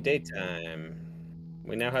 oh. Daytime.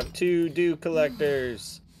 We now have 2 dew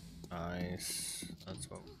collectors. Nice. That's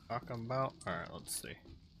what we're talking about. Alright, let's see.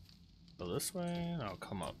 Go this way, and I'll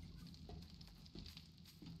come up.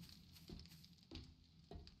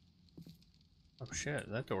 Oh shit,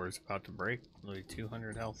 that door is about to break. Only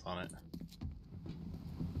 200 health on it.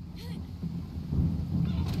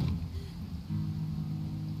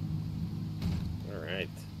 Alright.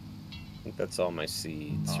 I think that's all my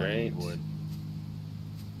seeds, Oh, right? wood.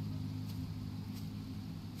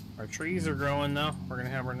 Our trees are growing though. We're gonna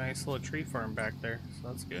have our nice little tree farm back there, so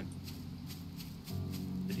that's good.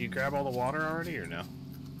 Did you grab all the water already or no?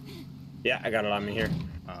 Yeah, I got it on me here.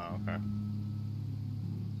 Oh, okay.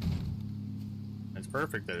 It's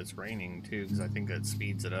perfect that it's raining too, because I think that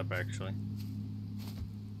speeds it up actually.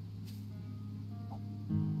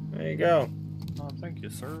 There you go. Oh, thank you,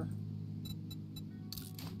 sir.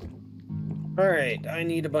 Alright, I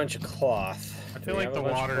need a bunch of cloth. I feel like the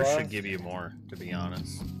water should give you more, to be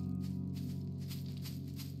honest.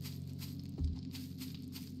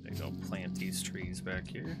 There you go, plant these trees back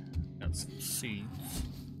here. Got some seeds.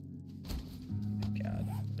 God,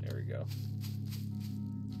 there we go.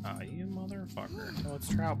 Ah, you motherfucker. Oh, let's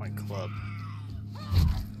try out my club.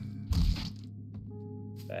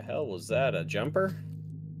 The hell was that? A jumper?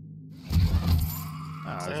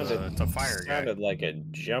 Ah, it's a fire guy. Sounded like a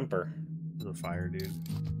jumper. It's a fire dude.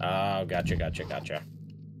 Oh, gotcha.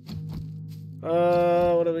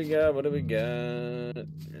 Oh, what do we got?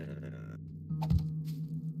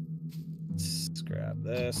 Let's grab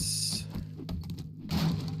this.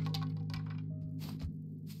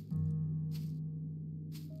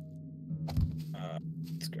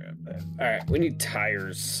 Let's grab that. Alright, we need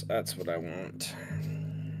tires. That's what I want.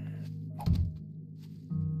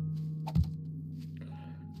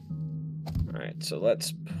 Alright, so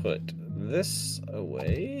let's put this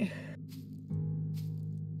away.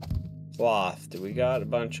 Cloth. Do we got a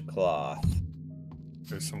bunch of cloth?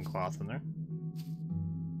 There's some cloth in there.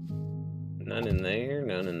 None in there,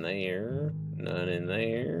 none in there, none in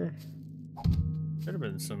there. Could have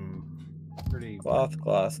been some pretty... Cloth.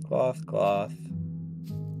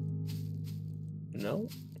 No.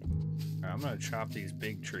 I'm gonna chop these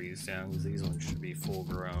big trees down, because these ones should be full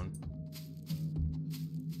grown.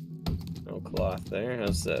 No cloth there.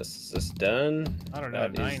 How's this? Is this done? I don't know,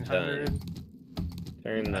 That is 900? done.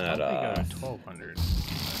 Turn I that thought they off. go 1200.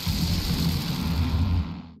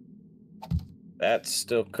 That's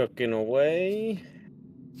still cooking away.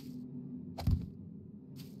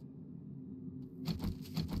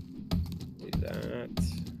 Do that.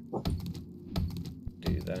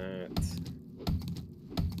 Do that.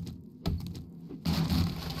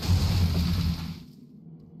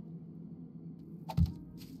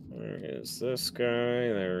 Where is this guy?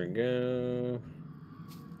 There we go.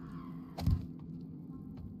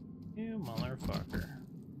 You motherfucker.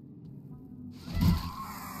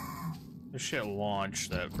 This shit launched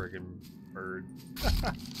that friggin' bird.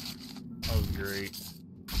 That was great.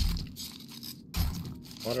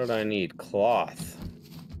 What did I need? Cloth.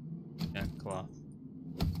 Yeah, cloth.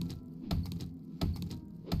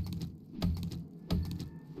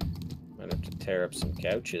 Might have to tear up some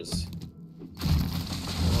couches.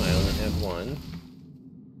 Oh, I only had one.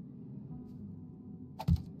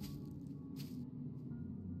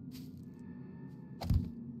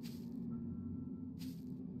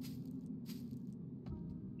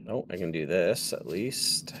 Oh, I can do this at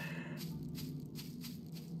least.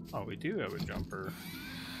 Oh, we do have a jumper.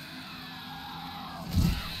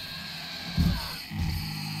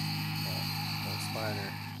 Oh,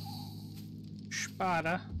 spider.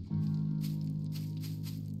 Spada.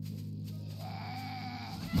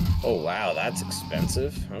 Oh, wow, that's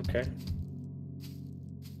expensive. Okay.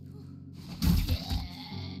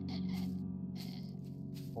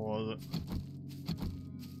 What was it?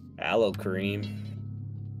 Aloe cream.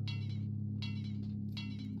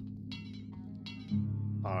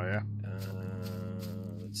 Oh, yeah.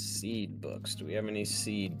 Seed books. Do we have any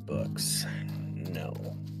seed books? No.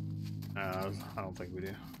 I don't think we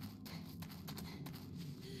do.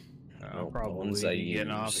 I'll Nope, probably ones I be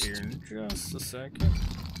getting off used. here in just a second.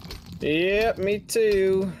 Yep, me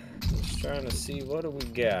too. Just trying to see what do we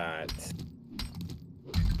got.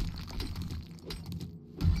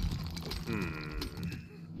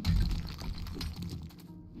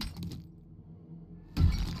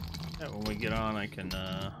 Yeah, when we get on, I can,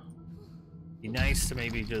 be nice to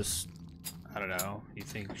maybe just, I don't know, you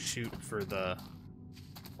think shoot for the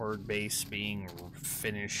Horde base being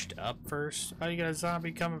finished up first? Oh, you got a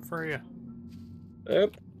zombie coming for you.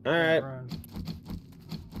 Oop. Alright. Run.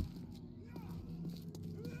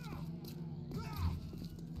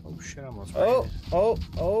 Oh shit, I almost ran Oh, it.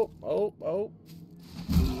 oh.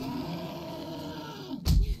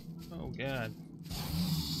 Oh god.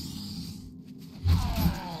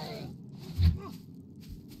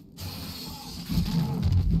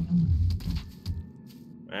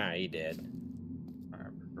 Ah, he did.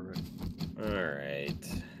 Alright, perfect. Alright.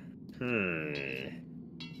 Oh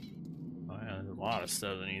yeah, there's a lot of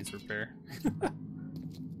stuff that needs repair.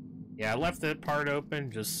 Yeah, I left that part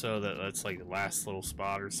open just so that that's like the last little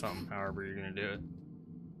spot or something, however you're gonna do it.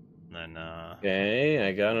 And then, Okay,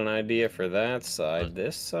 I got an idea for that side.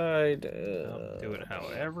 This side, do it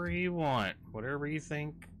however you want. Whatever you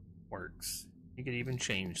think Works. You could even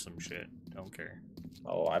change some shit. Don't care.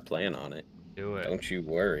 Oh, I plan on it. Do it. Don't you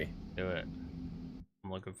worry. Do it.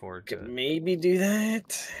 I'm looking forward to Could it. maybe do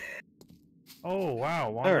that. Oh, wow.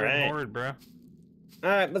 Wandering Alright. Horde, bro.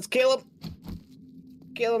 Alright, let's kill him.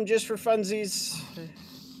 Kill him just for funsies.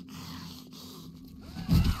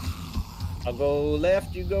 I'll go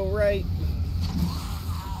left, you go right.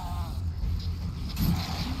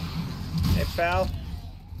 Hey, pal.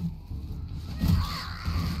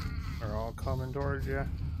 They're all coming towards you.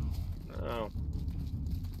 Oh.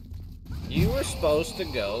 You were supposed to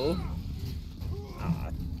go. Aw,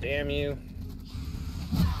 damn you.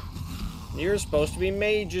 You're supposed to be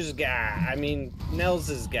Mage's guy. I mean,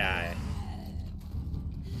 Nels's guy.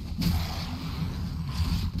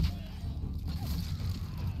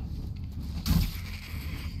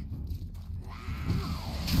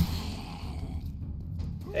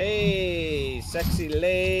 Hey, sexy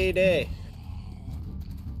lady.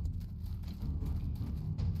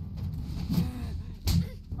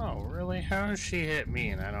 Oh, really? How does she hit me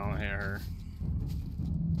and I don't hit her?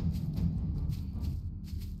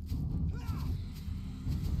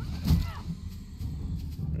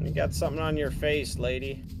 You got something on your face,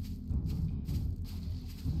 lady.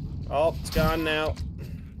 Oh, it's gone now.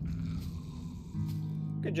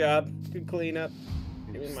 Good job. Good cleanup.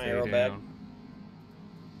 Give me my arrow back.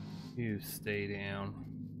 You stay down.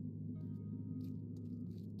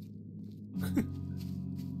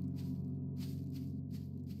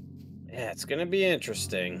 Yeah, it's gonna be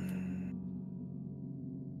interesting.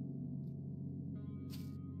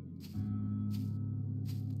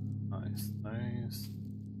 Nice, nice.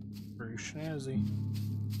 Pretty snazzy.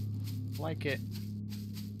 Like it.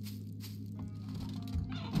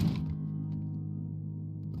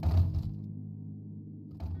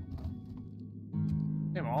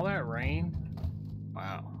 Damn, all that rain?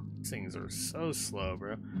 Wow. These things are so slow,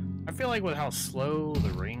 bro. I feel like with how slow the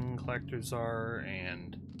rain collectors are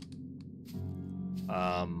and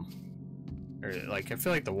I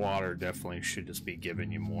feel like the water definitely should just be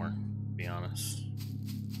giving you more, to be honest.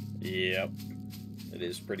 Yep. It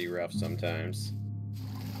is pretty rough sometimes.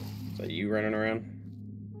 So you running around?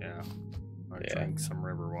 Yeah. I drink some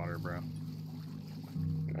river water, bro.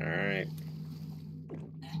 Alright.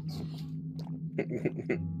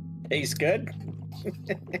 Tastes good?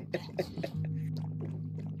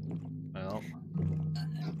 Well.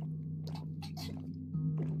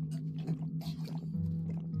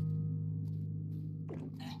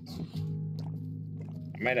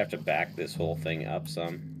 I might have to back this whole thing up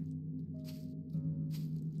some.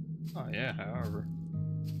 Oh yeah, however.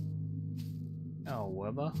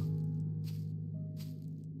 However.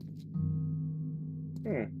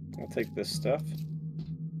 I'll take this stuff.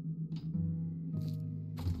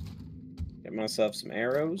 Get myself some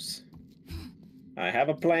arrows. I have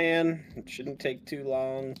a plan. It shouldn't take too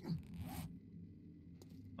long.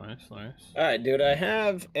 Nice, nice. Alright, do I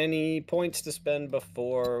have any points to spend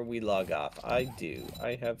before we log off? I do.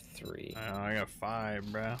 I have 3. I got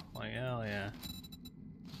 5, bro. Like, hell yeah.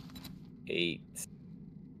 8.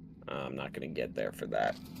 I'm not gonna get there for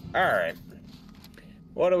that. Alright.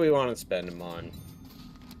 What do we want to spend them on?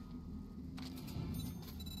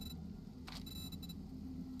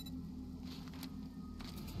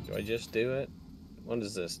 Do I just do it? What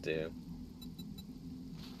does this do?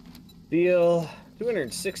 Deal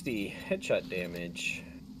 260 headshot damage.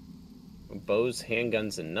 Bows,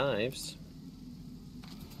 handguns, and knives.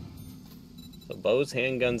 So bows,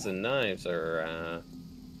 handguns, and knives are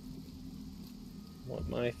what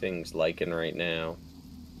my thing's liking right now.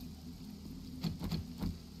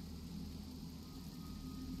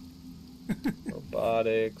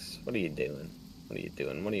 Robotics. What are you doing? What are you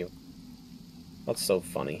doing? What are you... What's so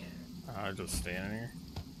funny? I just standing here.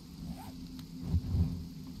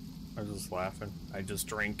 I was just laughing. I just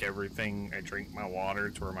drink everything. I drink my water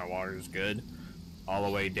to where my water is good. All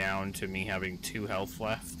the way down to me having 2 health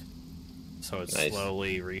left. So it's Nice.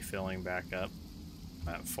 slowly refilling back up.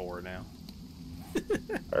 I'm at 4 now.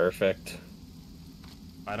 Perfect.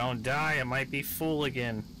 If I don't die, I might be full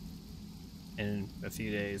again in a few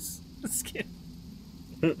days. Just kidding.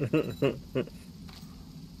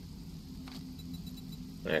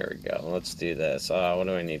 There we go. Let's do this. What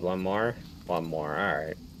do I need? One more? One more.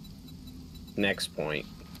 Alright. Next point.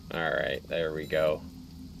 Alright, there we go.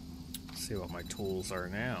 Let's see what my tools are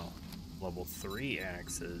now. Level 3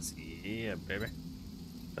 axes. Yeah, baby.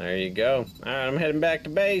 There you go. Alright, I'm heading back to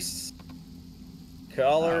base.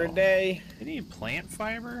 Call her a day. You need plant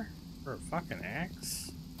fiber for a fucking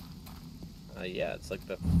axe? Yeah, it's like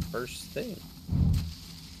the first thing.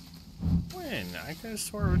 When? I could have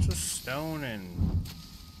swore it was just stone and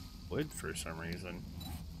wood for some reason.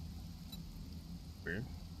 Weird.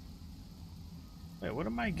 Wait, what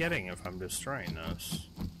am I getting if I'm destroying this?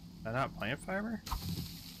 Is that not plant fiber?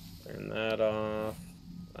 Turn that off.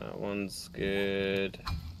 That one's good.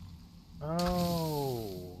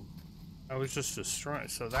 Oh. I was just destroying.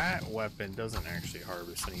 So that weapon doesn't actually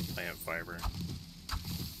harvest any plant fiber.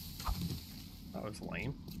 That was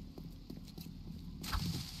lame.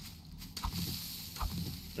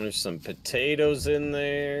 There's some potatoes in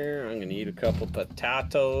there. I'm gonna eat a couple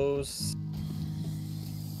potatoes.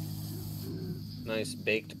 Nice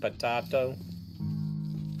baked potato.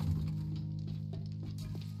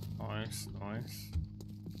 Nice, nice.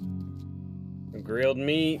 Grilled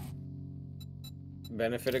meat.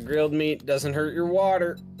 Benefit of grilled meat, doesn't hurt your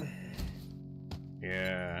water.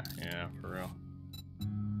 Yeah, yeah, for real.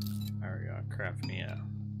 There we go. Craft me a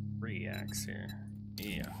 3-axe here.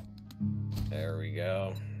 Yeah. There we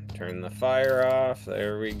go. Turn the fire off.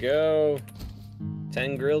 There we go.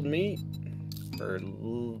 10 grilled meat. For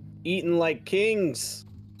eating like kings.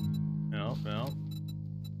 Nope, nope.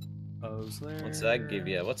 Pose there. What's that give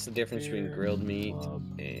you? What's the difference between grilled meat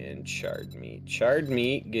and charred meat? Charred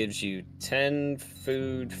meat gives you 10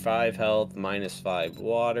 food, 5 health, -5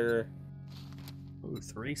 water. Ooh,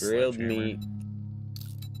 3 Grilled sledgehammer. meat,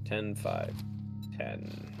 10, 5,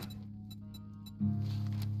 10.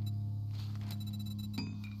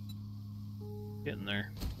 Getting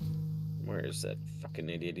there. Where is that fucking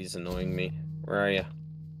idiot? He's annoying me. Where are you?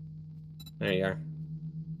 There you are.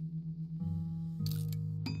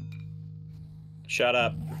 Shut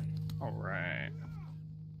up. Alright.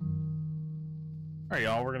 Alright,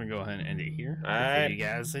 y'all, we're gonna go ahead and end it here. Alright. Hopefully you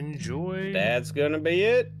guys enjoyed. That's gonna be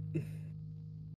it.